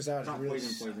 Phew. Because that was It's not really...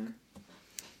 poison.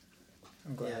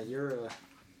 I'm glad. Yeah,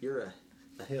 you're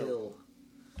a hill.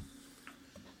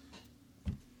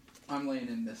 I'm laying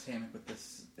in this hammock with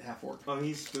this half orc. Oh,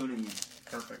 he's spooning you.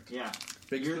 Perfect. Yeah.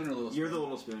 Big spoon or little spoon? You're the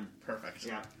little spoon. Perfect.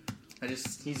 Yeah.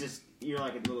 You're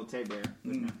like a little teddy bear.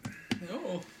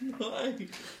 Oh, hi.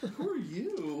 Who are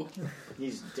you?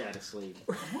 He's dead asleep.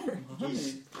 Oh, hi.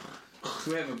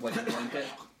 Do we have a blanket?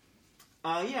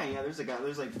 Yeah. There's a guy.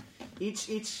 There's like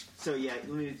each. So yeah, let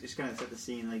me just kind of set the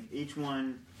scene. Like each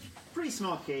one, pretty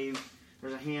small cave.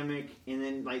 There's a hammock, and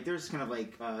then like there's kind of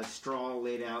like straw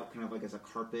laid out, kind of like as a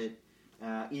carpet.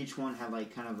 Each one had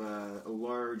like kind of a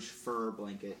large fur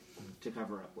blanket to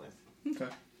cover up with. Okay.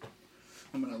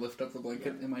 I'm gonna lift up the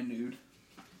blanket. Yeah. Am I nude?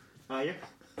 Yep.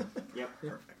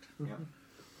 Perfect. Yep.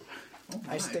 Oh,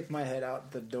 I stick my head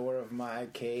out the door of my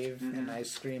cave and I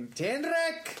scream,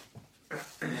 Tendrick!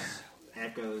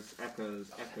 Echoes.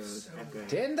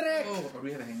 Tendrick! Oh, are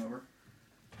we had a hangover?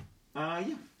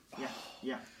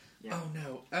 Yeah.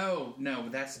 Oh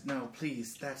no!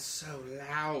 Please, that's so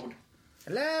loud.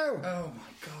 Hello! Oh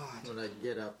my god! When I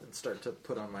get up and start to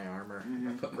put on my armor,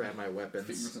 I put grab my weapons.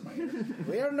 fingers in my ear.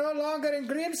 We are no longer in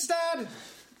Grimstad!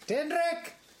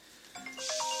 Tendrick!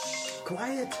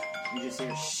 Quiet! You just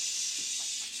hear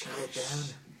Quiet down.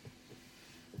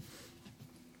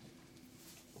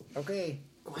 Okay.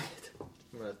 Quiet.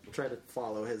 I'm gonna try to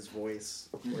follow his voice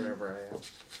wherever I am.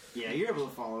 Yeah, you're able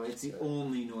to follow. It's the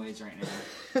only noise right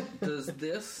now. Does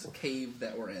this cave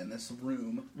that we're in, this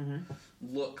room,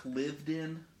 look lived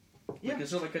in? Yeah. Like,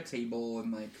 is there like a table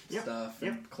and like Yep. stuff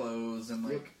and Yep. clothes and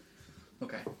like?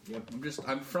 Yep. Okay. Yep.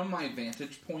 I'm from my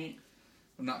vantage point.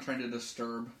 I'm not trying to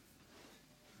disturb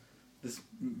this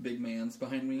big man's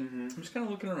behind me. I'm just kind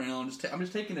of looking around. I'm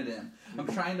just taking it in. I'm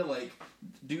trying to like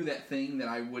do that thing that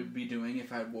I would be doing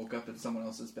if I woke up in someone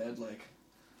else's bed. Like,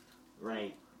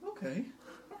 Right. okay,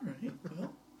 all right,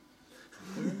 well,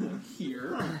 we're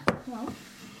here.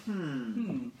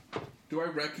 Do I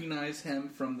recognize him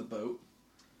from the boat?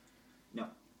 No.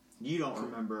 You don't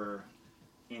remember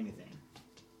anything.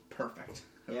 Perfect.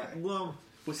 Okay. Yeah. Well,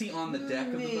 Was he on the deck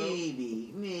of the boat?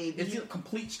 maybe. Is he a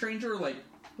complete stranger? Or like,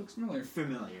 looks familiar.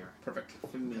 Familiar. Perfect.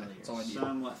 Familiar. That's all I need.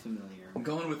 Somewhat familiar. I'm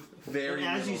going with very.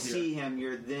 As you little here. see him,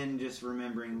 you're then just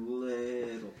remembering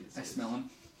little pieces. I smell him.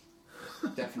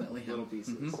 Definitely him. Little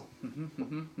pieces.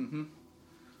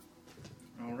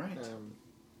 All right.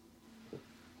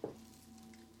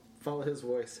 Follow his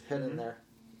voice. Head in there.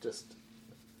 Just.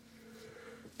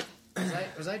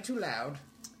 Was I too loud?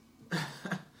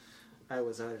 I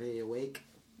was already awake.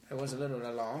 I was a little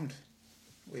alarmed.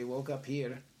 We woke up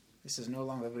here. This is no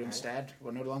longer Grimstad.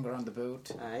 We're no longer on the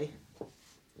boat. Aye.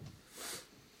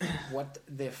 What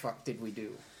the fuck did we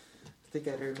do? I think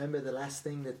I remember the last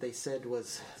thing that they said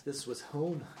was this was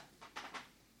home.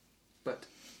 But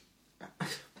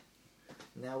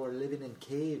now we're living in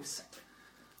caves.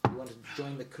 We wanted to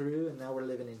join the crew, and now we're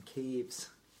living in caves.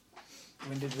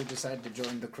 When did we decide to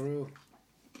join the crew?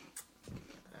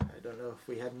 I don't know if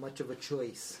we had much of a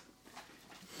choice.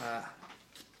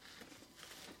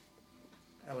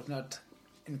 I was not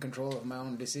in control of my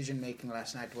own decision making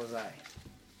last night, was I?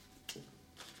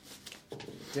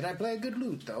 Did I play a good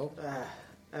lute, though?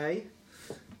 Aye.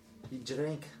 You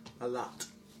drank a lot.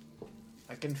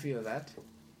 I can feel that.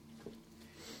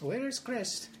 Where is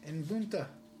Crest and Bunta?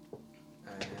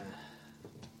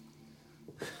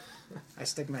 I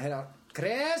stick my head out.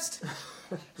 Crest!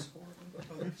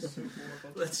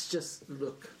 Let's just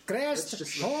look. Crest! Let's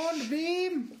just look.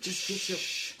 Hornbeam!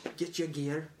 Just get your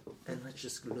gear and let's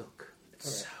just look.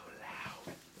 So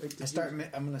loud. Wait,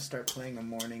 I'm gonna start playing a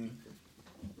morning,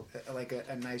 like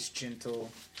a nice gentle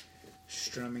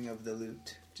strumming of the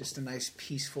lute. Just a nice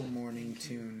peaceful morning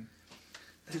tune.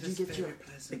 Did you get your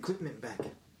equipment back?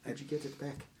 Did you get it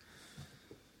back?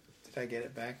 Did I get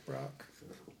it back, Brock?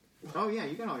 Oh yeah,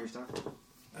 you got all your stuff.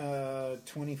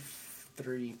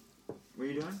 23. What are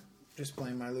you doing? Just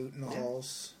playing my lute in the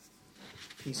halls.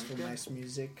 Peaceful, Okay. nice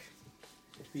music.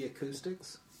 The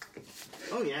acoustics?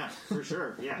 Oh yeah, for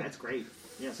sure. Yeah, that's great.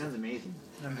 Yeah, sounds amazing.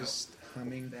 I'm just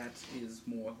humming. That is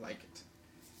more like it.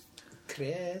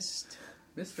 Crest,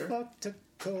 Mister. fucked a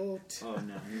coat. Oh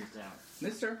no, he's out.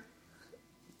 Mister.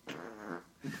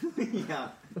 Yeah,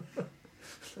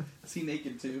 Is he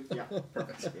naked too? yeah,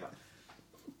 Perfect. yeah.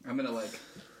 I'm gonna like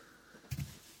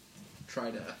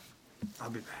try to I'll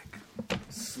be back.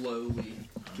 slowly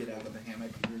get out of the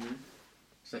hammock.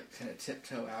 Just like kind of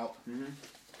tiptoe out. Mm-hmm.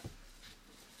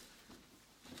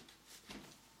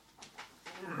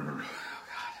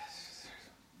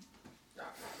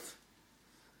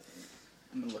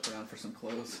 I'm gonna look around for some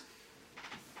clothes.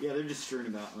 Yeah, they're just strewn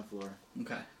about on the floor.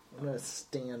 Okay. I'm going to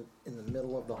stand in the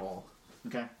middle of the hall,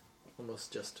 Okay.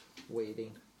 almost just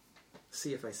waiting.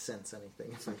 See if I sense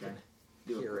anything, if I Okay. can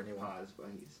Do a hear quick anyone. pause while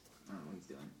he's. I don't know what he's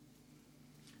doing.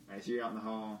 Alright, so you're out in the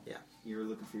hall. Yeah. You're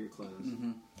looking for your clothes.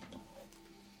 Mm-hmm.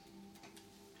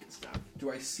 Good stuff.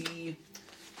 Do I see?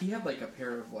 He had like a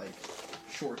pair of like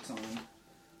shorts on.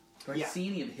 Do I Yeah. see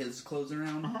any of his clothes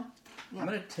around? Uh-huh. Yeah. I'm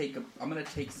gonna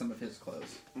take some of his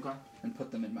clothes Okay. and put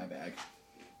them in my bag,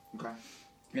 Okay.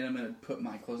 and I'm gonna put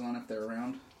my clothes on if they're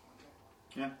around.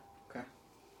 Yeah. Okay.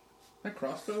 My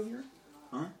crossbow here.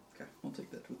 Huh? Okay, I'll take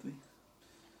that with me.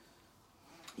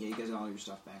 Yeah, you guys got all your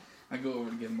stuff back. I go over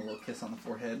to give him a little kiss on the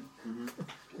forehead. Mm-hmm.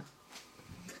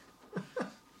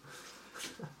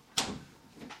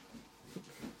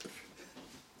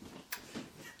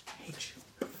 I hate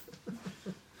you.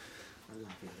 I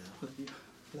love you, though. Love you.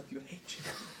 Love you. I hate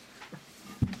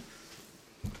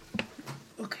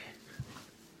you. Okay.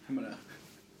 I'm gonna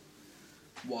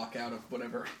walk out of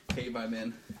whatever cave I'm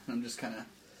in. I'm just kind of.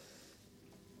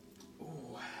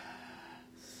 Ooh.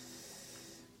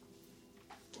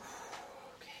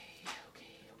 Okay.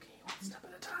 One step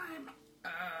at a time.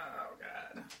 Oh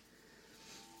God.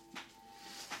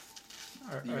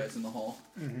 You guys in the hall?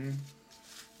 Mm-hmm.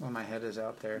 Well, my head is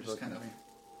out there. Just looking kind of. at me.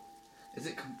 Is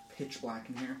it pitch black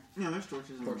in here? Yeah, there's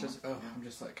torches. in the Torches. wall. Oh, I'm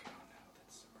just like, oh no,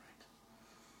 that's so bright.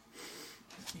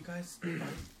 You guys,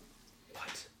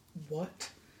 what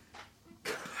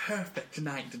perfect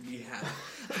night did we have?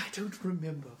 I don't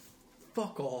remember.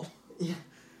 Fuck all. Yeah.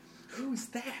 Who's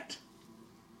that?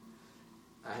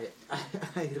 I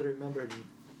remembered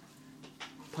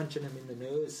punching him in the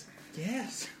nose.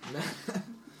 Yes.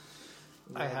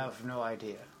 I have no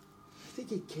idea. I think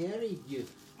he carried you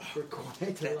for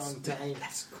quite a long time.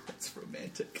 That's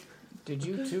romantic. Did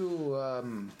you two,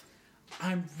 I'm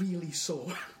really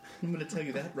sore. I'm going to tell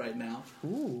you that right now.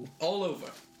 Ooh. All over.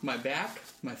 My back,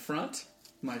 my front,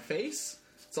 my face.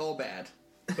 It's all bad.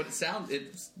 But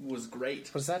it was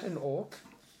great. Was that an orc?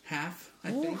 Half,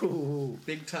 I think. Ooh.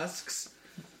 Big tusks.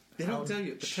 They don't tell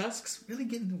you. The tusks really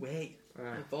get in the way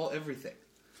of everything.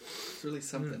 It's really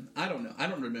something. I don't know. I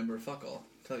don't remember. Fuck all.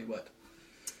 Tell you what.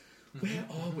 Where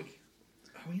are we?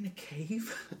 Are we in a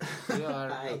cave? We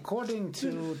are, according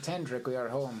to Tendrick, we are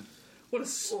home. What a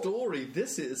story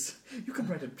this is. You can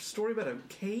write a story about a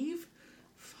cave?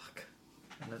 Fuck.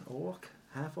 And an orc,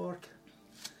 half orc,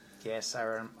 Yes,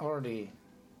 I'm already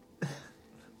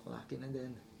locking it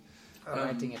in.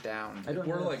 writing it down. I don't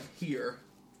We're know. like here.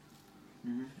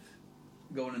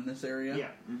 Going in this area? Yeah.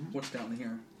 Mm-hmm. What's down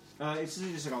here? It's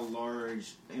just like a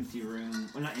large empty room.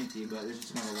 Well, not empty, but there's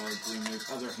just kind of a large room. There's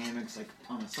other hammocks like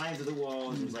on the sides of the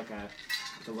walls. There's like a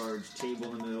large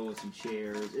table in the middle with some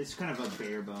chairs. It's kind of a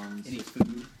bare bones. Any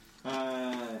food?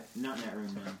 Not in that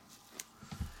room, no.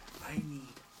 I need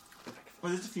breakfast.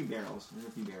 Well, there's a few barrels.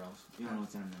 You don't know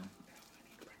what's in them now. I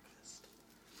need breakfast.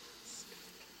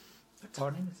 What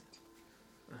Pardon? time is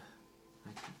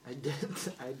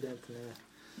it? I don't know.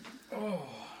 Oh.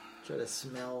 Try to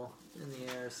smell in the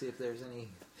air, see if there's any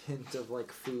hint of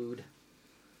like food.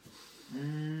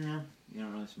 No, you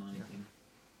don't really smell anything.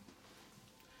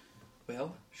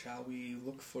 Well, shall we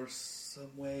look for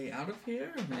some way out of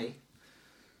here? Hey,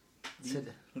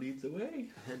 Lead the way.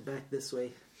 head back this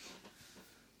way.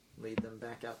 Lead them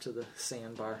back out to the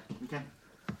sandbar. Okay.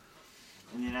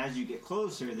 And then as you get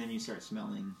closer, then you start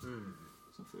smelling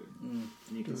some food. And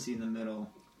you can see in the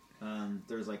middle,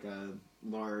 there's like a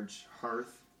large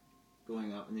hearth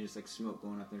going up, and there's like smoke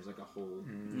going up. There's like a hole,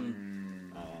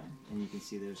 and you can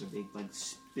see there's a big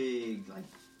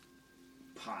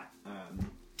pot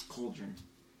cauldron.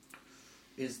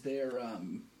 Is there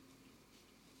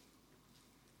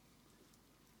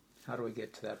How do we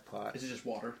get to that pot? Is it just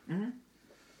water? Mm-hmm.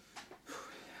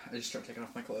 I just start taking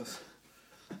off my clothes.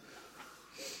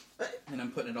 And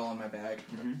I'm putting it all in my bag.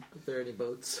 Mm-hmm. Are there any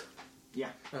boats? Yeah.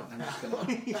 Oh, I'm just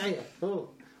gonna...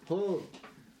 oh,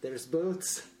 there's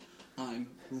boats. I'm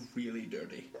really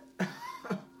dirty.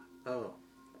 Oh,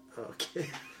 okay.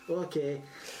 Okay.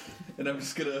 And I'm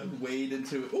just gonna wade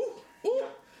into it. Ooh!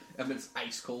 And it's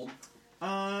ice cold.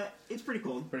 It's pretty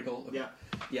cold. Pretty cold? Okay. Yeah.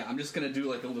 Yeah, I'm just gonna do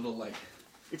like a little like...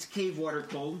 It's cave water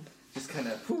cold. Just kind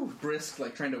of brisk,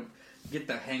 like trying to get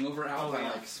the hangover out by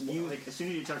like... As soon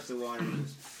as you touch the water, you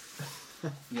just...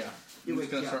 Yeah. I'm just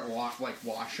gonna start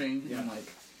washing and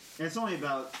like... And it's only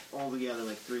about altogether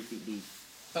like 3 feet deep.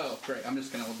 Oh, great. I'm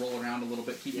just going to roll around a little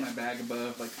bit, keep my bag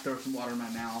above, like throw some water in my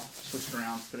mouth, switch it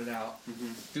around, spit it out.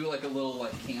 Mm-hmm. Do like a little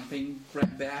like camping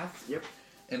bath. Yep.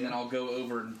 And then I'll go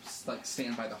over and like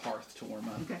stand by the hearth to warm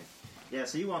up. Okay. Yeah,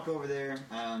 so you walk over there.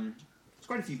 There's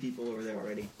quite a few people over there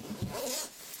already.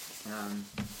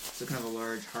 So kind of a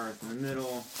large hearth in the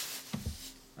middle.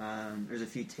 There's a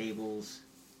few tables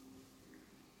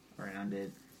around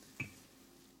it.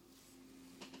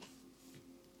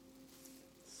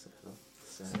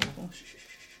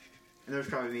 And there's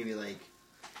probably maybe like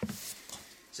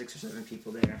 6 or 7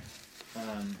 people there.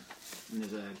 And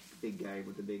there's a big guy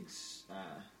with a big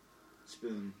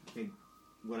spoon, big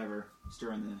whatever,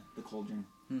 stirring the cauldron.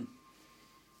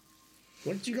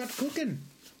 What you got cooking?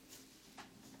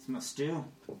 It's my stew.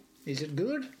 Is it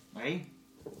good? Hey,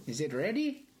 Is it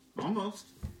ready? almost.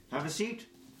 Have a seat.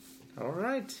 All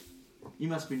right. You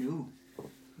must be new.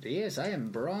 Yes, I am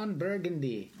Braun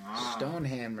Burgundy,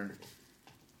 Stonehammer.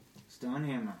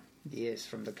 Stonehammer. Yes,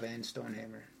 from the clan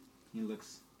Stonehammer. He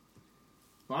looks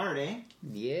fired, eh?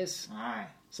 Yes. Aye.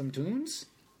 Some tunes?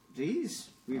 Geez,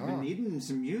 we've been needing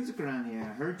some music around here.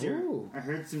 I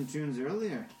heard some tunes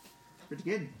earlier. Pretty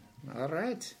good. All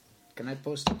right. Can I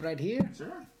post up right here?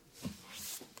 Sure.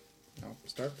 I'll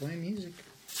start playing music.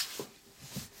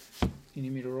 You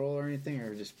need me to roll or anything,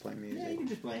 or just play music? Yeah, you can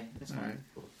just play. That's All fine.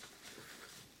 right.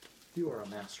 You are a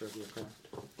master of your craft.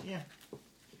 Yeah.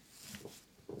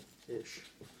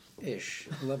 Ish.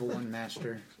 Level 1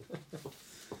 master.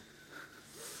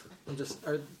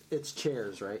 It's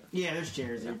chairs, right? Yeah, there's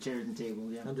chairs. There are chairs and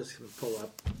tables. Yeah. I'm just gonna pull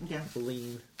up. Okay.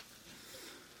 Lean.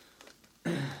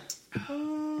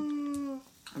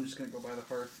 I'm just going to go by the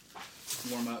hearth,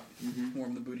 warm up,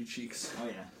 warm the booty cheeks. Oh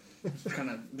yeah. Kind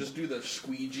of just do the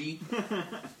squeegee.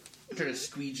 Try to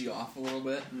squeegee off a little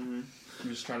bit. And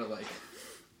just try to like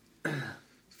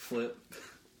flip.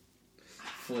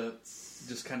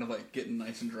 Just kind of like getting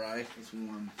nice and dry. It's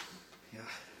warm. Yeah.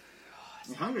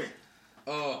 You're hungry.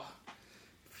 Oh.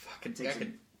 Fucking Takes a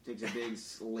big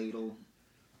ladle.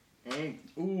 Hey.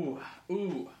 Ooh.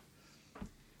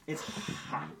 It's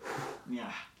hot.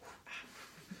 Yeah.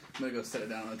 I'm gonna go set it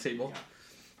down on the table. Yeah.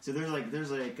 So there's like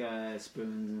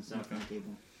spoons and stuff on the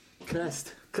table.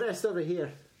 Crest over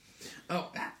here.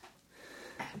 Oh.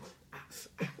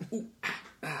 Ooh.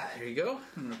 There you go.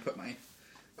 I'm gonna put my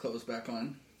clothes back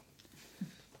on.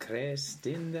 Crest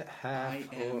in the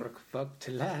half-orc fucked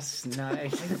last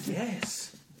night.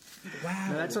 Yes. Wow.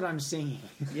 No, that's what I'm singing.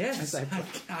 Yes.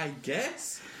 I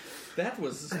guess. That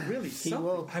was really He something.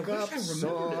 woke I wish up I remembered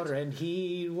sore it. and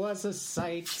he was a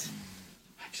sight.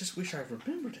 I just wish I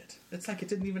remembered it. It's like it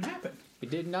didn't even happen. He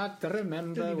did not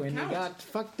remember Didn't even when count. he got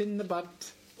fucked in the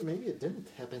butt. Maybe it didn't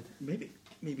happen. Maybe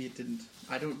it didn't.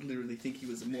 I don't literally think he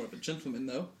was more of a gentleman,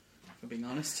 though. If I'm being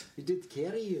honest. He did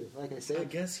carry you, like I I said.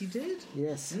 guess he did.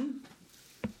 Yes.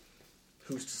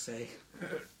 Who's to say?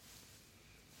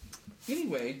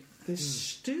 Anyway, this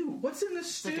stew. What's in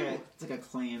this stew? It's like a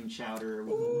clam chowder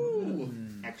with Ooh.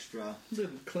 extra.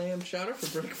 Little clam chowder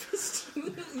for breakfast.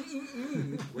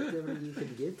 Whatever you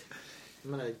can get. I'm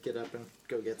gonna get up and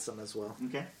go get some as well.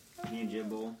 Okay. Need you a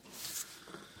bowl.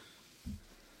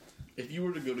 If you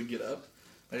were to go to get up,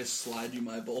 I just slide you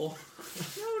my bowl.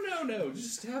 No.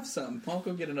 Just have some. I'll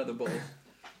go get another bowl.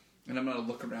 And I'm going to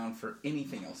look around for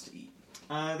anything else to eat.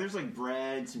 There's like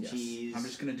bread, some Yes. cheese. I'm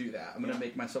just gonna do that. I'm gonna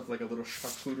make myself like a little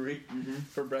charcuterie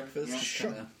for breakfast. Yeah. Just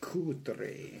kinda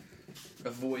Charcuterie.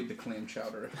 avoid the clam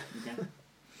chowder. Okay.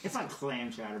 It's not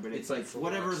clam chowder, but it's, It's like like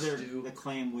whatever stew. the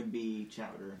clam would be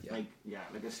chowder. Yeah.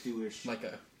 Like a stewish. Like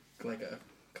a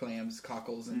clams,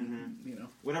 cockles, and you know.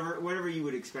 Whatever you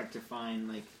would expect to find,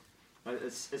 like a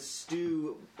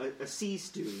stew, a sea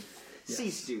stew. Yes.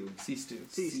 Sea stew. Sea stew.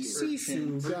 Sea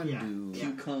urchin, Gandu. Yeah.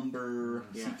 Cucumber,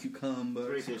 Yeah. sea cucumber,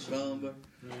 Very sea fishy. cucumber,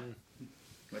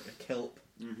 like a kelp,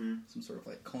 Mm-hmm. some sort of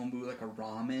like kombu, like a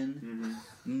ramen.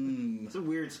 Mm-hmm. It's a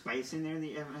weird spice in there that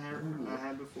you haven't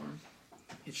had before.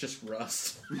 It's just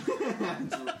rust.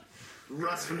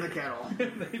 Rust from the kettle.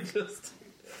 They just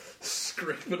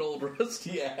scrape an old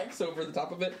rusty axe over the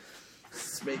top of it.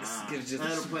 Gives just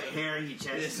That'll put hair in your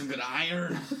There's chest. some good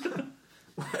iron.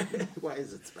 Why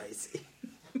is it spicy?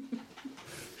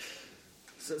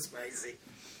 So spicy.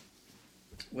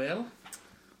 Well,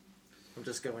 I'm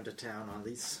just going to town on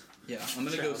these. yeah, I'm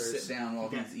gonna go Chowders. sit down while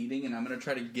Okay. he's eating, and I'm gonna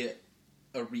try to get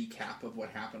a recap of what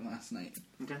happened last night.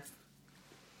 Okay.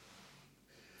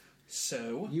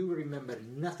 So, You remember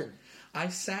nothing. I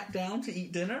sat down to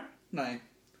eat dinner, and I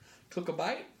took a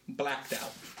bite, blacked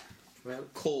out. Well,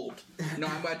 Cold. No,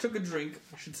 I took a drink.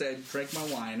 I should say I drank my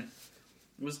wine.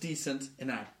 It was decent,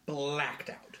 and I blacked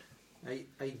out.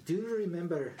 I do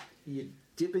remember you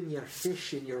dipping your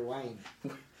fish in your wine.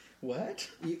 What?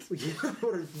 You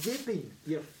were dipping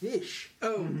your fish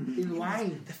Oh, in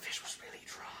wine. the fish was really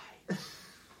dry.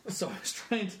 So I was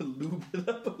trying to lube it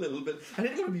up a little bit. I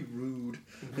didn't want to be rude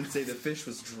and say the fish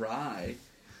was dry.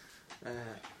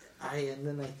 And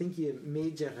then I think you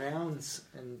made your rounds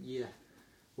and you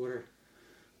were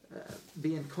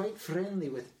being quite friendly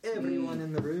with everyone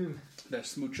in the room. Did I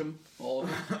smooch them? All of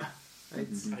them?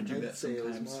 I do that say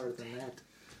sometimes. it was more than that.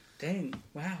 Dang,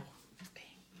 wow.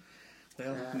 Dang.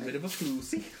 Well, a bit of a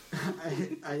floozy.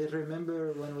 I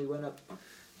remember when we went up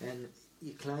and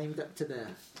you climbed up to the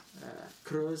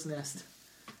crow's nest.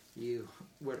 You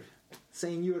were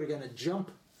saying you were going to jump.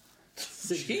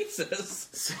 Jesus.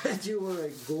 Said you were a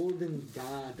golden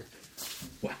god.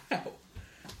 Wow.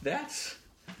 That's...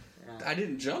 I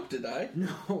didn't jump, did I?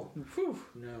 No, Whew.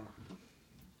 no.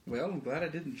 Well, I'm glad I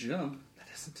didn't jump.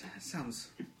 That sounds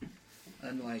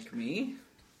unlike me.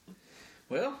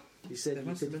 Well, You said That you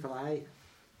must have could been- fly.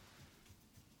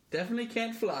 definitely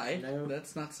can't fly. No.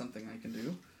 That's not something I can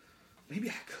do. Maybe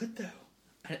I could,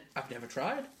 though. I've never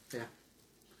tried. Yeah.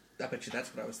 I bet you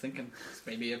that's what I was thinking.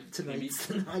 Maybe Tonight's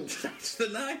the night. Tonight's the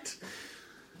night.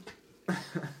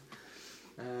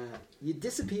 You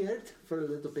disappeared for a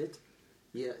little bit.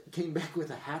 You came back with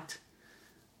a hat.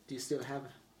 Do you still have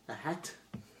a hat?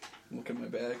 Look at my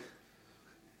bag.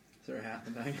 Is there a hat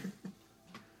in the bag?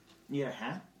 You had a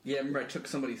hat? Yeah, remember I took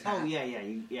somebody's hat. Oh yeah.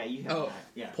 You have Oh, a hat.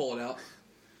 Yeah. pull it out.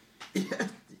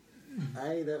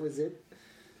 Aye, that was it.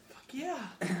 Fuck yeah.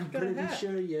 Got a Pretty hat.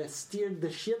 sure you steered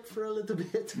the ship for a little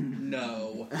bit.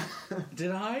 No.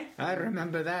 Did I? I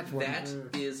remember that one. That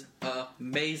is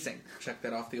amazing. Check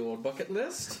that off the old bucket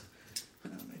list.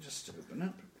 Let me just open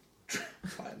up.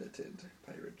 Piloted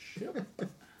pirate ship.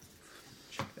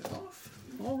 Check that off.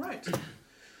 All right.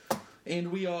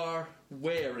 And we are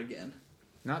where again?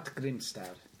 Not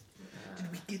Grimstad.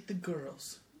 Did we get the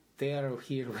girls? They are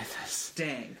here with us.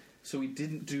 Dang. So we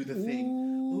didn't do the thing.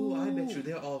 Ooh, I bet you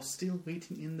they're all still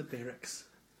waiting in the barracks.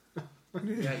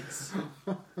 Yikes.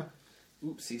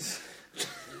 Oopsies.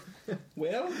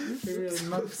 Well, We really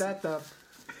mucked that up.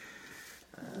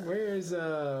 Where's,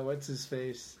 what's his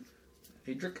face?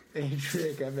 Adric.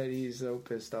 Adric, I bet he's so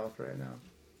pissed off right now.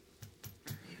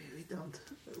 Maybe we don't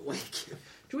wake you.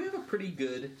 Do we have a pretty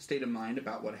good state of mind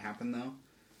about what happened, though?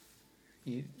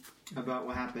 About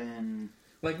what happened.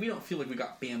 Like, we don't feel like we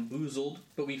got bamboozled,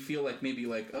 but we feel like maybe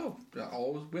like, oh,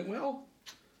 all went well.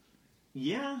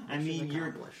 Yeah, I Mission mean,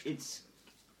 accomplished. it's.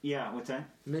 Yeah, what's that?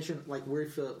 Mission, like we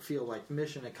feel like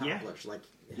mission accomplished. Like,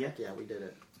 heck yeah, we did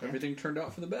it. Everything turned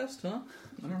out for the best, huh?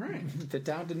 All right. The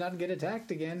town did not get attacked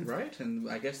again. Right, and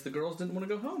I guess the girls didn't want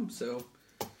to go home, so...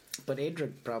 But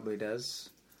Adric probably does.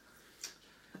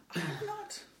 I'm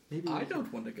not. Maybe I we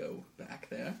don't want to go back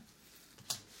there.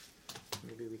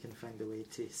 Maybe we can find a way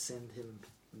to send him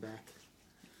back.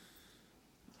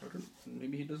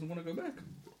 Maybe he doesn't want to go back.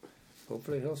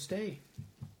 Hopefully he'll stay.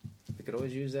 We could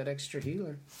always use that extra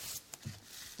healer.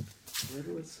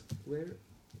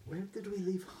 Where did we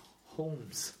leave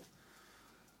Holmes?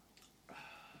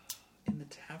 In the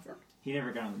tavern? He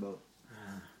never got on the boat.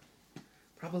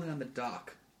 Probably on the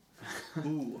dock.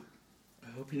 Ooh.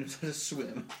 I hope he knows how to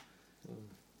swim.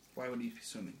 Why would he be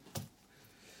swimming?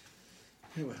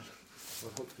 Hey, well.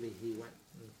 Well, hopefully he went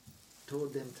and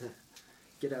told them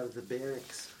to get out of the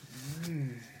barracks.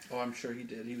 Oh, I'm sure he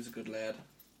did. He was a good lad.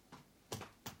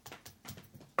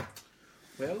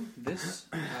 Well, this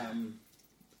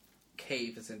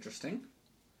cave is interesting.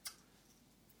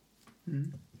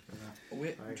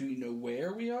 Do you know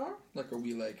where we are? Like, are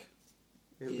we like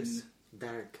It was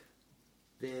dark.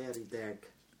 Very dark.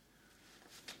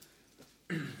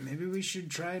 Maybe we should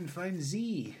try and find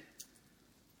Z.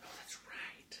 Oh, that's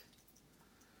right.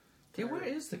 Okay, where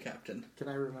is the captain? Can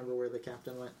I remember where the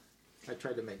captain went? I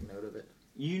tried to make note of it.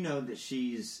 You know that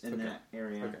she's in Okay. that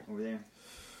area Okay. over there.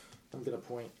 I'm gonna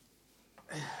point.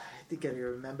 I think I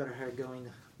remember her going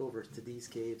over to these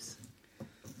caves.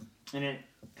 And it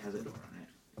has a door on it.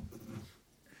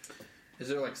 Is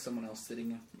there like someone else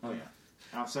sitting? Oh, yeah.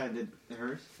 Outside the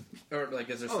hers? Or like,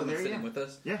 is there Oh, someone there, sitting yeah. with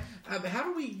us? Yeah. How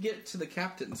do we get to the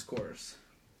captain's quarters?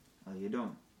 Oh, you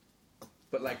don't.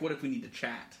 But like, what if we need to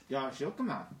chat? Yeah, she'll come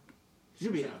out.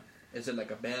 She'll be out. Is it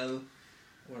like a bell,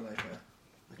 or like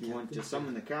a You want to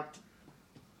summon the captain?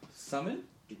 summon?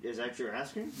 Is that what you're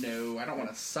asking? No, I don't want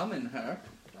to summon her.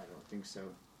 I don't think so.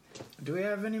 Do we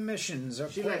have any missions or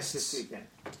She likes to quests? sleep in.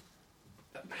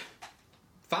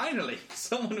 Finally,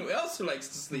 someone who else who likes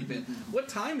to sleep in. What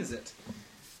time is it?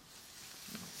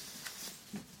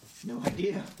 No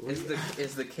idea. Is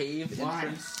the cave Why?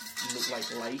 entrance look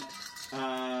like light?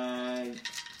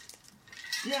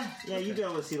 Yeah, you be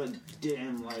able to see like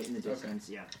dim light in the distance.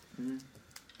 Yeah. Mm-hmm.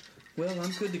 Well,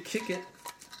 I'm good to kick it,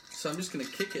 so I'm just gonna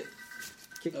kick it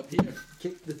Kick, up here.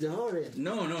 kick the door in.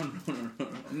 No.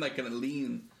 I'm not gonna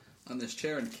lean on this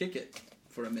chair and kick it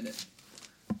for a minute.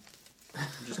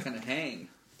 Just kind of hang.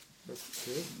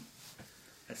 Okay.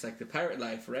 That's like the pirate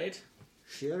life, right?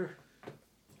 Sure.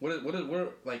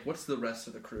 What's the rest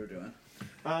of the crew doing?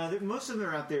 Most of them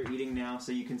are out there eating now,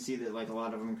 so you can see that like a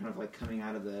lot of them are kind of like coming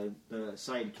out of the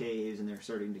side caves, and they're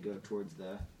starting to go towards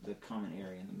the common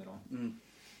area in the middle. Mm.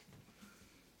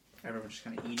 Everyone's just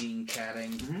kind of eating,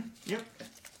 chatting. Mm-hmm. Yep. Okay.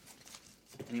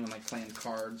 Anyone like playing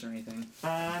cards or anything?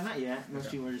 Not yet. Most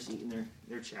Okay. people are just eating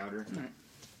their chowder. All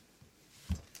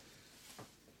right.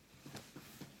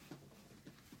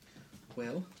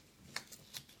 Well,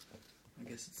 I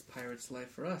guess it's pirate's life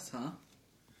for us, huh?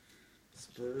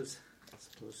 Suppose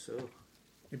so.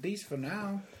 At least for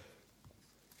now.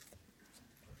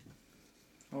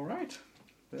 All right.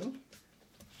 Well,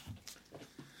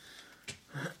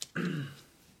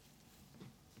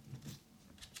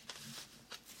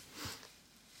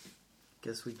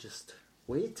 Guess we just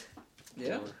wait.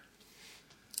 yeah. Or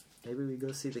maybe we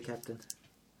go see the captain.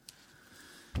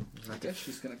 I guess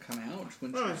she's gonna come out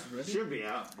when Oh, she's ready. she'll be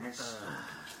out.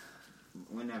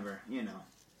 Whenever,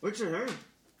 What's your hurry?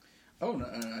 Oh no!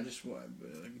 I just do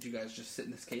you guys just sit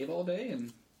in this cave all day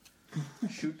and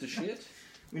shoot the shit?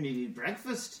 We need to eat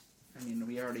breakfast. I mean,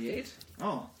 we already ate.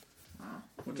 Oh.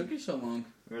 What took you so long?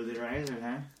 Early riser,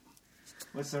 huh?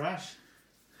 What's the rush?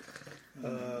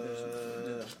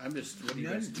 I'm just. What do you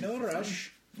guys do? No for fun?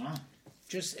 rush. Oh.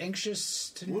 Just anxious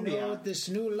to We'll be know out. this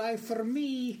new life for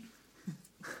me.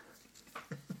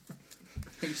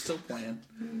 Are you still playing?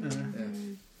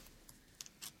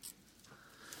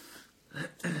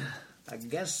 Yeah. I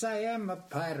guess I am a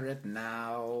pirate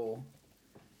now,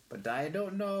 but I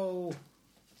don't know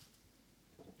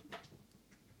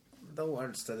the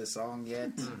words to the song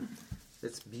yet.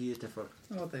 It's beautiful.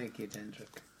 Oh, thank you,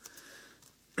 Dendrick.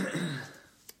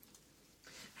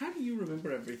 How do you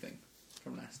remember everything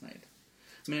from last night?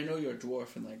 I mean, I know you're a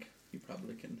dwarf and like you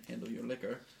probably can handle your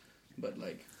liquor, but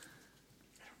like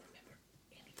I don't remember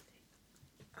anything.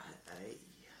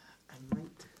 I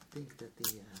might think that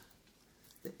the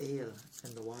ale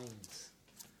and the wines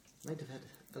might have had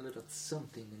a little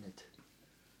something in it.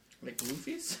 Like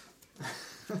roofies?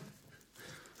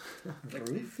 Like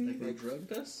Roofie? Like they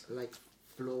drugged us? Like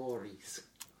flories.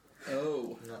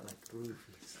 Oh, Not like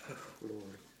roofies.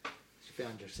 Flory. You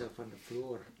found yourself on the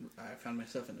floor. I found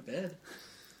myself in a bed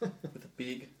with a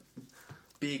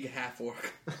big half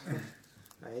orc.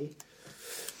 Aye.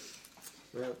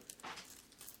 Well,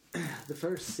 the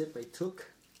first sip I took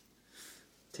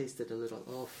tasted a little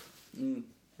off. Mm.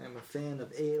 I'm a fan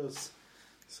of ales,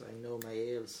 so I know my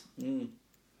ales. Mm.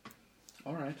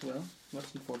 All right, well,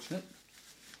 that's unfortunate.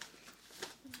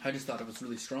 I just thought it was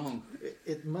really strong.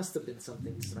 It must have been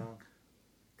something strong,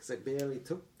 because I barely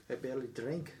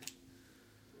drank.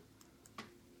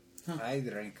 I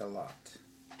drank a lot.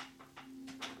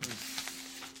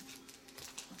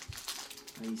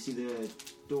 You see the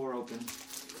door open.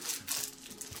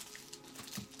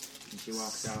 And she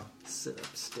walks out. Sit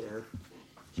up, stare.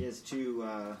 She has two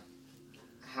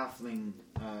half elf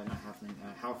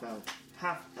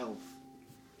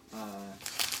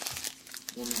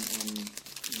woman and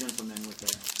gentleman with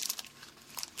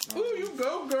Ooh, you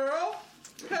go, girl!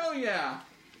 Hell yeah!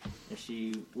 As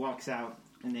she walks out,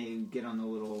 and they get on the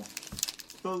little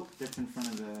boat that's in front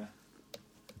of the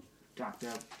docked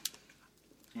up,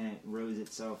 and it rows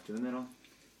itself to the middle.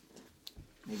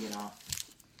 They get off.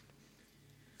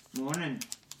 Morning.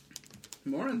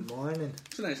 Morning. Morning.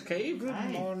 It's a nice cave. Good Hi.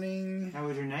 morning. How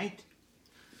was your night?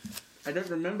 I don't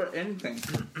remember anything.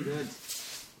 Good.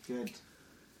 Good.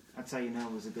 That's how you know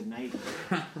it was a good night.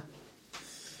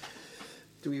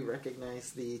 Do we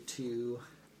recognize the two?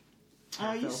 You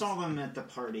half-elves? saw them at the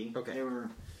party. Okay. They were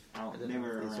I out. didn't They know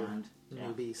were if these were around. Yeah.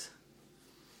 Newbies.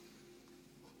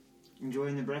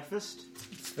 Enjoying the breakfast?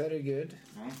 It's very good.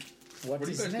 Right. What Where do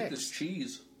you is guys get this next?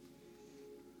 cheese?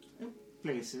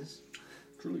 Places.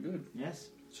 It's really good. Yes.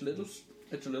 It's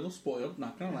a little spoiled,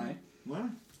 not gonna lie. Well,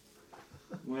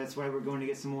 that's why we're going to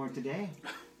get some more today.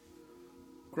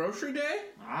 Grocery day?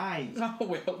 Aye. Oh,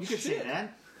 well, You could shit. say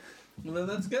that. Well, then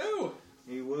let's go.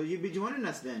 Hey, will you be joining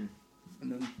us then?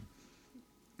 And then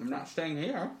I'm not staying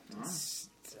here. Oh.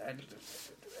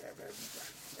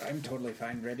 I'm totally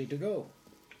fine, ready to go.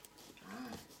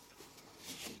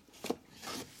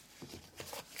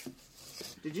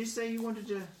 Did you say you wanted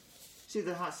to see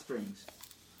the hot springs?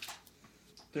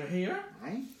 They're here?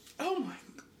 Aye. Oh my.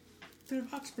 There are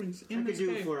hot springs in I could this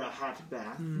do cave. for a hot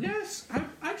bath. Yes,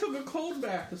 I took a cold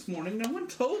bath this morning. No one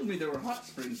told me there were hot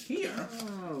springs here.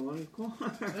 Oh, of course.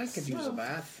 I could use a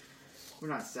bath. We're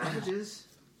not savages.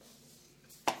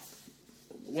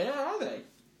 Where are they?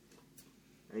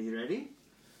 Are you ready?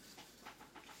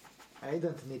 I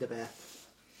don't need a bath.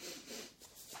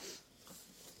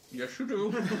 Yes, you do.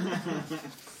 You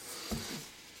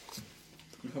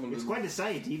have a It's little- quite a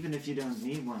sight, even if you don't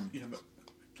need one. You have a,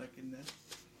 like in there.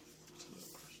 It's a little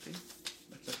crusty.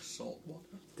 That's like salt water.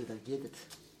 Did I get it?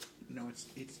 No, it's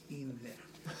in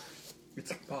there.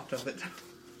 It's a part of it.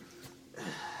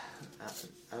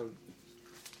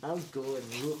 I'll go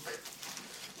and look.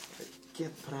 I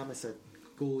can't promise I'd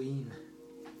go in.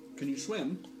 Can you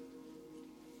swim?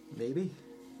 Maybe.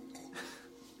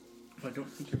 I don't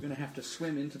think you're going to have to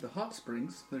swim into the hot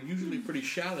springs. They're usually pretty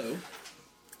shallow.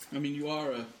 I mean, you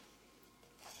are a...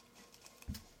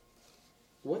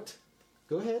 What?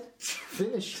 Go ahead.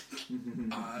 Finish.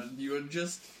 you are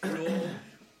just your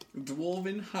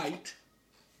dwarven height.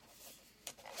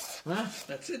 Huh?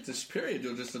 That's it. This period,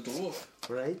 you're just a dwarf.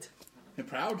 Right? You're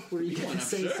proud. Were to you be going one, to I'm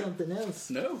say sure. something else?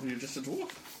 No, you're just a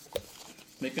dwarf.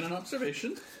 Making an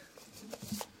observation.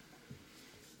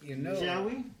 You know, Shall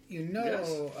we? You know,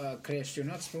 Yes. Chris, you're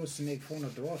not supposed to make fun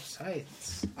of dwarfs'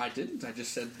 heights. I didn't. I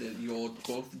just said that you're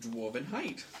both dwarven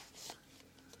height.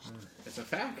 It's a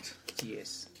fact.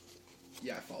 Yes.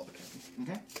 Yeah, I follow the captain.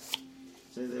 Okay.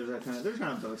 So there's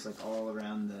kind of boats like all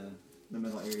around the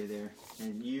middle area there,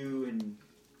 and you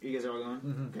guys are all going.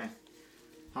 Mhm. Okay.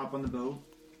 Hop on the boat,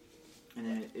 and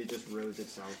then it just rows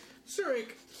itself.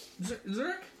 Zurich.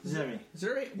 Zurich? Zuri.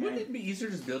 Zurich? Wouldn't Yeah. it be easier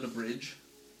to just build a bridge?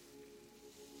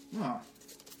 Well,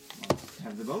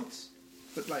 have the boats.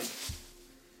 But, like,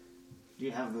 Do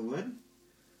you have the wood?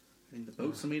 I mean, the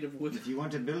boats are made of wood. If you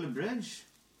want to build a bridge,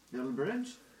 build a bridge.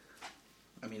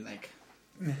 I mean, like,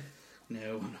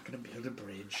 no, I'm not going to build a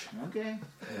bridge. Okay.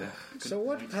 Good So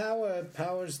what point.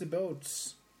 powers the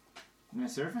boats? My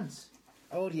servants.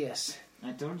 Oh, yes.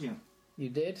 I told you. You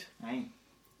did? Aye.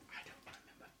 I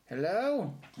don't remember.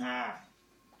 Hello? Ah,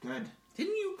 good.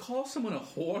 Didn't you call someone a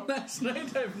whore last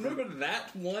night? I remember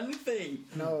that one thing.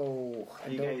 No, I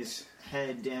You don't. guys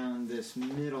head down this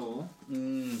middle.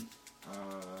 Mm.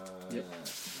 Yep.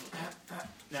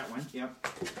 That one. Yep.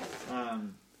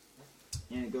 And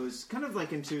it goes kind of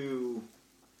like into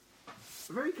a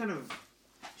very kind of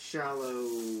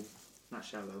shallow, not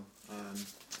shallow,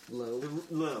 Low.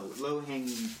 low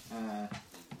hanging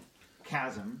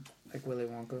chasm. Like Willy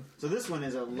Wonka. So this one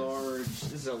is a large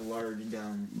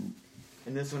dome,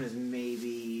 and this one is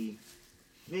maybe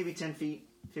 10 feet,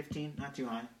 15, not too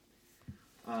high.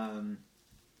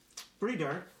 Pretty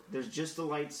dark. There's just the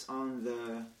lights on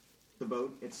the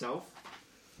boat itself,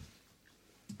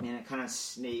 and it kind of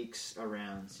snakes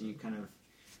around. So you kind of,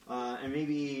 and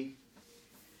maybe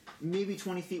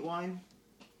 20 feet wide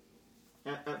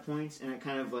at points, and it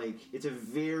kind of like, it's a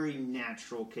very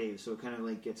natural cave. So it kind of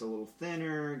like gets a little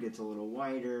thinner, gets a little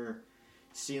wider.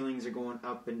 Ceilings are going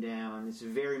up and down. It's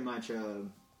very much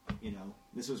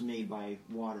this was made by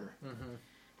water.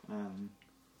 Mm-hmm.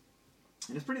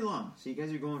 And it's pretty long, so you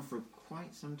guys are going for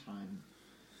quite some time.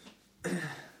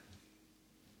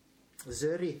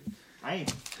 Zuri, Aye.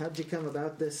 how'd you come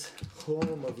about this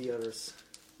home of yours?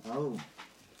 Oh,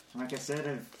 like I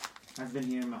said, I've been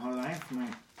here my whole life. My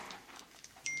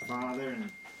father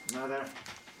and mother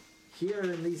Here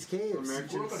in these were caves.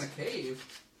 merchants.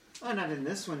 cave. Oh, not in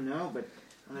this one, no, but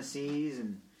on the seas,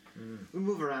 and we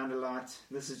move around a lot.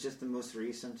 This is just the most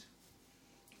recent.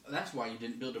 That's why you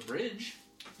didn't build a bridge.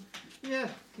 Yeah,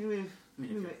 we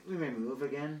may move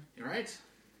again. You're right.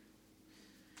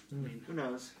 I mean, Who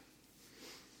knows?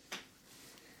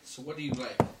 so what do you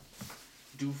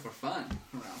do for fun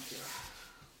around here?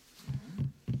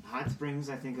 Hot springs,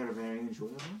 I think, are very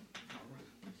enjoyable.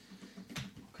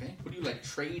 Okay. What do you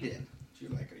trade in? Are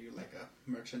you like a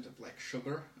merchant of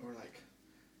sugar or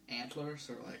antlers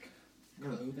or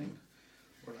clothing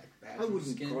or badger I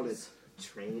wouldn't skins? call it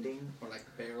trading Or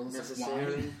barrels of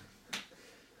necessarily. wine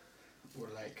or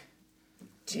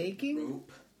Taking?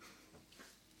 rope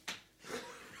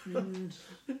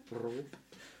Rope.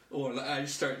 or I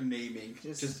start naming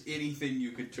Just- just anything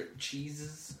you could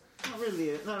cheeses. Not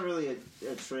really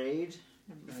a trade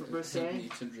per se.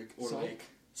 Meat and drink or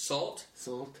Salt.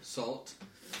 salt, Salt.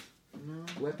 No,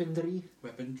 Weaponry.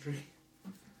 weaponry.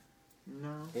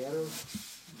 no. Arrows.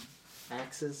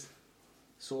 Axes.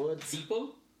 Swords.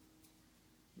 People?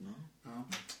 No. Oh.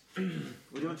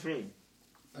 We don't trade.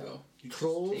 Oh. You just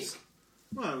Trolls. take.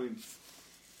 Well, we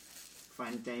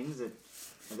find things that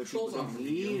other people Trolls don't aren't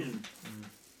need, real.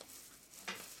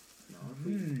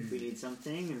 and if we need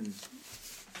something and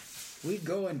We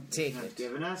go and take not it.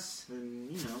 given us,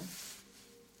 then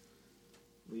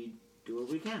we do what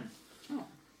we can. Oh.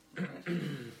 Alright.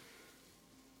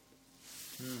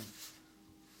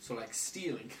 So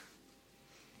stealing.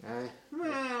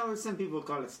 Well, some people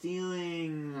call it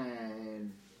stealing.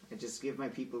 I just give my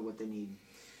people what they need.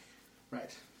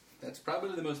 Right. That's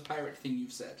probably the most pirate thing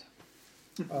you've said.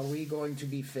 Are we going to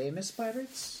be famous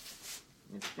pirates?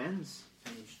 It depends.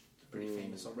 And you're pretty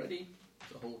famous already.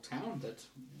 The whole town that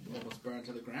almost burned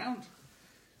to the ground.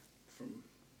 From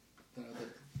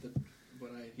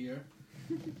what I hear.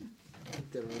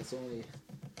 There was only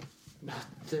about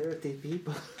 30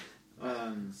 people.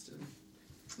 Still.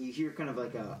 You hear kind of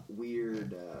like a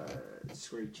weird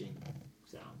screeching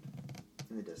sound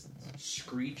in the distance.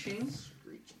 Screeching?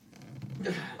 Screeching.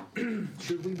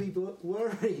 Should we be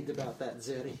worried about that,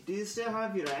 Zeri? Do you still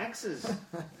have your axes?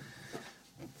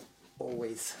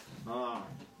 Always.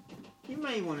 You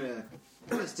may want to,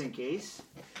 just in case.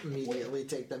 Immediately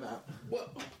take them out.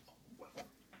 What?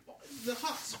 The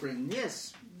hot spring.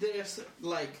 Yes. There's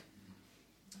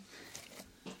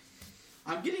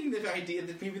I'm getting the idea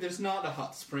that maybe there's not a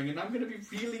hot spring, and I'm going to be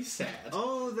really sad.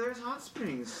 Oh, there's hot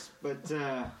springs, but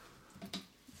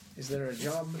Is there a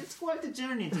job? it's quite the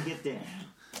journey to get there.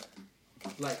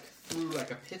 Through a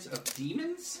pit of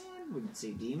demons? I wouldn't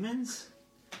say demons.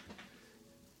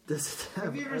 Does it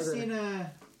Have you ever other- seen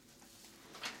a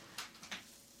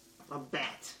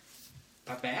bat?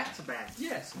 A bat? It's a bat.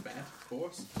 Yes, a bat, of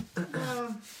course.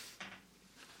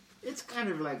 It's kind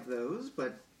of like those,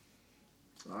 but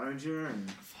larger, and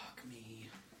Fuck me.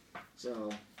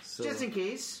 so So- just in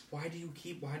case, Why do you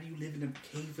live in a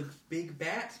cave with big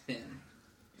bats then?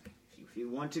 if you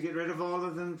want to get rid of all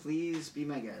of them, please be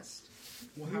my guest.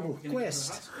 Well, how are Ooh, we going to get to the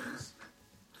quest. hot springs?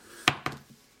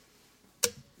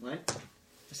 What?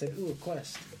 I said, ooh, a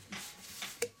quest.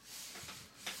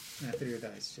 Not 3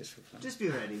 dice, just for fun. Just be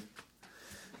ready.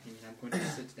 I mean, I'm going to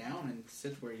sit down and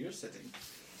sit where you're sitting.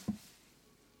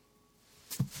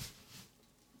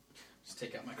 Just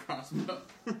take out my crossbow.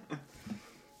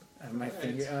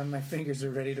 My fingers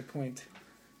are ready to point.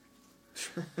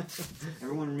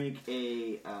 Everyone make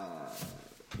a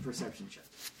perception check.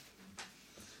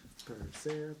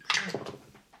 Perception.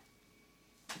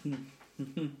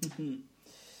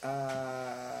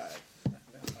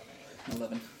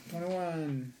 11.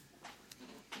 21.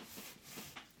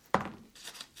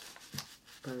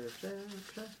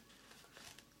 Perception.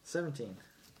 17.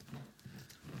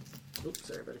 Oops,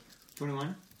 sorry, buddy.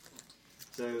 21.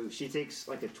 So she takes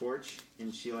a torch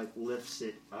and she lifts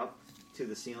it up to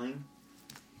the ceiling,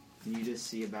 and you just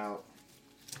see about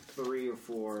 3 or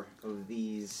 4 of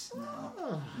these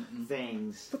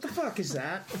things. What the fuck is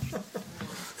that?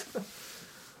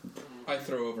 I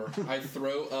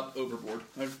throw up overboard.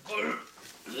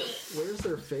 Where's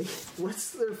their face?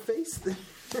 What's their face there?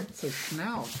 It's a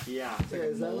snout. Yeah. Yeah,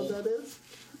 is that what that is?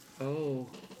 Oh.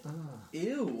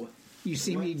 Ew. You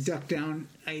see me duck down.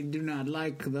 I do not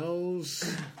like those.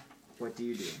 What do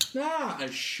you do? Ah! I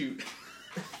shoot.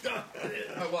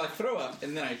 Well, I throw up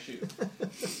and then I shoot.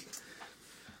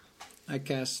 I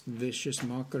cast Vicious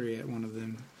Mockery at one of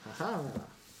them. Aha.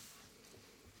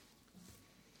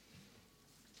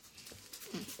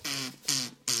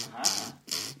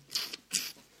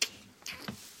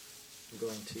 I'm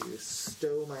going to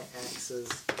stow my axes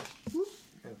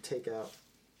and take out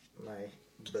my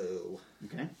bow.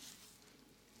 Okay.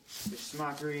 There's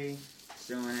mockery,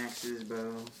 stone axes,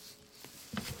 bow.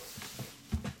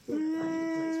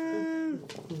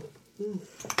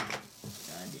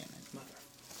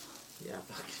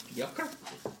 Yucker.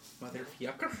 Mother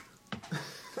yucker.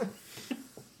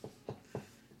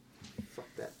 Fuck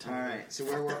that All time. right. So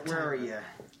where are you?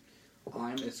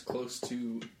 I'm as close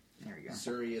to There we go.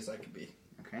 Zuri as I can be.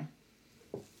 Okay.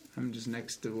 I'm just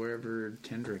next to wherever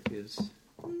Tendrick is.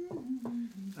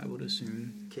 I would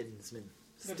assume. Kinsmen.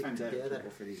 Good Stick times out of together.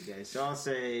 people for these guys. So I'll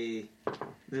say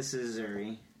this is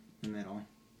Zuri, in the middle.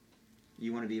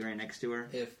 You want to be right next to her?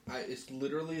 It's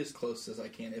literally as close as I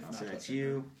can. If I'll not, say that's touching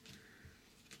you.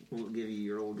 We'll give you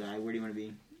your old guy. Where do you want to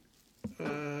be?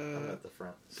 I'm at the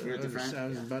front. So You're at the front? I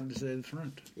was about to say the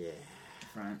front. yeah.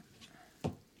 Front.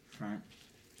 Front.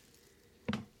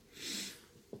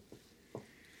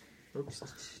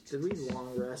 Oops. Did we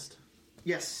long rest?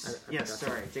 Yes. I Yes.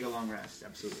 forgot Sorry. Take a long rest.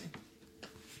 Absolutely.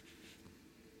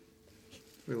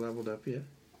 We leveled up yet?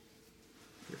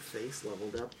 Your face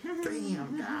leveled up.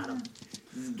 Bam, got him.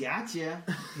 Gotcha.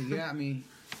 You got me.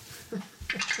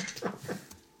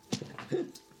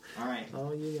 All right.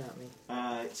 Oh, you got me.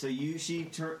 So she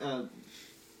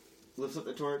lifts up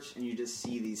the torch, and you just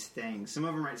see these things. Some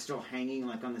of them are still hanging,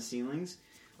 like on the ceilings.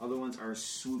 Other ones are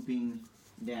swooping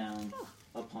down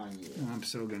upon you. Oh, I'm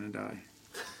so gonna die.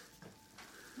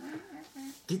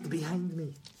 Get behind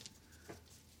me.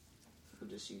 We'll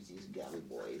just use these galley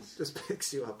boys. Just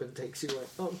picks you up and takes you away.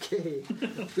 Okay.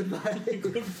 Goodbye.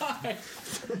 Goodbye.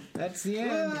 That's the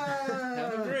end.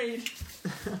 Have a great.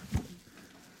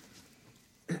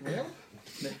 Well,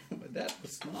 that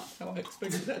was not how I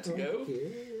expected that to go.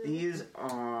 Okay. These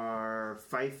are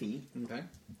 5 feet. Okay.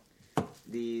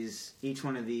 Each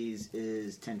one of these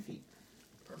is 10 feet.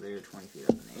 They're 20 feet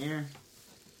up in the air.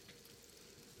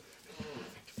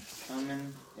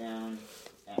 Coming down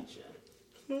at you.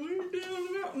 Going down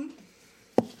the mountain.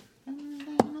 Coming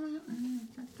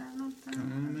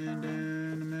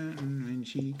down the mountain when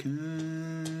she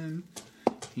comes.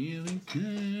 Here we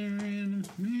come.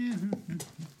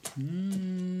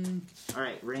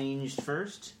 Alright, ranged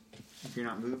first. If you're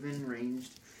not moving,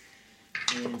 ranged.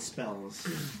 And spells.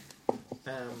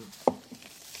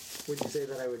 Would you say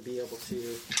that I would be able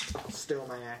to stow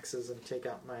my axes and take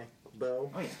out my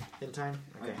bow Oh, yeah. in time?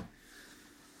 Oh, yeah.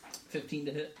 15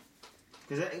 to hit.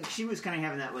 Because she was kind of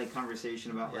having that like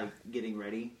conversation about Yeah. like getting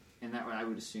ready, and that I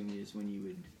would assume is when you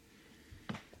would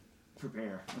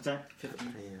prepare. What's that?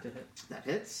 15 Yeah. to hit. That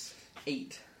hits.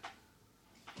 8.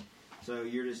 So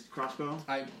you're just crossbow.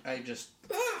 I just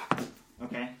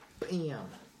Okay. Bam.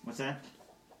 What's that?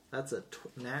 That's a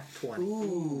nat 20.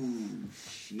 Ooh,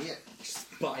 shit.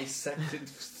 bisected.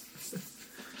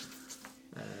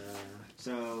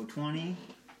 So 20,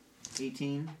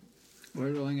 18.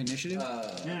 We're rolling initiative?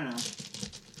 No.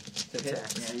 To hit.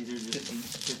 Yeah, these are just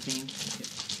 15.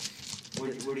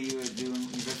 What are you doing?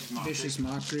 Vicious Mockery? Vicious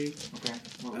Mockery. Okay.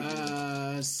 What would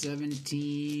you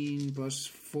 17 plus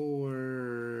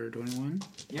 4, 21.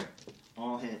 Yep.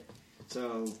 All hit.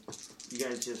 So you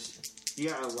guys you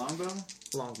got a longbow?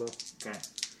 Longbow. Okay.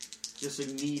 Just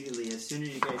immediately, as soon as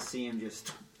you guys see him,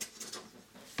 just.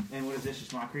 And what does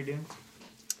Vicious Mockery do?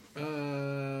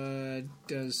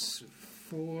 Does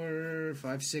 4,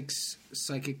 5, 6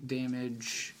 psychic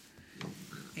damage.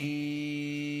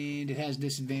 And it has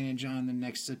disadvantage on the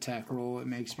next attack roll it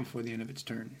makes before the end of its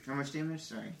turn. How much damage?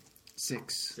 Sorry.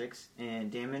 6. 6. And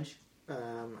damage?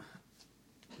 9,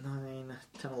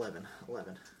 10, 11.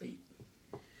 11. 8.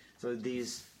 So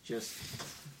these just.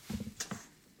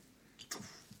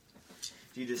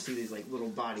 You just see these like little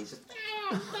bodies.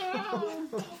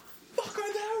 Fuck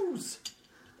are those?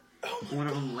 One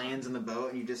of them lands in the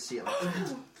boat, and you just see it. Like,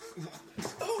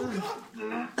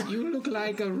 You look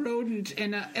like a rodent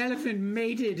and an elephant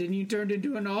mated and you turned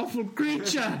into an awful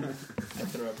creature. I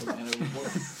throw up a man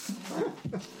overboard.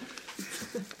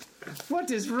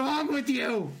 What is wrong with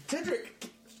you? Tendrick,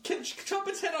 chop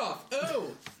its head off.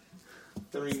 Oh.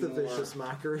 3 It's the more vicious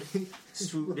mockery.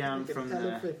 swoop down Like an from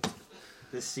elephant.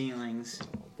 the ceilings.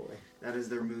 Oh boy. That is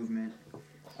their movement.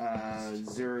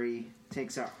 Zuri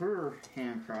takes out her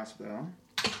hand crossbow.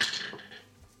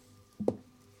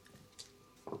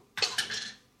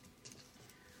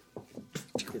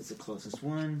 Gets the closest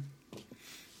one.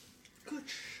 Good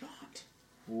shot.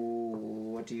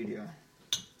 Ooh, what do you do?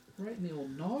 Right in the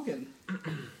old noggin.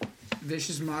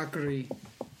 Vicious Mockery.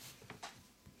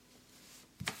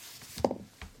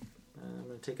 I'm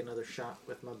going to take another shot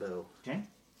with my bow. Okay.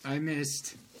 I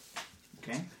missed.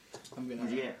 Okay. I'm gonna.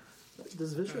 What'd you get?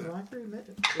 Does vicious mockery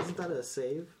isn't that a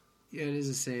save? Yeah, it is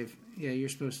a save. Yeah, you're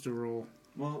supposed to roll.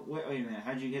 Well, wait a minute.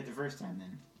 How'd you get the first time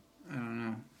then? I don't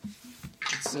know.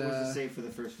 It's What was the save for the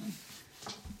first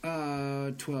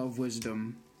one? 12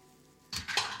 wisdom.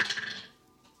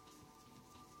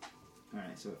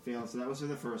 Alright, so it failed. So that was for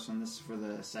the first one. This is for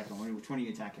the second one. Which one are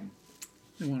you attacking?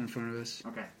 The one in front of us.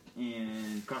 Okay.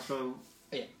 And crossbow.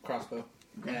 Yeah, crossbow.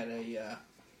 Okay. At a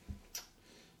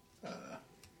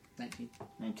 19.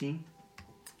 19.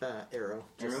 Arrow.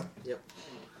 Arrow? Yep.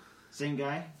 Same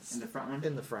guy in the front one?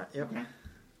 In the front. Yep. Okay.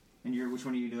 And which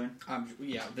one are you doing?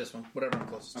 Yeah, this one. Whatever I'm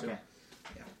closest to. Okay.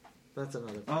 Yeah. That's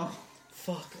another. Oh.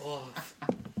 Fuck off.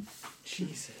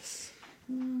 Jesus.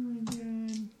 Oh my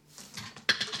god.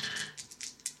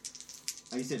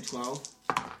 Oh, you said 12?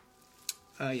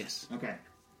 Yes. Okay.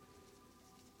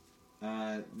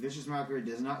 Vicious Mockery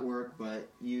does not work, but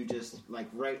you just, like,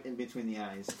 right in between the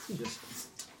eyes. Just.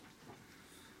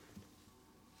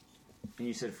 And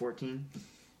you said 14?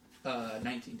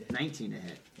 19 to hit. 19 to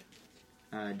hit.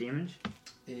 Damage?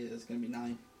 Is going to be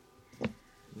 9.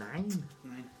 9?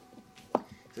 9.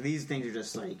 So these things are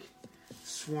just, like,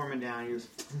 swarming down. You're just,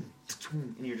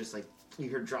 and you're just, like, you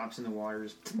hear drops in the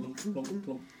waters.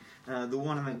 The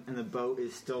one in the boat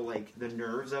is still, like, the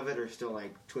nerves of it are still,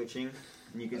 like, twitching.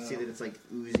 And you can see that it's, like,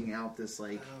 oozing out this,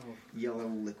 like, yellow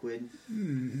liquid.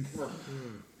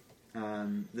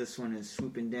 This one is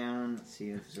swooping down. Let's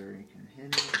see if Zuri can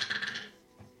hit it.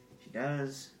 She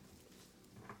does.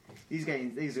 These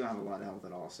don't have a lot of health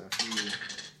at all, so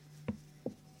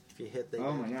If you hit, they.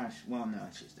 oh my gosh. Well, no,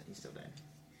 it's just that he's still dead.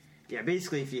 Yeah,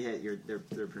 basically if you hit, they're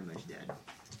pretty much dead.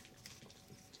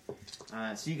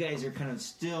 So you guys are kind of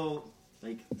still,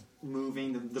 like,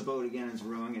 moving. The boat, again, is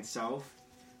rowing itself.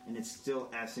 And it's still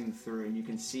S-ing through. And you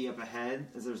can see up ahead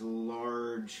as there's a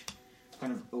large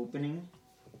kind of opening.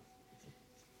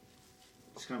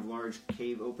 This kind of large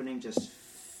cave opening just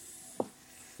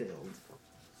filled.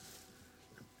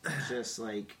 Just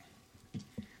like...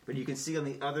 But you can see on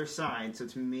the other side, so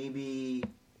it's maybe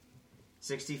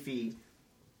 60 feet.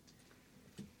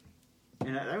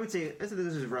 And I would say this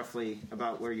is roughly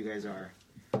about where you guys are.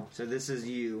 So this is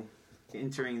you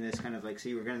entering this kind of like, so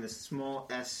you were kind of this small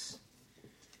S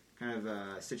kind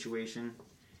of situation.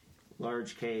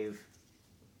 Large cave.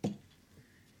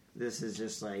 This is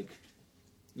just like,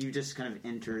 you just kind of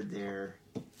entered their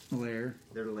Lair.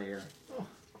 lair. Of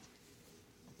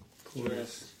course.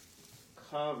 Just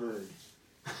covered.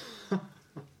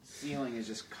 Ceiling is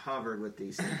just covered with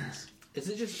these things. Is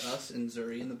it just us and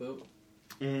Zuri in the boat?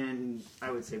 And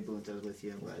I would say Bunta's with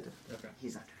you, but Okay.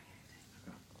 he's not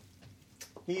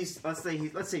doing anything. Let's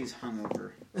say he's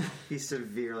hungover. He's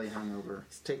severely hungover.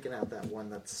 He's taking out that one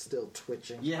that's still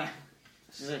twitching. Yeah.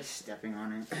 She's like stepping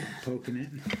on it. Poking it.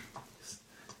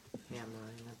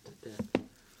 Hammering it to death.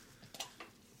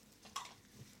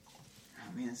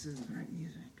 Oh man, this isn't the right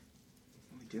music.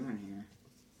 What are we doing here?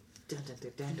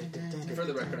 For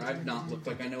the record, I've not looked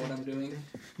like I know what I'm doing.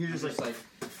 You're just I'm like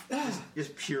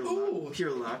just pure luck. Ooh.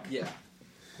 Pure luck. Yeah.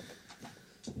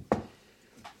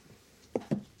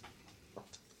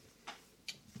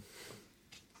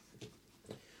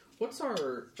 What's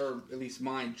or at least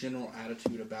my general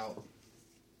attitude about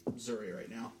Zuri right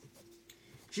now?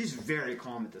 She's very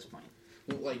calm at this point.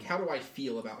 Like, how do I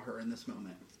feel about her in this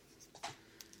moment?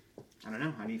 I don't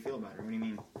know. How do you feel about her? What do you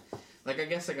mean? Like, I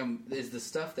guess, like, is the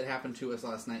stuff that happened to us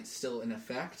last night still in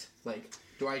effect? Like,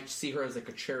 do I see her as, like,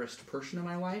 a cherished person in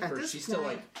my life? At Or is this she still, point-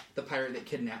 like, the pirate that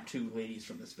kidnapped 2 ladies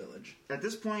from this village? At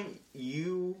this point,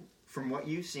 from what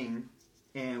you've seen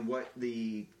and what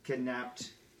the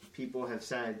kidnapped people have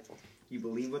said, you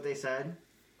believe what they said.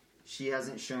 She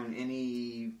hasn't shown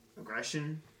any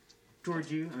aggression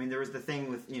towards you. I mean, there was the thing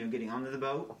with, getting onto the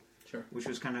boat, Sure. which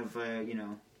was kind of,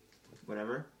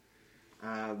 whatever.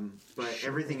 But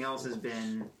everything else has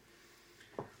been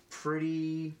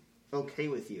pretty okay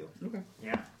with you. Okay.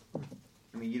 Yeah.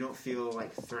 I mean, you don't feel,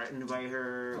 like, threatened by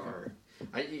her or...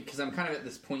 Because I'm kind of at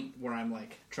this point where I'm,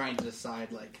 like, trying to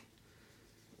decide, like,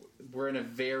 we're in a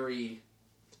very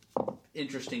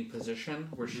interesting position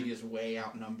where she is way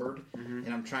outnumbered,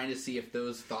 and I'm trying to see if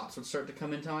those thoughts would start to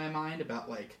come into my mind about,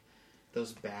 like,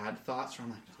 those bad thoughts where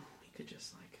I'm like, oh, we could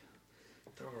just, like,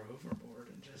 throw her overboard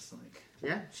and just, like...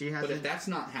 Yeah, she has... But if that's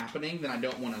not happening, then I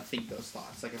don't want to think those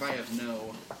thoughts. Like, if I have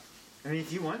no... I mean,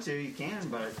 if you want to, you can,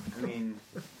 but, I mean...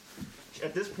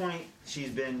 At this point,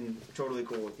 she's been totally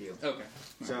cool with you. Okay.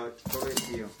 So, totally up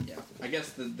to you. Yeah. I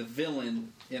guess the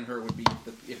villain in her would be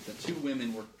if the 2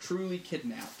 women were truly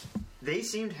kidnapped. They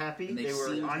seemed happy. And They were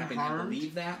seemed happy, and I unharmed.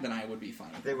 believe that, then I would be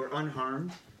fine with They were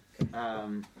unharmed.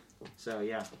 So,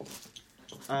 yeah.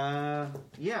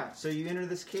 Yeah, so you enter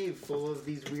this cave full of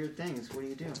these weird things. What do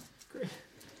you do? Great.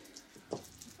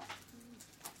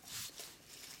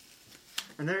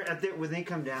 And when they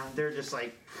come down, they're just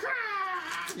like...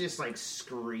 Just like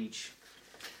screeching.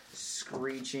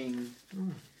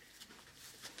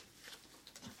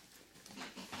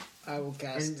 I will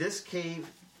cast. And this cave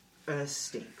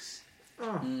stinks.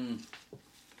 Oh.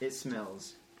 It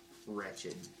smells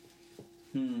wretched.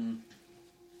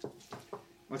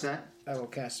 What's that? I will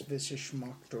cast Vicious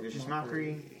Mockery. Vicious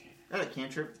Mockery. Is that a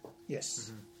cantrip?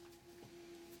 Yes.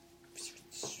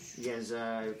 You guys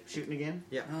shooting again?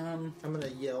 Yeah. I'm gonna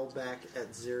yell back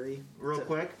at Zuri. Real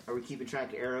quick, are we keeping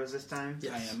track of arrows this time?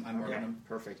 Yes. I am. I'm marking Okay, them.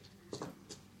 perfect.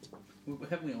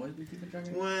 Haven't we always been keeping track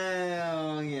of it?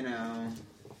 Well, you know.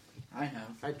 I have.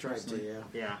 I tried to, personally. yeah.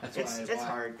 Yeah, That's it's why I bought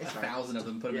hard. It's hard. 1,000 of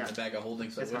them, put them Yeah. in the bag of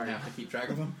holding, so I It's wouldn't hard. have to keep track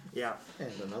of them. Yeah.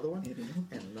 And another one.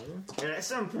 And another one. And at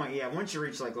some point, yeah, once you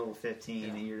reach like level 15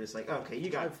 and you're just like, okay, you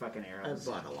got fucking I've arrows.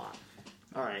 bought a lot.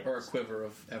 All right. Or a quiver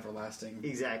of everlasting.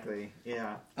 Exactly.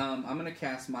 Yeah. I'm gonna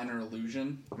cast Minor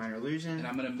Illusion, Minor illusion. and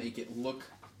I'm gonna make it look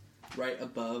right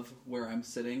above where I'm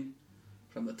sitting,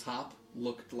 from the top,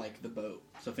 looked like the boat.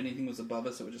 So if anything was above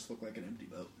us, it would just look like an empty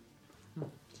boat.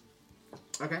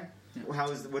 Okay. Yeah.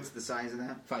 Well, what's the size of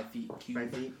that? 5 feet cube.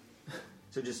 5 feet.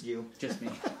 So just you. Just me.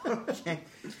 Okay.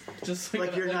 Just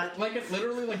Like you're not- like it,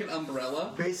 literally like an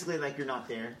umbrella. Basically, like you're not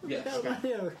there. Yes. Okay.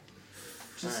 Yeah.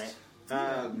 All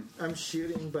right. I'm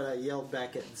shooting, but I yelled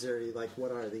back at Zuri, like,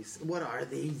 what are these? What are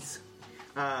these?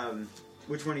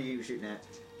 Which one are you shooting at?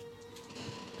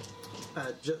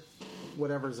 Just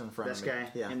whatever's in front This of me. guy.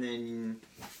 Yeah. And then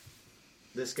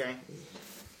this guy.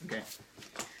 Okay.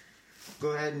 Go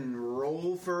ahead and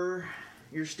roll for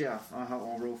your stuff.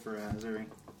 I'll roll for Zuri.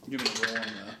 You're gonna roll on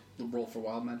the roll for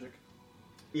wild magic.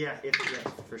 Yeah,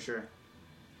 for sure.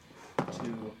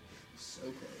 2. So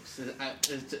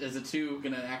close. Is a 2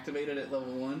 gonna activate it at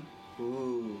level 1?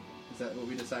 Ooh. Is that what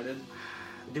we decided?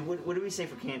 What did we say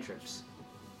for cantrips?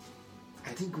 I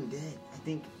think we did.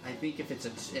 I think if it's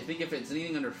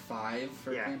anything under 5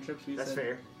 for Yeah, cantrips, we that's said.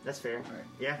 fair. That's fair. All right.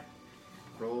 Yeah.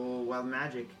 Roll wild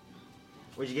magic.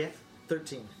 What'd you get?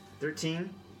 13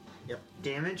 13 Yep.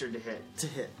 damage or to hit? to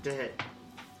hit. To hit.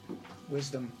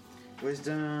 Wisdom.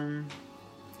 Wisdom.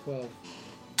 12.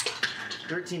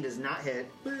 13 does not hit.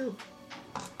 Boo.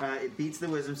 It beats the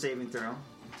wisdom saving throw.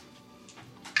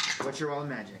 What's your wild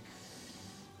magic?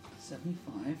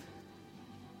 75.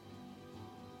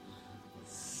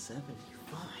 75.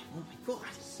 Oh my god.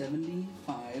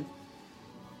 75.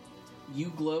 You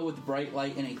glow with bright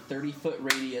light in a 30-foot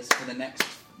radius for the next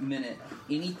minute.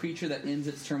 Any creature that ends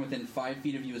its turn within 5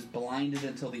 feet of you is blinded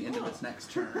until the end of its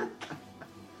next turn.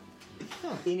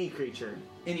 Any creature.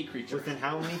 Any creature. Within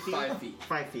how many feet? 5 feet.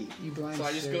 5 feet. You blind So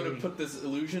I just go to Zuri. put this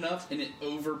illusion up, and it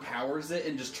overpowers it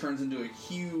and just turns into a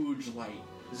huge light.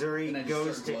 Zuri And I just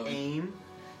goes start to glowing. aim,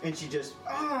 and she just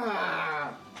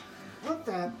What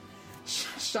the?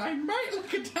 Shine bright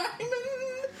like a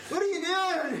diamond! What are you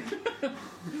doing?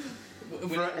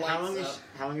 When it lights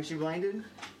How long is she blinded?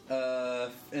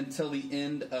 up, until the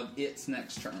end of its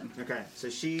next turn. Okay, so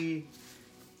she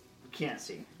can't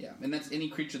see. Yeah, and that's any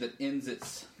creature that ends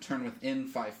its turn within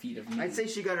 5 feet of you. I'd say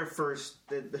she got her first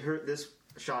this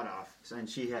shot off, and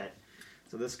she hit.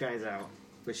 So this guy's out,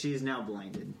 but she's now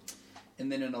blinded. And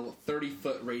then in a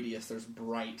 30-foot radius, there's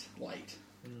bright light.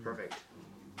 Perfect.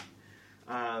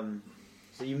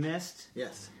 So you missed.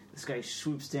 Yes. This guy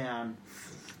swoops down,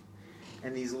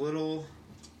 and these little.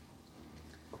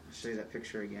 I'll show you that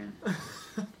picture again.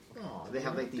 Oh, They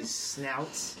have like these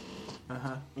snouts,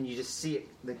 Uh-huh. and you just see it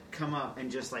they come up and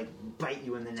just like bite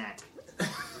you in the neck.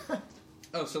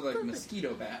 Oh, so like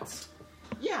mosquito bats.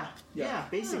 Yeah,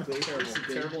 basically. Terrible.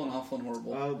 basically. Terrible and awful and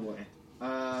horrible. Oh boy.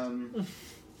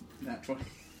 Nat 20.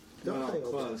 Don't Well, fail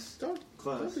close. that.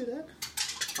 Close. Don't do that.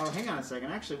 Oh, hang on a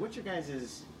second. Actually, what's your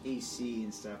guys' AC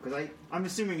and stuff? Because I'm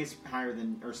assuming it's higher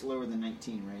than or slower than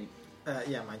 19, right?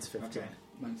 Yeah, mine's 15. Okay.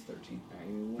 Mine's 13. All right,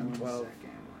 I'm 12. One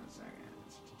second.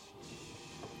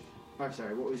 Oh,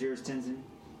 sorry. What was yours, Tenzin?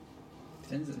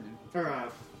 Tenzin. Or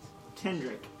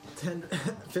Tendrick.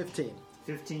 15.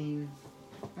 15.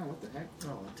 Oh, what the heck?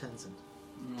 Oh, Tenzin.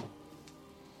 No.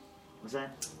 What's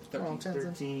that? 13. Oh, Tenzin.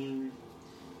 13.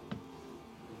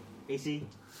 AC?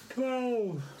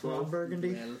 12. 12.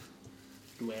 Burgundy.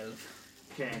 12.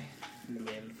 Okay.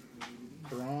 12.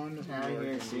 Brawn. Out of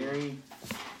here, Siri.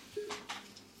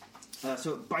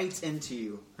 So it bites into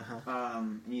you, Uh-huh.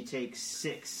 and you take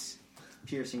 6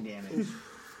 piercing damage.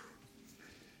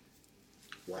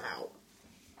 Wow.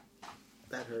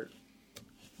 That hurt.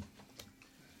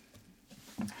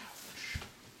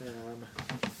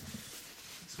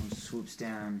 This one swoops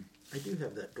down. I do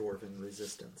have that Dwarven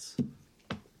resistance.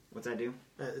 What's that do?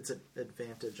 It's an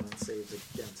advantage on saves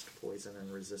against poison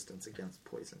and resistance against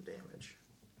poison damage.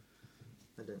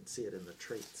 I didn't see it in the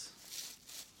traits.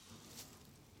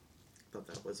 Thought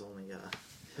that was only a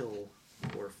hill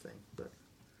dwarf thing, but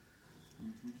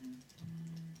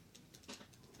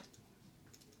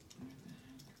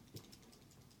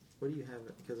What do you have?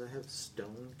 Because I have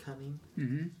stone cunning.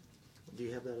 Mm-hmm. Do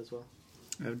you have that as well?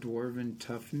 I have dwarven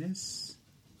toughness.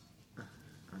 I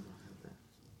don't have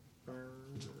that.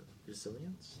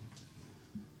 Resilience?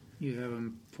 You have a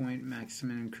point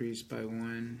maximum increased by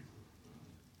 1.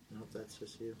 Nope, that's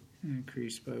just you.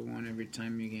 Increased by 1 every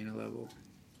time you gain a level.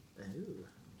 Ooh.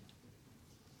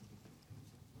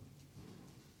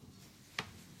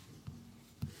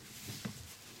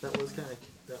 That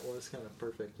was kind of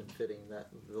perfect and fitting that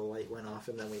the light went off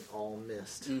and then we all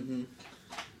missed. Mm-hmm.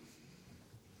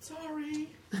 Sorry.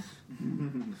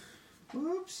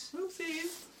 Oops.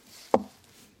 Oopsies.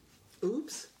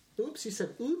 Oops. Oops, you said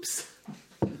oops.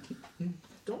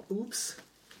 Don't oops.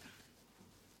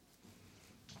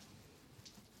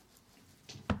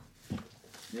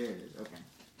 There it is. Okay.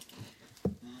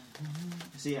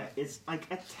 So yeah, it's like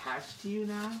attached to you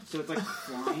now. So it's like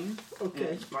flying. Okay.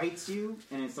 And it bites you,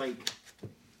 and it's like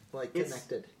Like It's-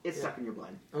 connected. it's Yeah. stuck in your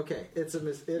blood. Okay, it is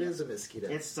a mosquito.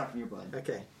 It's stuck in your blood.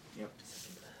 Okay. Yep.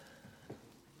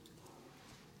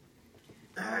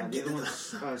 Ah, The get other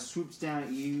it. one swoops down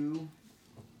at you.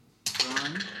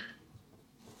 Run.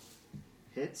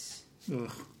 Hits.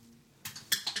 Ugh.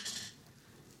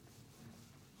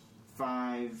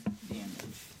 5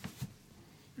 damage.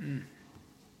 Ooh,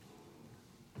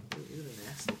 you're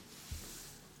nasty.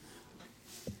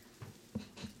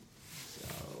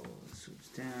 So swoops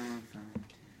down. 5.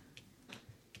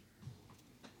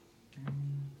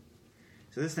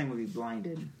 So this thing would be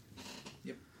blinded.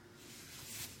 Yep.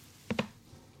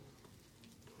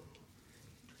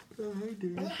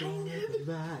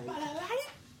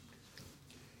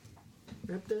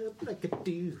 Wrapped up like a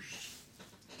douche.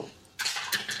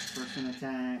 First one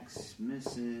attacks,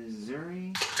 misses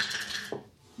Zuri,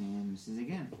 and misses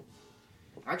again.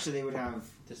 Actually, they would have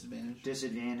Disadvantage.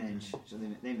 disadvantage, so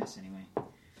they miss anyway.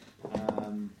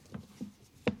 Let's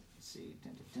see.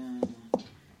 Dun, dun, dun.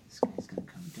 This guy's gonna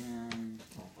come down.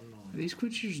 Oh, Are these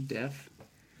creatures deaf?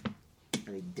 Are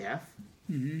they deaf?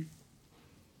 Mm-hmm.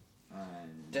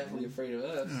 Definitely afraid of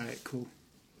us. Alright, cool.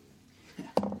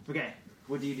 Okay,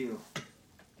 what do? You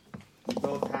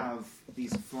both have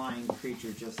these flying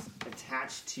creatures just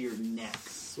attached to your neck.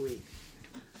 Sweet.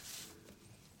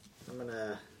 I'm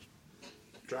gonna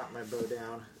drop my bow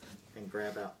down and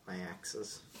grab out my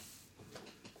axes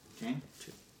Okay.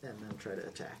 and then try to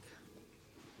attack.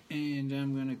 And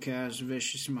I'm gonna cast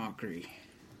Vicious Mockery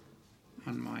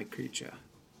on my creature.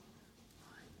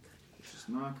 Vicious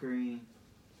Mockery.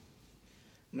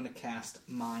 I'm gonna cast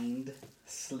Mind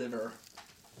Sliver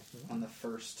on the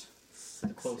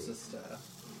Sexy. closest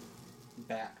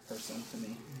bat person to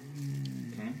me.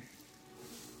 Okay.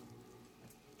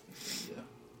 Yeah.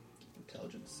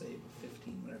 Intelligence save of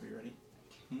 15 whenever you're ready.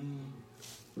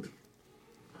 Okay.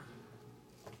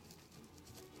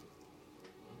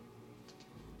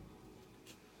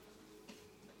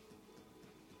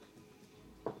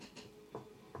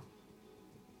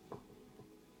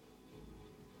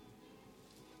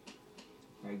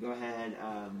 Alright, go ahead.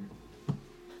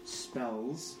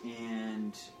 Spells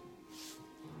and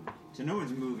so no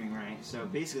one's moving, right? So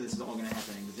basically, this is all going to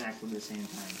happen exactly the same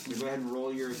time. So go ahead and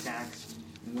roll your attacks.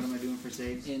 And what am I doing for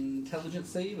saves? Intelligence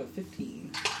save of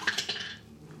 15.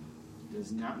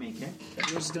 Does not make it.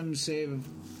 Wisdom save.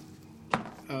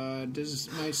 Does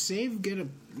my save get a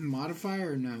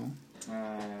modifier or no?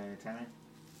 Tyler.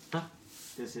 Huh?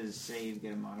 Does his save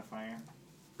get a modifier?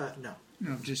 No.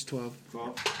 No, just 12.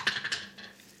 12.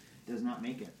 Does not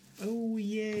make it. Oh,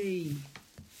 yay.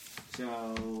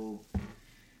 So,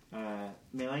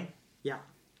 Melee, Yeah.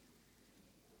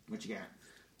 what you got?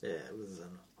 Yeah, it was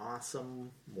an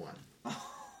awesome one.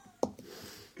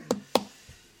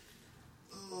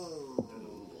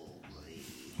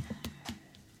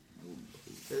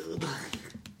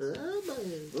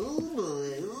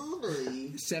 Oh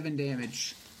boy. 7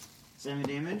 damage. 7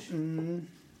 damage? Mm-hmm.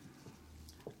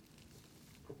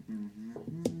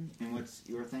 And what's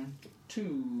your thing?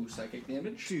 2 psychic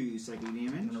damage. 2 psychic I'm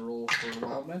damage. gonna roll for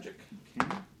wild magic.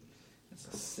 Okay. It's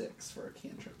a 6 for a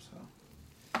cantrip, so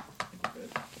I think we're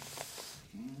good.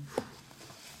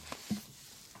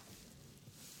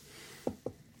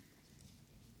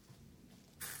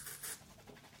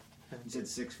 Okay. You said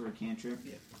 6 for a cantrip?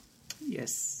 Yeah.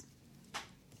 Yes.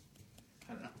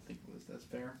 I don't know. I think that's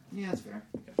fair. Yeah, that's fair.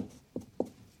 Okay.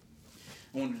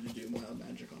 I wanted to do wild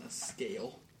magic on a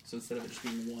scale, so instead of it just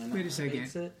being 1, Wait a second.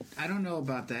 it's it. I don't know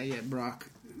about that yet, Brock.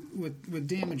 With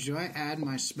damage, do I add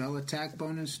my spell attack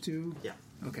bonus too? Yeah.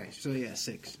 Okay, so yeah,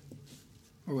 6.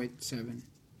 Or wait, 7.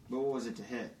 But what was it to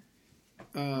hit?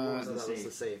 Uh, So that was save?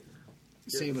 the save.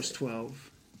 save was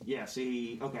 12. Yeah, so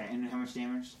he... Okay, and how much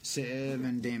damage?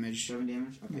 7 damage. 7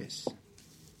 damage? Okay. Yes.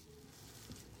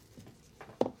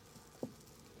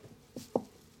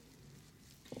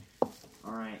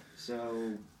 Alright,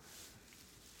 so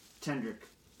Tendrick.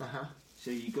 Uh-huh.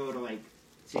 So you go to like,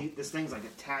 see this thing's like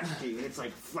attached to you. It's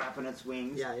like flapping its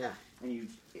wings. Yeah, yeah. And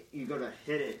you go to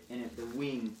hit it, and if the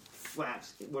wing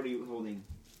flaps, what are you holding?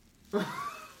 I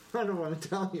don't want to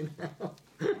tell you now.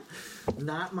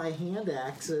 Not my hand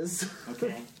axes.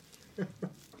 Okay.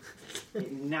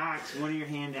 It knocks one of your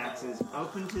hand axes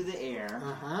up into the air.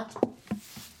 Uh-huh.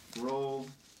 Roll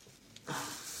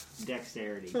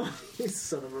dexterity. You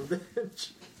son of a bitch.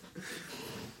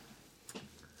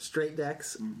 Straight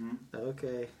dex. Mm-hmm.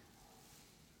 Okay.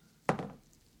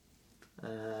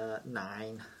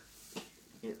 9.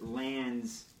 It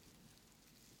lands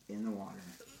in the water.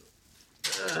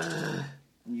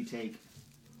 And you take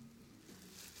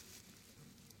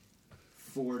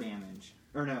 4 damage.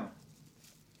 Or no.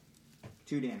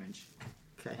 2 damage.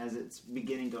 Okay. As it's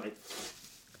beginning to like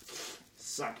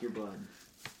suck your blood.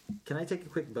 Can I take a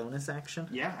quick bonus action?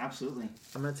 Yeah, absolutely.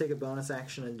 I'm going to take a bonus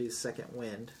action and do second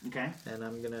wind. Okay. And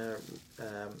I'm going to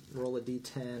roll a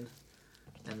d10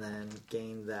 and then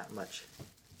gain that much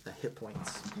hit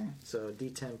points. Okay. So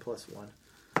d10 plus 1.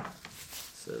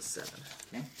 So 7.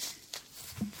 Okay.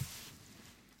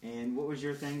 And what was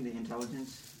your thing? The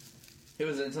intelligence? It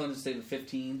was an intelligence save of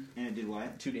 15, And it did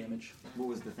what? 2 damage. What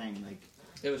was the thing? Like,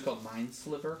 It was called Mind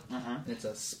Sliver. uh-huh. And it's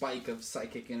a spike of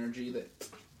psychic energy that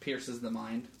pierces the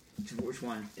mind. Which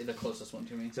one? The closest one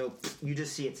to me. So you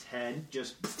just see its head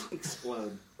just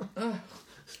explode.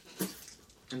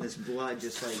 And this blood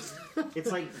just like,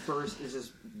 it's like burst, it's this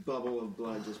bubble of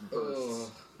blood just bursts.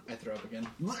 Ugh. I throw up again.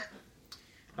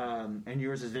 And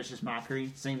yours is Vicious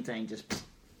Mockery. Same thing, just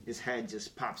his head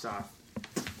just pops off.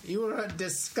 You are a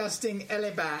disgusting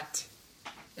Elibat.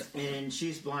 And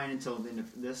she's blind until the end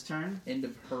of this turn. End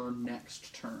of her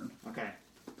next turn. Okay.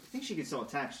 I think she can still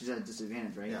attack. She's at a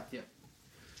disadvantage, right? Yeah. Yep.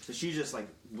 So she's just like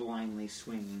blindly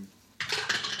swinging.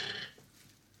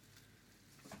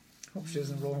 Hope she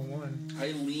doesn't roll a 1.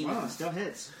 I lean. Wow, it still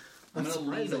hits. I'm gonna lean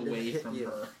surprised I didn't away hit from you.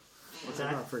 her. What's I'm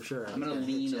that? not for sure. I'm gonna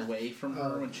lean away from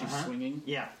her when she's Uh-huh. swinging.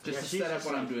 Yeah. Just Yeah, to she's set up just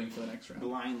what I'm like doing for the next round.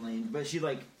 blindly. But she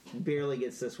like barely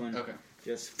gets this one. Okay.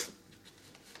 Just.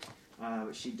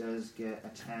 But she does get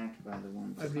attacked by the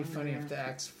one. That'd be behind funny her. if the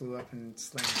axe flew up and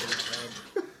slammed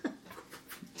her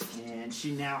head. And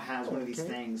she now has one of these Okay.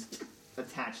 things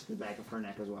attached to the back of her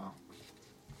neck as well.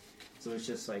 So it's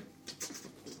just like,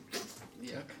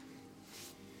 Yuck.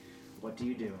 what do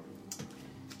you do?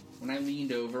 When I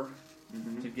leaned over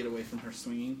Mm-hmm. to get away from her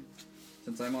swinging,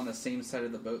 since I'm on the same side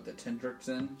of the boat that Tendrick's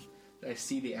in, I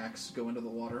see the axe go into the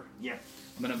water. Yep.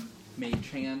 I'm gonna mage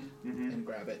hand Mhm. and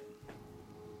grab it.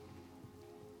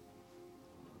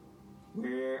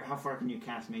 How far can you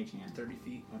cast Mage Hand? 30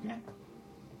 feet. Okay.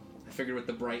 I figured with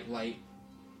the bright light,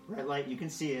 Red light, you can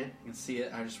see it. I can see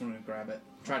it. I just want to grab it.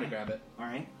 Try to Okay. grab it.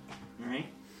 Alright. Alright.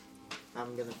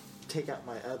 I'm going to take out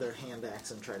my other hand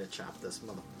axe and try to chop this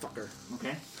motherfucker.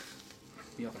 Okay.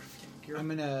 The other. I'm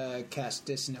gonna cast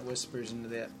Dissonant Whispers into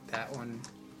that one.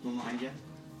 One behind you.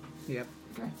 Yep.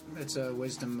 Okay. It's a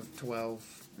wisdom of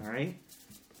 12. Alright.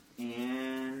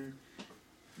 And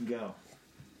go.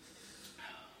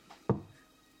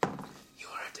 You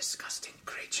are a disgusting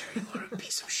creature. You are a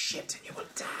piece of shit and you will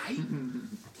die.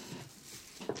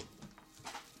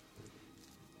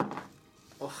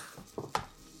 Oh,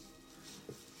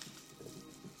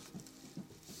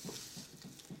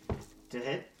 To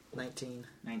hit. 19.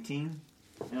 19.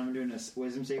 And I'm doing a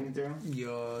wisdom saving throw.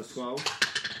 Yes. 12.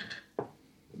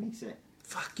 Makes it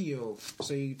Fuck you.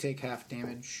 So you take half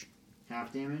damage.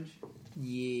 half damage.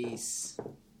 Yes.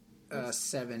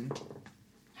 7.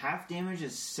 Half damage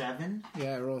is 7.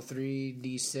 Yeah, I roll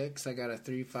 3d6. I got a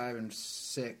 3, 5, and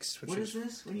 6. Which What is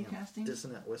this? What are you casting?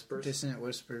 Dissonant Whispers. Dissonant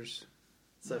Whispers.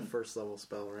 It's a first level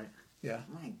spell, right? Yeah.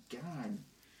 My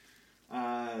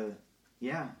god.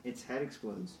 Yeah, its head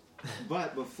explodes.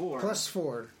 But before. Plus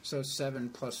 4. So 7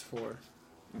 plus 4.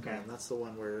 Okay. And that's the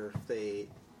one where if they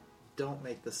don't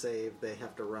make the save, they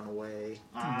have to run away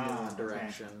Ah, in one okay.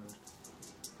 direction.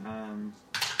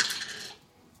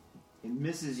 It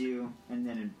misses you, and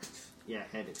then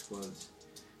head explodes.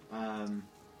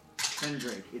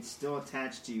 Kendrick, it's still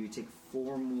attached to you. You take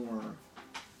 4 more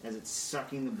as it's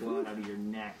sucking the blood out of your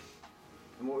neck.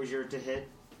 And what was your to hit?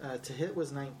 To hit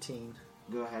was 19.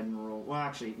 Go ahead and roll. Well,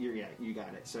 actually, you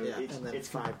got it. So Yeah, it's, and then it's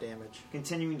 5 damage.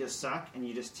 continuing to suck, and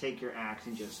you just take your axe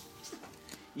and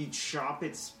you chop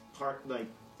its part, like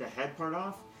the head part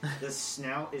off. The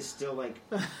snout is still like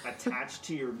attached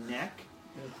to your neck,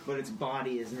 but its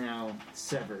body is now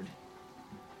severed.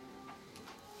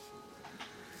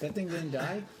 That thing didn't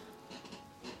die?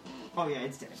 Oh yeah,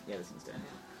 it's dead. Yeah, this one's dead.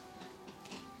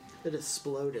 It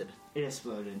exploded. It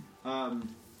exploded.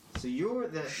 So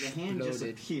the hand just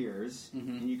Loaded. appears,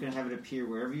 Mhm. and you can have it appear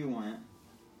wherever you want.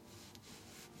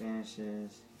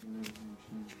 Vanishes.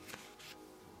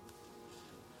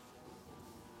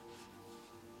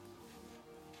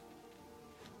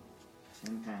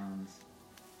 10 pounds.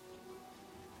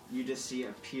 You just see it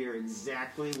appear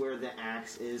exactly where the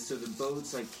axe is. So the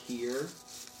boat's like here,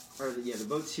 the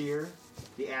boat's here.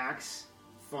 The axe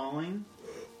falling,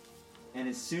 and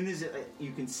as soon as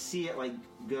you can see it like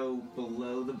go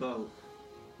below the boat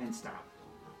and stop.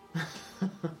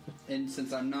 And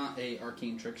since I'm not a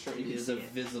arcane trickster, it You can is see a it.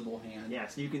 visible hand. Yeah,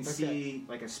 so you can Okay. see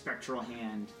like a spectral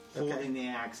hand holding Okay. the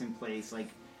axe in place, like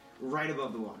right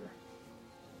above the water.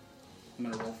 I'm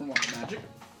gonna roll for water magic.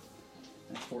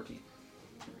 That's 14.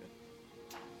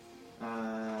 We're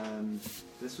good.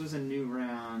 This was a new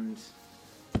round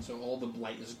So all the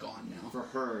blight is gone now. for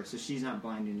her, so she's not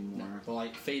blind No, anymore. the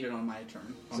light faded on my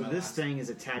turn. On So my this last. thing is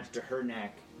attached to her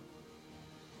neck.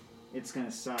 It's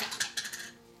gonna suck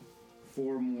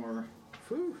 4 more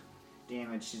Whew.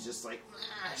 damage. She's just like,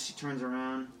 she turns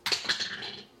around,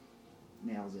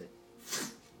 nails it,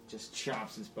 just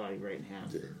chops his body right in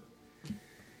half.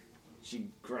 She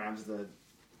grabs the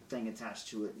thing attached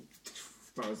to it,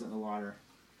 throws it in the water.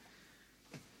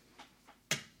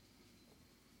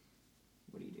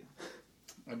 What do you do?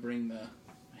 I bring the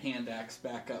hand axe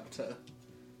back up to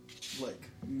like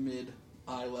mid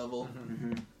eye level.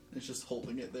 Mm-hmm. It's just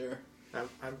holding it there.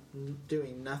 I'm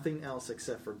doing nothing else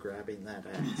except for grabbing that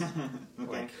axe. Okay.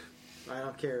 Like, I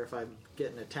don't care if I'm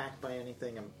getting attacked by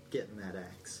anything, I'm getting that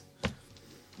axe.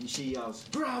 And she yells,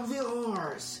 "Grab the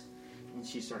oars!" And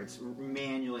she starts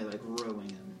manually like rowing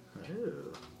him.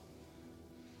 Ooh.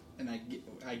 And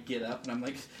I get up and I'm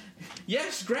like,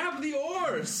 yes, grab the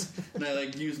oars! And I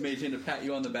like use Mage Hand to pat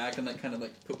you on the back and like kind of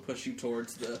like push you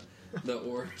towards the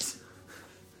oars.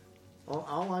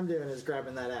 All I'm doing is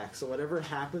grabbing that axe. So whatever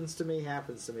happens to me,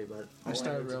 but I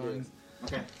start rowing.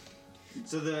 Okay.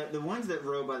 So the ones that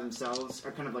row by themselves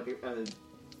are kind of like a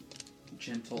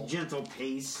Gentle. gentle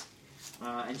pace,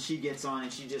 and she gets on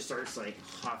and she just starts like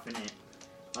huffing it.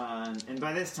 And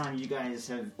by this time, you guys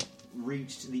have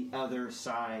reached the other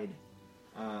side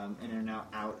and are now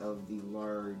out of the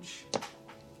large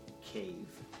cave.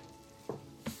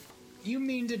 You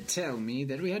mean to tell me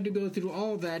that we had to go through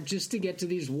all that just to get to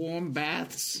these warm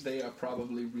baths? They are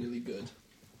probably really good.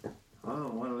 Oh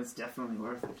well, it's definitely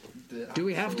worth it. Do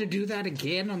we have to do that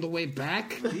again on the way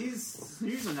back?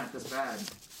 These are not this bad.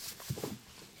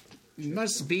 It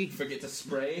must be. Forget to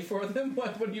spray for them?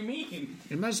 What do you mean?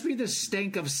 It must be the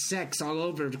stank of sex all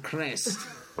over the crest.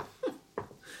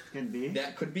 Could be.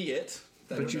 That could be it. I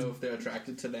But don't you- know if they're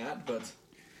attracted to that, but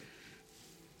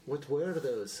What were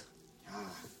those? Ah,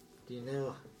 Do you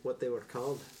know what they were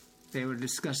called? They were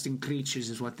disgusting creatures,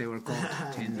 is what they were called.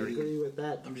 I Tendry. agree with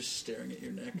that. I'm just staring at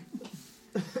your neck.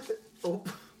 Oh,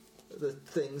 the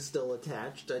thing's still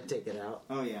attached. I take it out.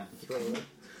 oh yeah. Throw it.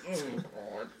 Oh,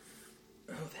 God.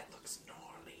 Oh, that looks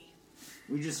gnarly.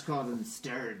 We just call them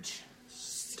sturge.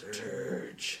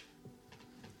 Sturge.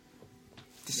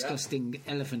 Disgusting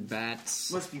elephant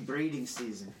bats. Must be breeding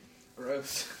season.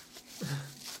 Gross.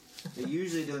 They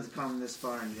usually don't come this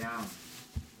far and down.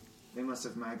 They must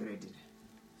have migrated.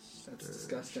 That's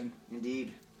disgusting.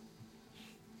 Indeed.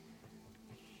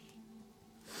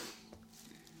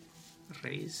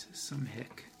 Raise some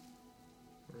heck.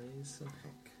 Raise some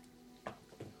heck.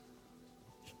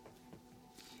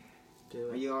 Do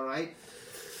Are it. you alright?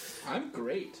 I'm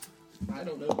great. I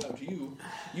don't know about you.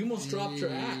 You almost dropped your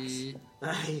axe.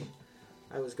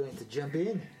 I was going to jump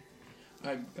in.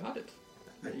 I got it.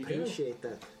 I There you go. appreciate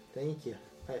that. Thank you.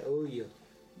 I owe you.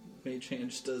 Mage Hand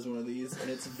just does one of these, and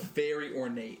it's very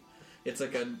ornate. It's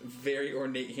like a very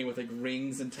ornate hand with like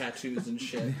rings and tattoos and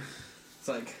shit. It's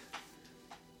like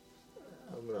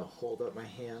I'm gonna hold up my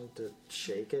hand to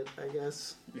shake it, I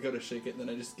guess. you go to shake it, and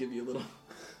then I just give you a little,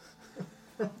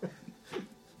 and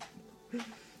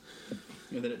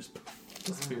then it just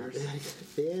disappears.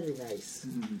 Very nice.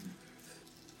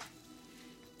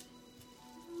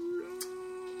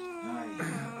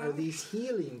 Are these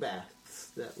healing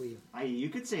baths that we... You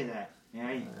could say that.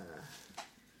 Yeah.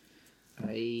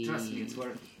 Trust me, it's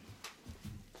worth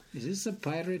it. Is this a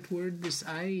pirate word? This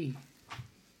I.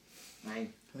 I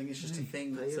I think it's just a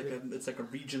thing. It's like a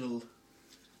regional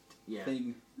yeah.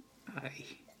 thing. I.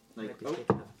 Like might be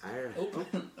thinking of Ira.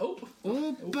 Oh,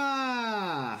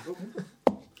 Opa!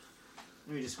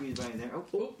 let me just squeeze by there. Oh,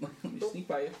 oh, let me sneak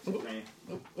by you. Oh, okay.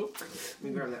 oh, oh. We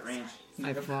can grab that ranch.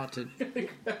 I fought it.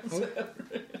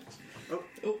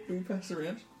 Oh, can we pass the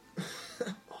ranch?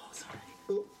 Oh, sorry.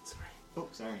 Oh, sorry. Oh,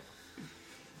 sorry.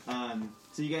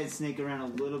 So you guys snake around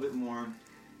a little bit more.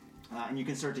 and you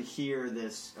can start to hear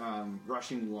this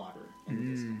rushing water in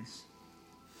the distance.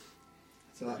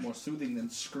 It's a lot more soothing than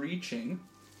screeching.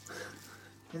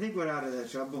 I think we're out of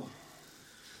that trouble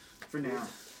for now.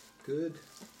 Good.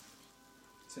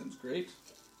 Sounds great.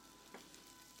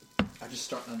 I just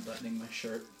start unbuttoning my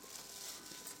shirt.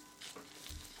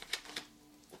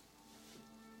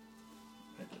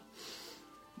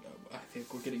 I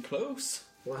think we're getting close.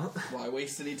 Well, Why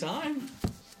waste any time?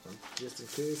 just in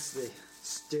case the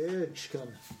Sturge come.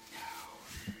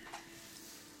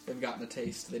 They've gotten a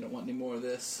taste. They don't want any more of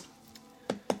this.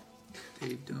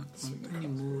 They don't want any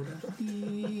more of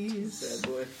these. Bad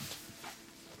boy.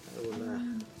 I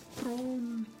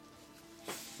will,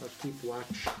 I'll keep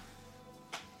watch.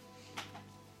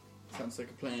 Sounds like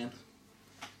a plan.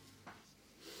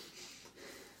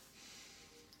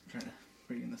 I'm trying to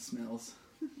bring in the smells.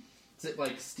 Is it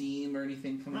like steam or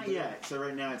anything coming Not through? yet. So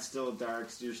right now it's still dark.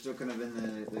 So you're still kind of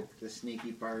in the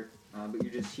sneaky part, but you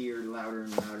just hear louder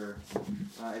and louder.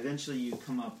 Eventually, you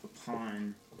come up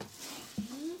upon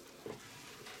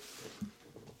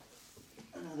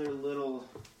another little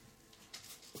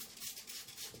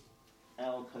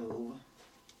alcove.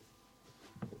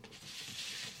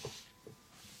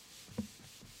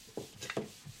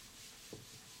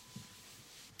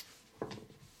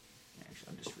 Actually,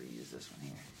 I'll just reuse this one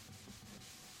here.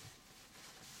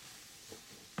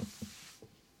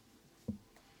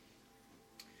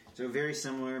 So very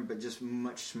similar, but just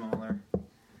much smaller.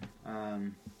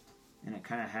 And it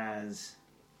kind of has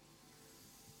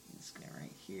this guy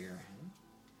right here.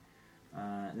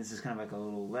 This is kind of like a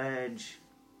little ledge.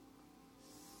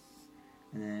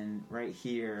 And then right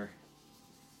here,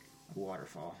 a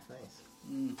waterfall.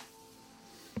 Nice.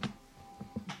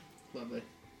 Lovely.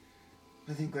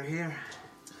 I think we're here.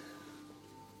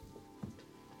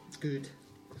 Good.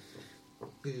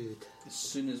 Good. As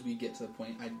soon as we get to the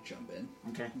point, I jump in.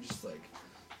 Okay. I'm just like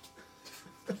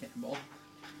cannonball.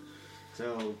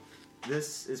 So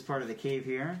this is part of the cave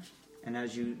here, and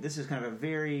this is kind of a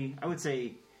very, I would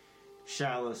say,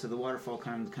 shallow. So the waterfall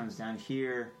kind of comes down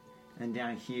here, and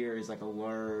down here is like a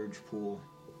large pool,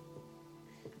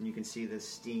 and you can see the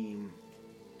steam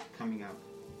coming up.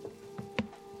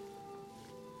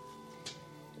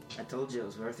 I told you it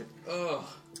was worth it. Ugh.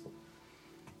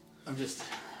 I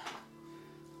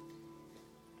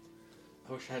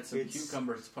wish I had some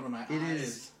cucumbers to put on my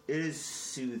eyes. It is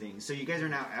soothing. So you guys are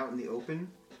now out in the open.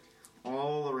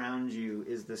 All around you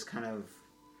is this kind of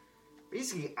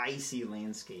basically icy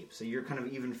landscape. So you're kind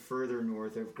of even further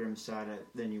north of Grimstada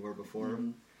than you were before.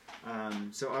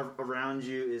 Mm-hmm. So around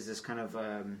you is this kind of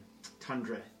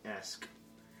tundra-esque.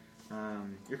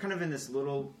 You're kind of in this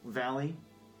little valley,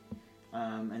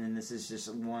 and then this is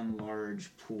just one large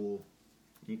pool.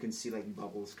 You can see like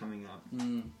bubbles coming up.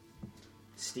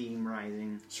 Steam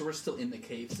rising. So we're still in the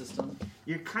cave system?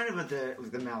 You're kind of at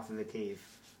the mouth of the cave.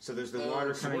 So there's the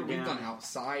water so coming down. We've gone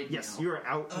outside Yes, now. you are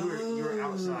out. You are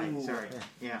outside. Sorry.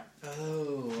 Yeah.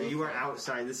 Oh. So you are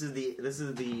outside. This is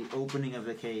the opening of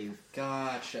the cave,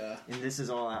 Gotcha. and this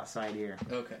is all outside here.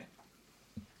 Okay.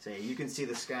 So you can see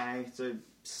the sky. It's a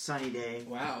sunny day,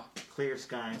 Wow. clear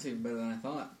sky. That's even better than I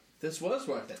thought. This was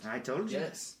worth it. I told you.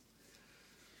 Yes.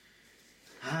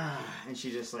 And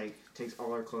she just like takes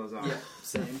all her clothes off. Yeah,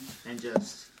 same. And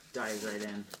just dives right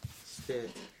in.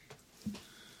 Spit.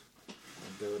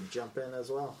 I'll go jump in as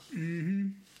well.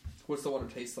 What's the water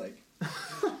taste like?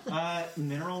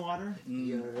 Mineral water.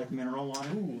 Like mineral water.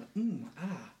 Ooh,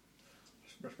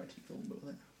 Just brush my teeth a little bit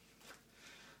with it.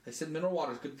 They said mineral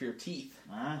water is good for your teeth.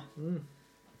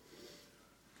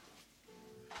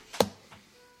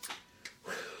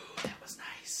 That was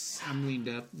nice. I'm leaned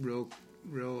up,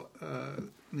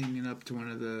 leaning up to one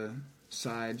of the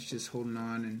sides, just holding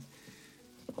on, and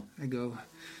I go,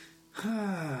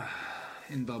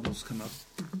 and bubbles come up.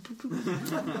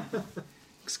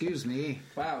 Excuse me.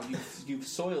 Wow, you've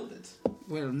soiled it.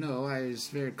 Well, no, I was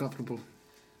very comfortable.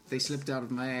 They slipped out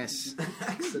of my ass.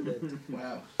 Accident.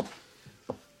 Wow.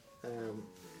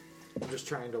 I'm just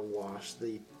trying to wash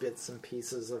the bits and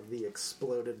pieces of the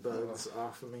exploded bugs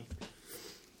off of me.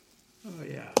 Oh,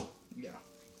 yeah. Yeah.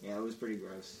 Yeah, it was pretty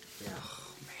gross. Yeah.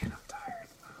 Oh, man, I'm tired.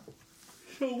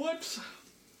 So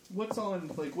what's on,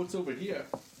 like, what's over here?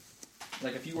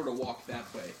 Like, if you were to walk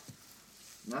that way,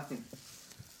 Nothing.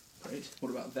 right? What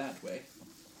about that way?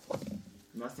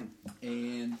 Nothing.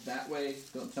 And that way,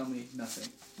 don't tell me nothing.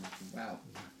 Wow.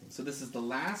 So this is the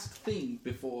last thing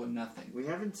before nothing. We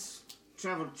haven't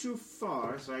traveled too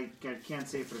far, so I can't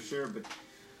say for sure, but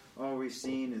all we've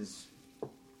seen is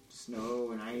snow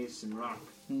and ice and rock.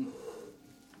 A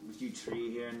few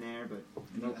tree here and there, but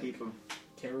no Like people.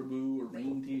 Caribou or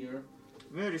reindeer,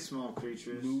 Very small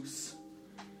creatures. moose.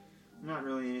 Not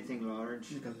really anything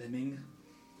large. Like a lemming.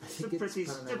 I It's think a pretty,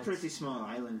 pronounced, pretty small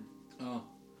island. Oh.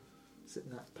 Is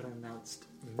it not pronounced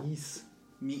Mies?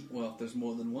 Well, if there's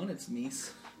more than one, it's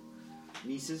Mies.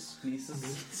 Nieces,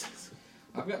 Nieces.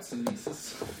 I've got some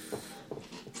nieces.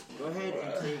 go ahead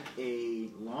and take a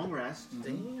long rest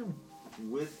Damn.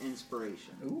 with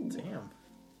inspiration. Ooh. Damn.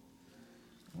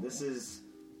 This is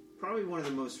probably one of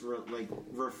the most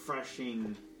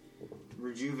refreshing,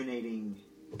 rejuvenating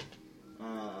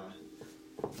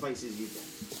places you've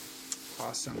been.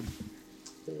 Awesome.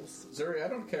 Zuri, I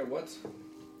don't care what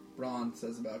Ron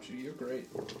says about you. You're great.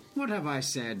 What have I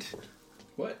said?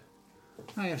 What?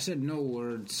 I have said no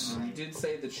words. You did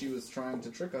say that she was trying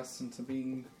to trick us into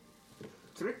being...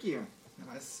 Trick you.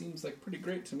 That seems like pretty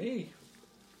great to me.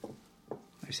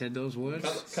 I said those words.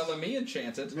 Color me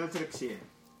enchanted. No tricks here.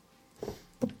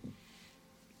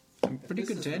 I'm pretty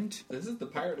content. This is the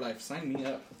pirate life. Sign me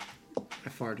up. I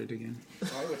farted again.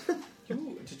 Why would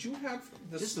did you have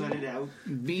the Just stew? let it out. Did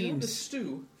you have the Beans.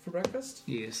 stew for breakfast?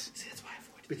 Yes. See, that's why I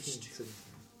avoided the Beans stew. and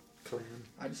clam.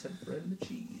 I just had bread and the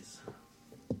cheese.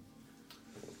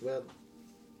 Well,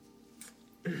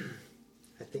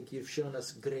 I think you've shown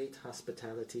us great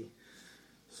hospitality.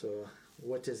 So,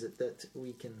 what is it that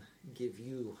we can give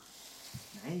you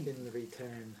Hey, in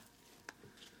return?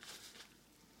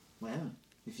 well,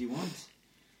 if you want,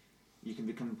 you can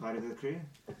become part of the crew.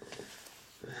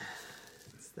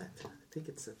 It's that. I think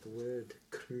it's that word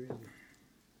crew.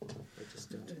 I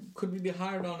just don't. Could we be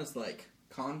hired on as like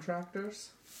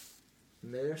contractors?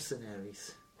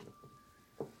 Mercenaries.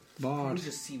 Bard. It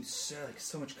just seems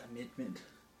so much commitment.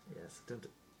 Yes, don't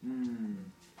Hmm.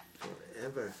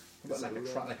 forever. But It's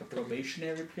like long like a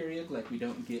probationary period, like we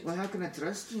don't get. Well, how can I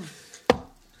trust you?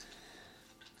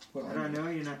 Well, I don't know.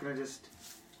 You're not going to just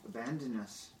abandon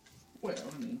us. Well,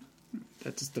 I mean,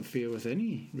 That's the fear with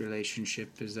any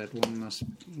relationship, is that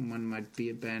one might be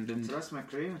abandoned. Trust my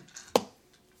crew.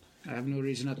 I have no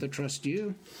reason not to trust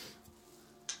you.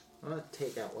 I'll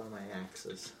take out one of my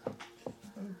axes.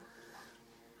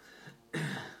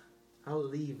 I'll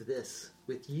leave this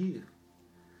with you.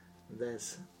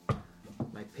 That's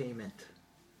my payment.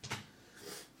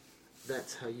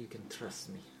 That's how you can trust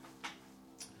me.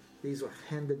 These were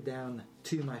handed down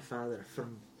to my father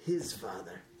from his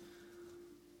father.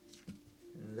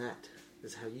 And that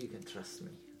is how you can trust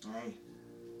me. Aye.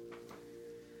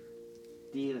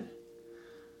 Deal.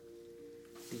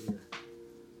 Deal.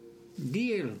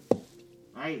 Deal.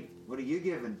 Aye. What are you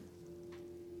giving?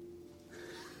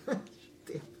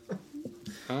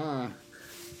 I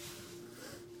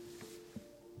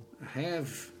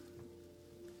have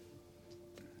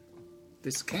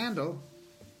this candle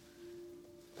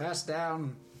passed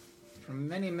down from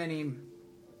many, many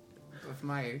of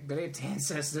my great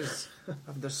ancestors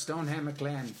of the Stonehammer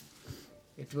clan.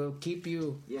 It will keep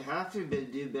you... You have to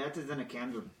do better than a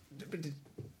candle.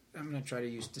 I'm going to try to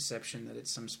use deception that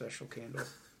it's some special candle.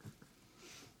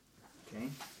 Okay.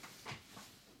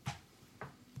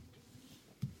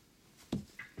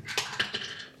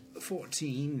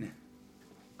 $14.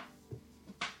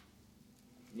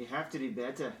 You have to do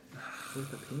better.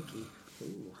 With a pinky.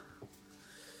 Ooh.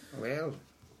 Well,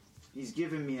 He's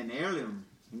giving me an heirloom,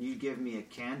 and you give me a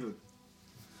candle.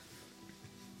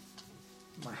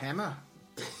 my hammer.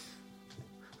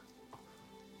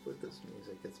 With this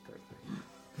music, it's perfect.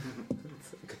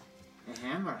 It's okay. A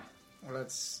hammer. Well,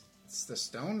 it's the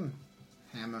stone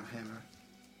hammer.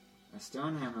 A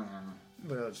stone hammer.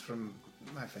 Well, it's from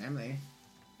my family.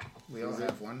 We all Is it?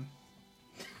 have one.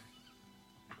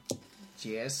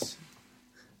 Yes.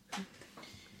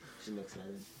 She looks at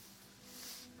it.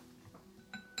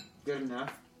 Good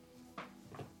enough.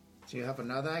 Do you have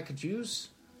another I could use?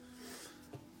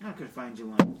 I could find you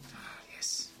one.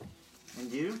 Yes.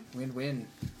 And you? Win-win.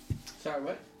 sorry,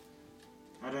 what?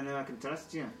 I don't know. I can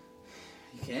trust you.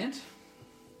 You can't.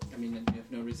 I mean, you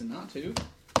have no reason not to.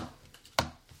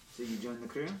 So you join the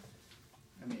crew?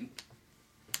 I mean,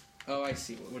 oh, I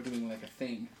see. We're doing like a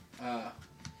thing. I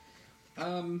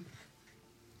mean,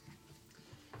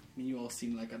 you all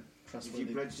seem like a If trustworthy.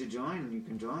 you pledge to join, you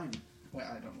can join. Well,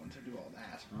 I don't want to do all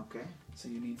that. Okay. So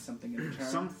you need something in return.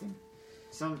 Something.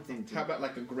 Something to... How about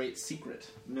like a great secret?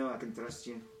 No, I can trust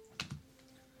you.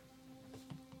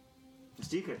 A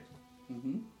secret?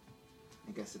 Mm-hmm.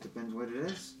 I guess it depends what it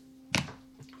is.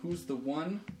 Who's the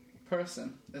one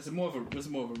person? This is more of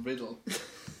a riddle.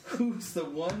 Who's the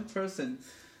one person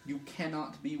you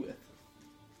cannot be with?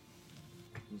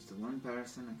 Who's the one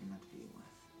person I cannot be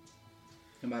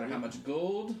with? No matter how much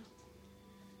gold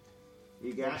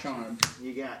You or got charm. me.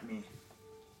 You got me.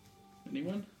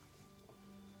 Anyone?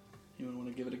 Anyone want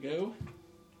to give it a go?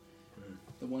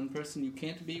 The one person you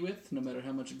can't be with, no matter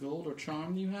how much gold or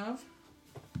charm you have.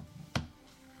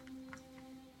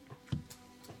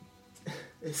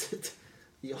 Is it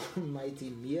the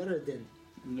almighty Mirrodin?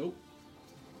 Nope.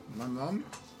 My mom?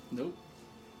 Nope.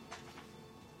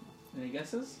 Any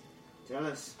guesses? Tell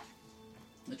us.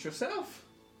 It's yourself.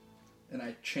 And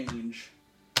I change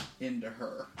into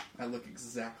her. I look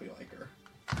exactly like her.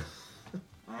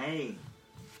 Aye.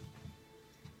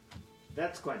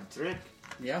 That's quite a trick.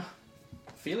 Yeah.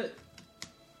 Feel it.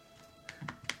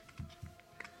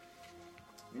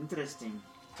 Interesting.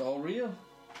 It's all real.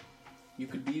 You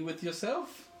could be with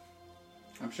yourself.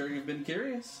 I'm sure you've been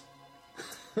curious.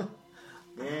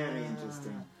 Very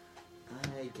interesting.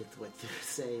 I get what you're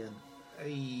saying.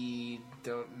 I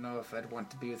don't know if I'd want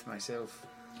to be with myself.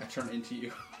 I turn into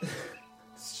you.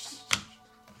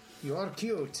 You are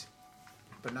cute,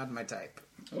 but not my type.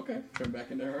 Okay. Turn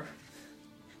back into her.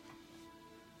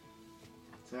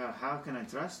 So how can I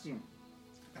trust you?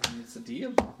 I mean, it's a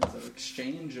deal. It's an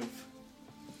exchange of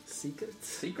Secrets?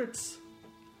 secrets.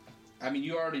 I mean,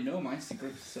 you already know my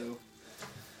secrets, so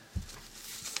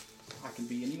I can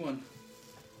be anyone.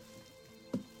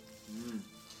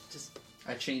 Just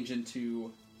I change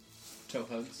into toe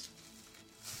hugs.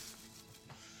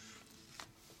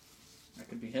 I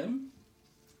could be him.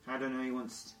 I don't know, he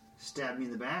wants to stab me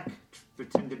in the back,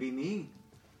 pretend to be me.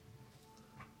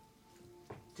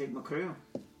 Take my crew.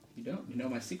 You don't. You know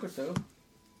my secret, though.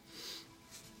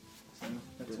 So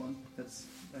that's one. That's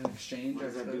an exchange. What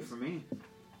does I that do suppose. for me?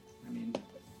 I mean,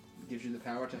 it gives you the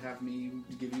power to have me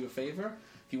give you a favor.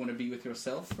 If you want to be with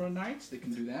yourself for a night, they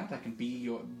can do that. I can be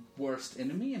your worst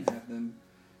enemy and have them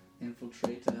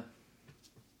infiltrate a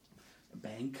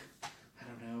bank. I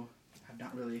don't know. I've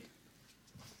not really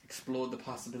explored the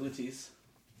possibilities.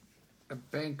 A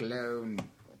bank loan. do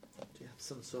you have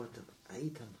some sort of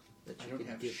item that I you don't could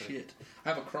have give her? shit. I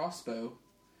have a crossbow.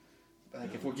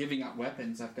 Like, if we're giving out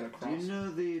weapons, I've got a Do crossbow. you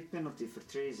know the penalty for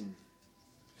treason?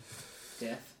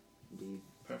 Death. Indeed.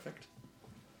 Perfect.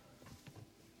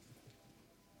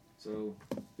 So,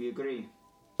 we agree.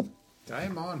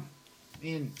 Time on.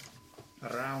 In.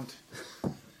 Around.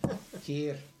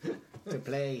 Here. To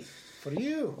play. For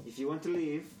you. If you want to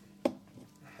leave,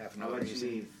 I have no I'll let you reason.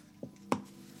 leave.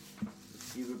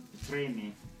 If you betray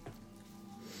me,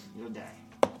 you'll die.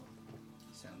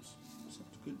 Sounds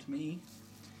good to me.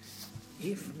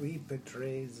 If we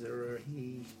betray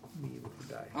Zerahi, we will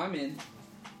die. I'm in.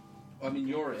 I mean,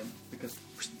 you're in, because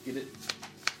get it?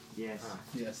 Yes.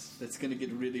 Yes, it's gonna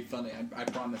get really funny. I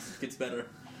promise. It gets better.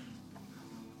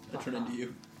 I turn into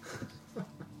you.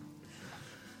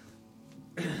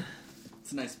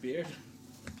 It's a nice beard.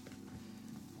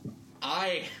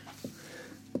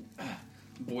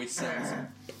 Voice sounds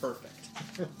perfect.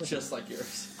 Just like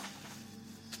yours.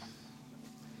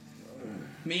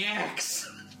 Me axe!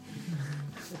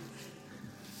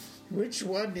 Which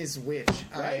one is which?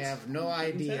 I Right. have no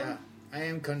idea. I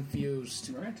am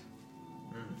confused. Right?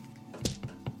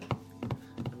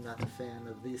 I'm not a fan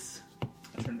of this.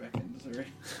 I turn back into Missouri.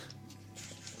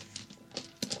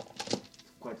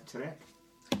 Quite a trick.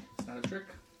 It's not a trick.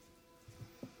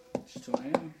 It's just who I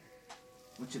am.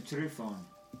 What's your true phone?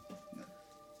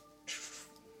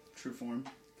 True form.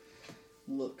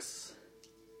 Looks.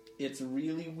 It's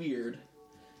really weird.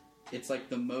 It's like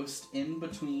the most in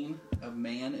between a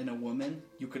man and a woman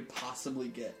you could possibly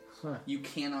get. Huh. You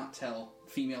cannot tell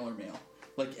female or male.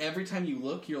 Like every time you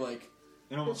look, you're like,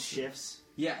 It almost shifts.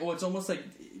 yeah. Well, it's almost like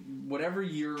whatever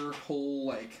your whole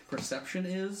like perception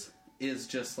is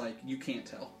just like you can't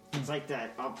tell. It's like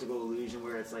that optical illusion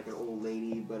where it's like an old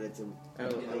lady, but it's a Oh,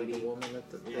 old like lady. a woman at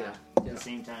the... Yeah. Yeah. At the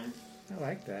same time. I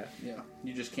like that. Yeah,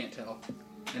 you just can't tell.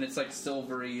 And it's like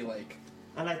silvery. Like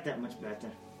I like that much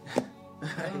better.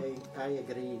 I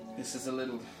agree. this is a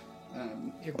little.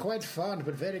 You're quite fond,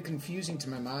 but very confusing to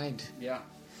my mind. Yeah,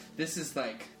 this is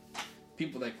like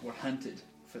people like were hunted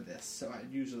for this, so I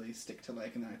usually stick to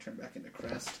like, and then I turn back into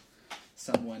Crest,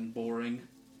 someone boring,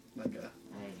 like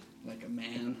a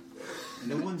man.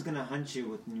 No one's gonna hunt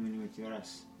you when you're with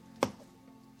us.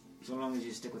 So long as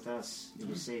you stick with us, you'll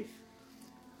be safe.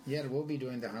 Yeah, we'll be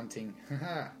doing the hunting.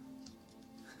 Haha.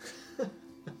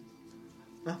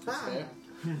 That's fair.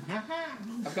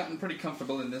 I've gotten pretty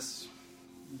comfortable in this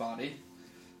body.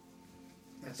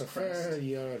 I That's prefer Crest.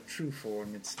 your true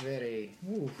form. It's very...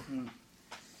 Ooh.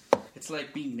 It's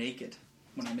like being naked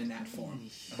when I'm in that form.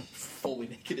 I'm fully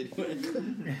naked anyway.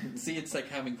 See, it's like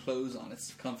having clothes on.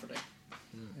 It's comforting.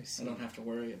 I see. I don't have to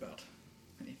worry about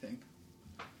anything.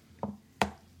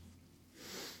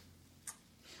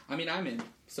 I mean, I'm in.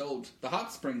 Sold. The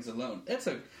hot springs alone. It's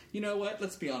a... You know what?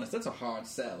 Let's be honest. That's a hard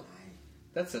sell.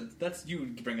 That's you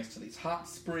bring us to these hot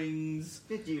springs.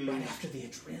 Did you Right lose? after the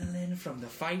adrenaline from the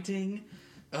fighting.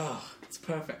 Oh, it's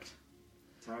perfect.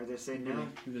 It's hard to say You no.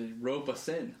 really rope us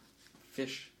in.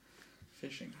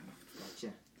 Fishing.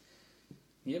 Gotcha.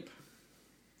 Yep.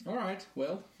 Alright,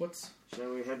 well,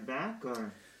 Shall we head back,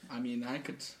 or? I mean, I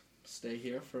could stay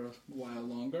here for a while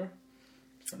longer.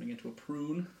 Turning into a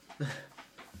prune.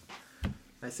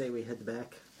 I say we head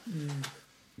back.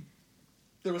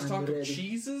 There was I'm talk of ready.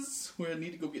 cheeses. We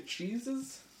need to go get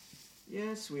cheeses.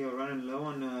 Yes, we are running low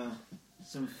on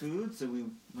some food, so we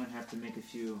might have to make a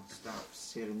few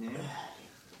stops here and there.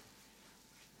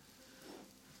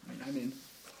 I'm in.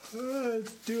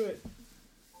 Let's do it.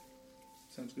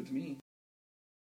 Sounds good to me.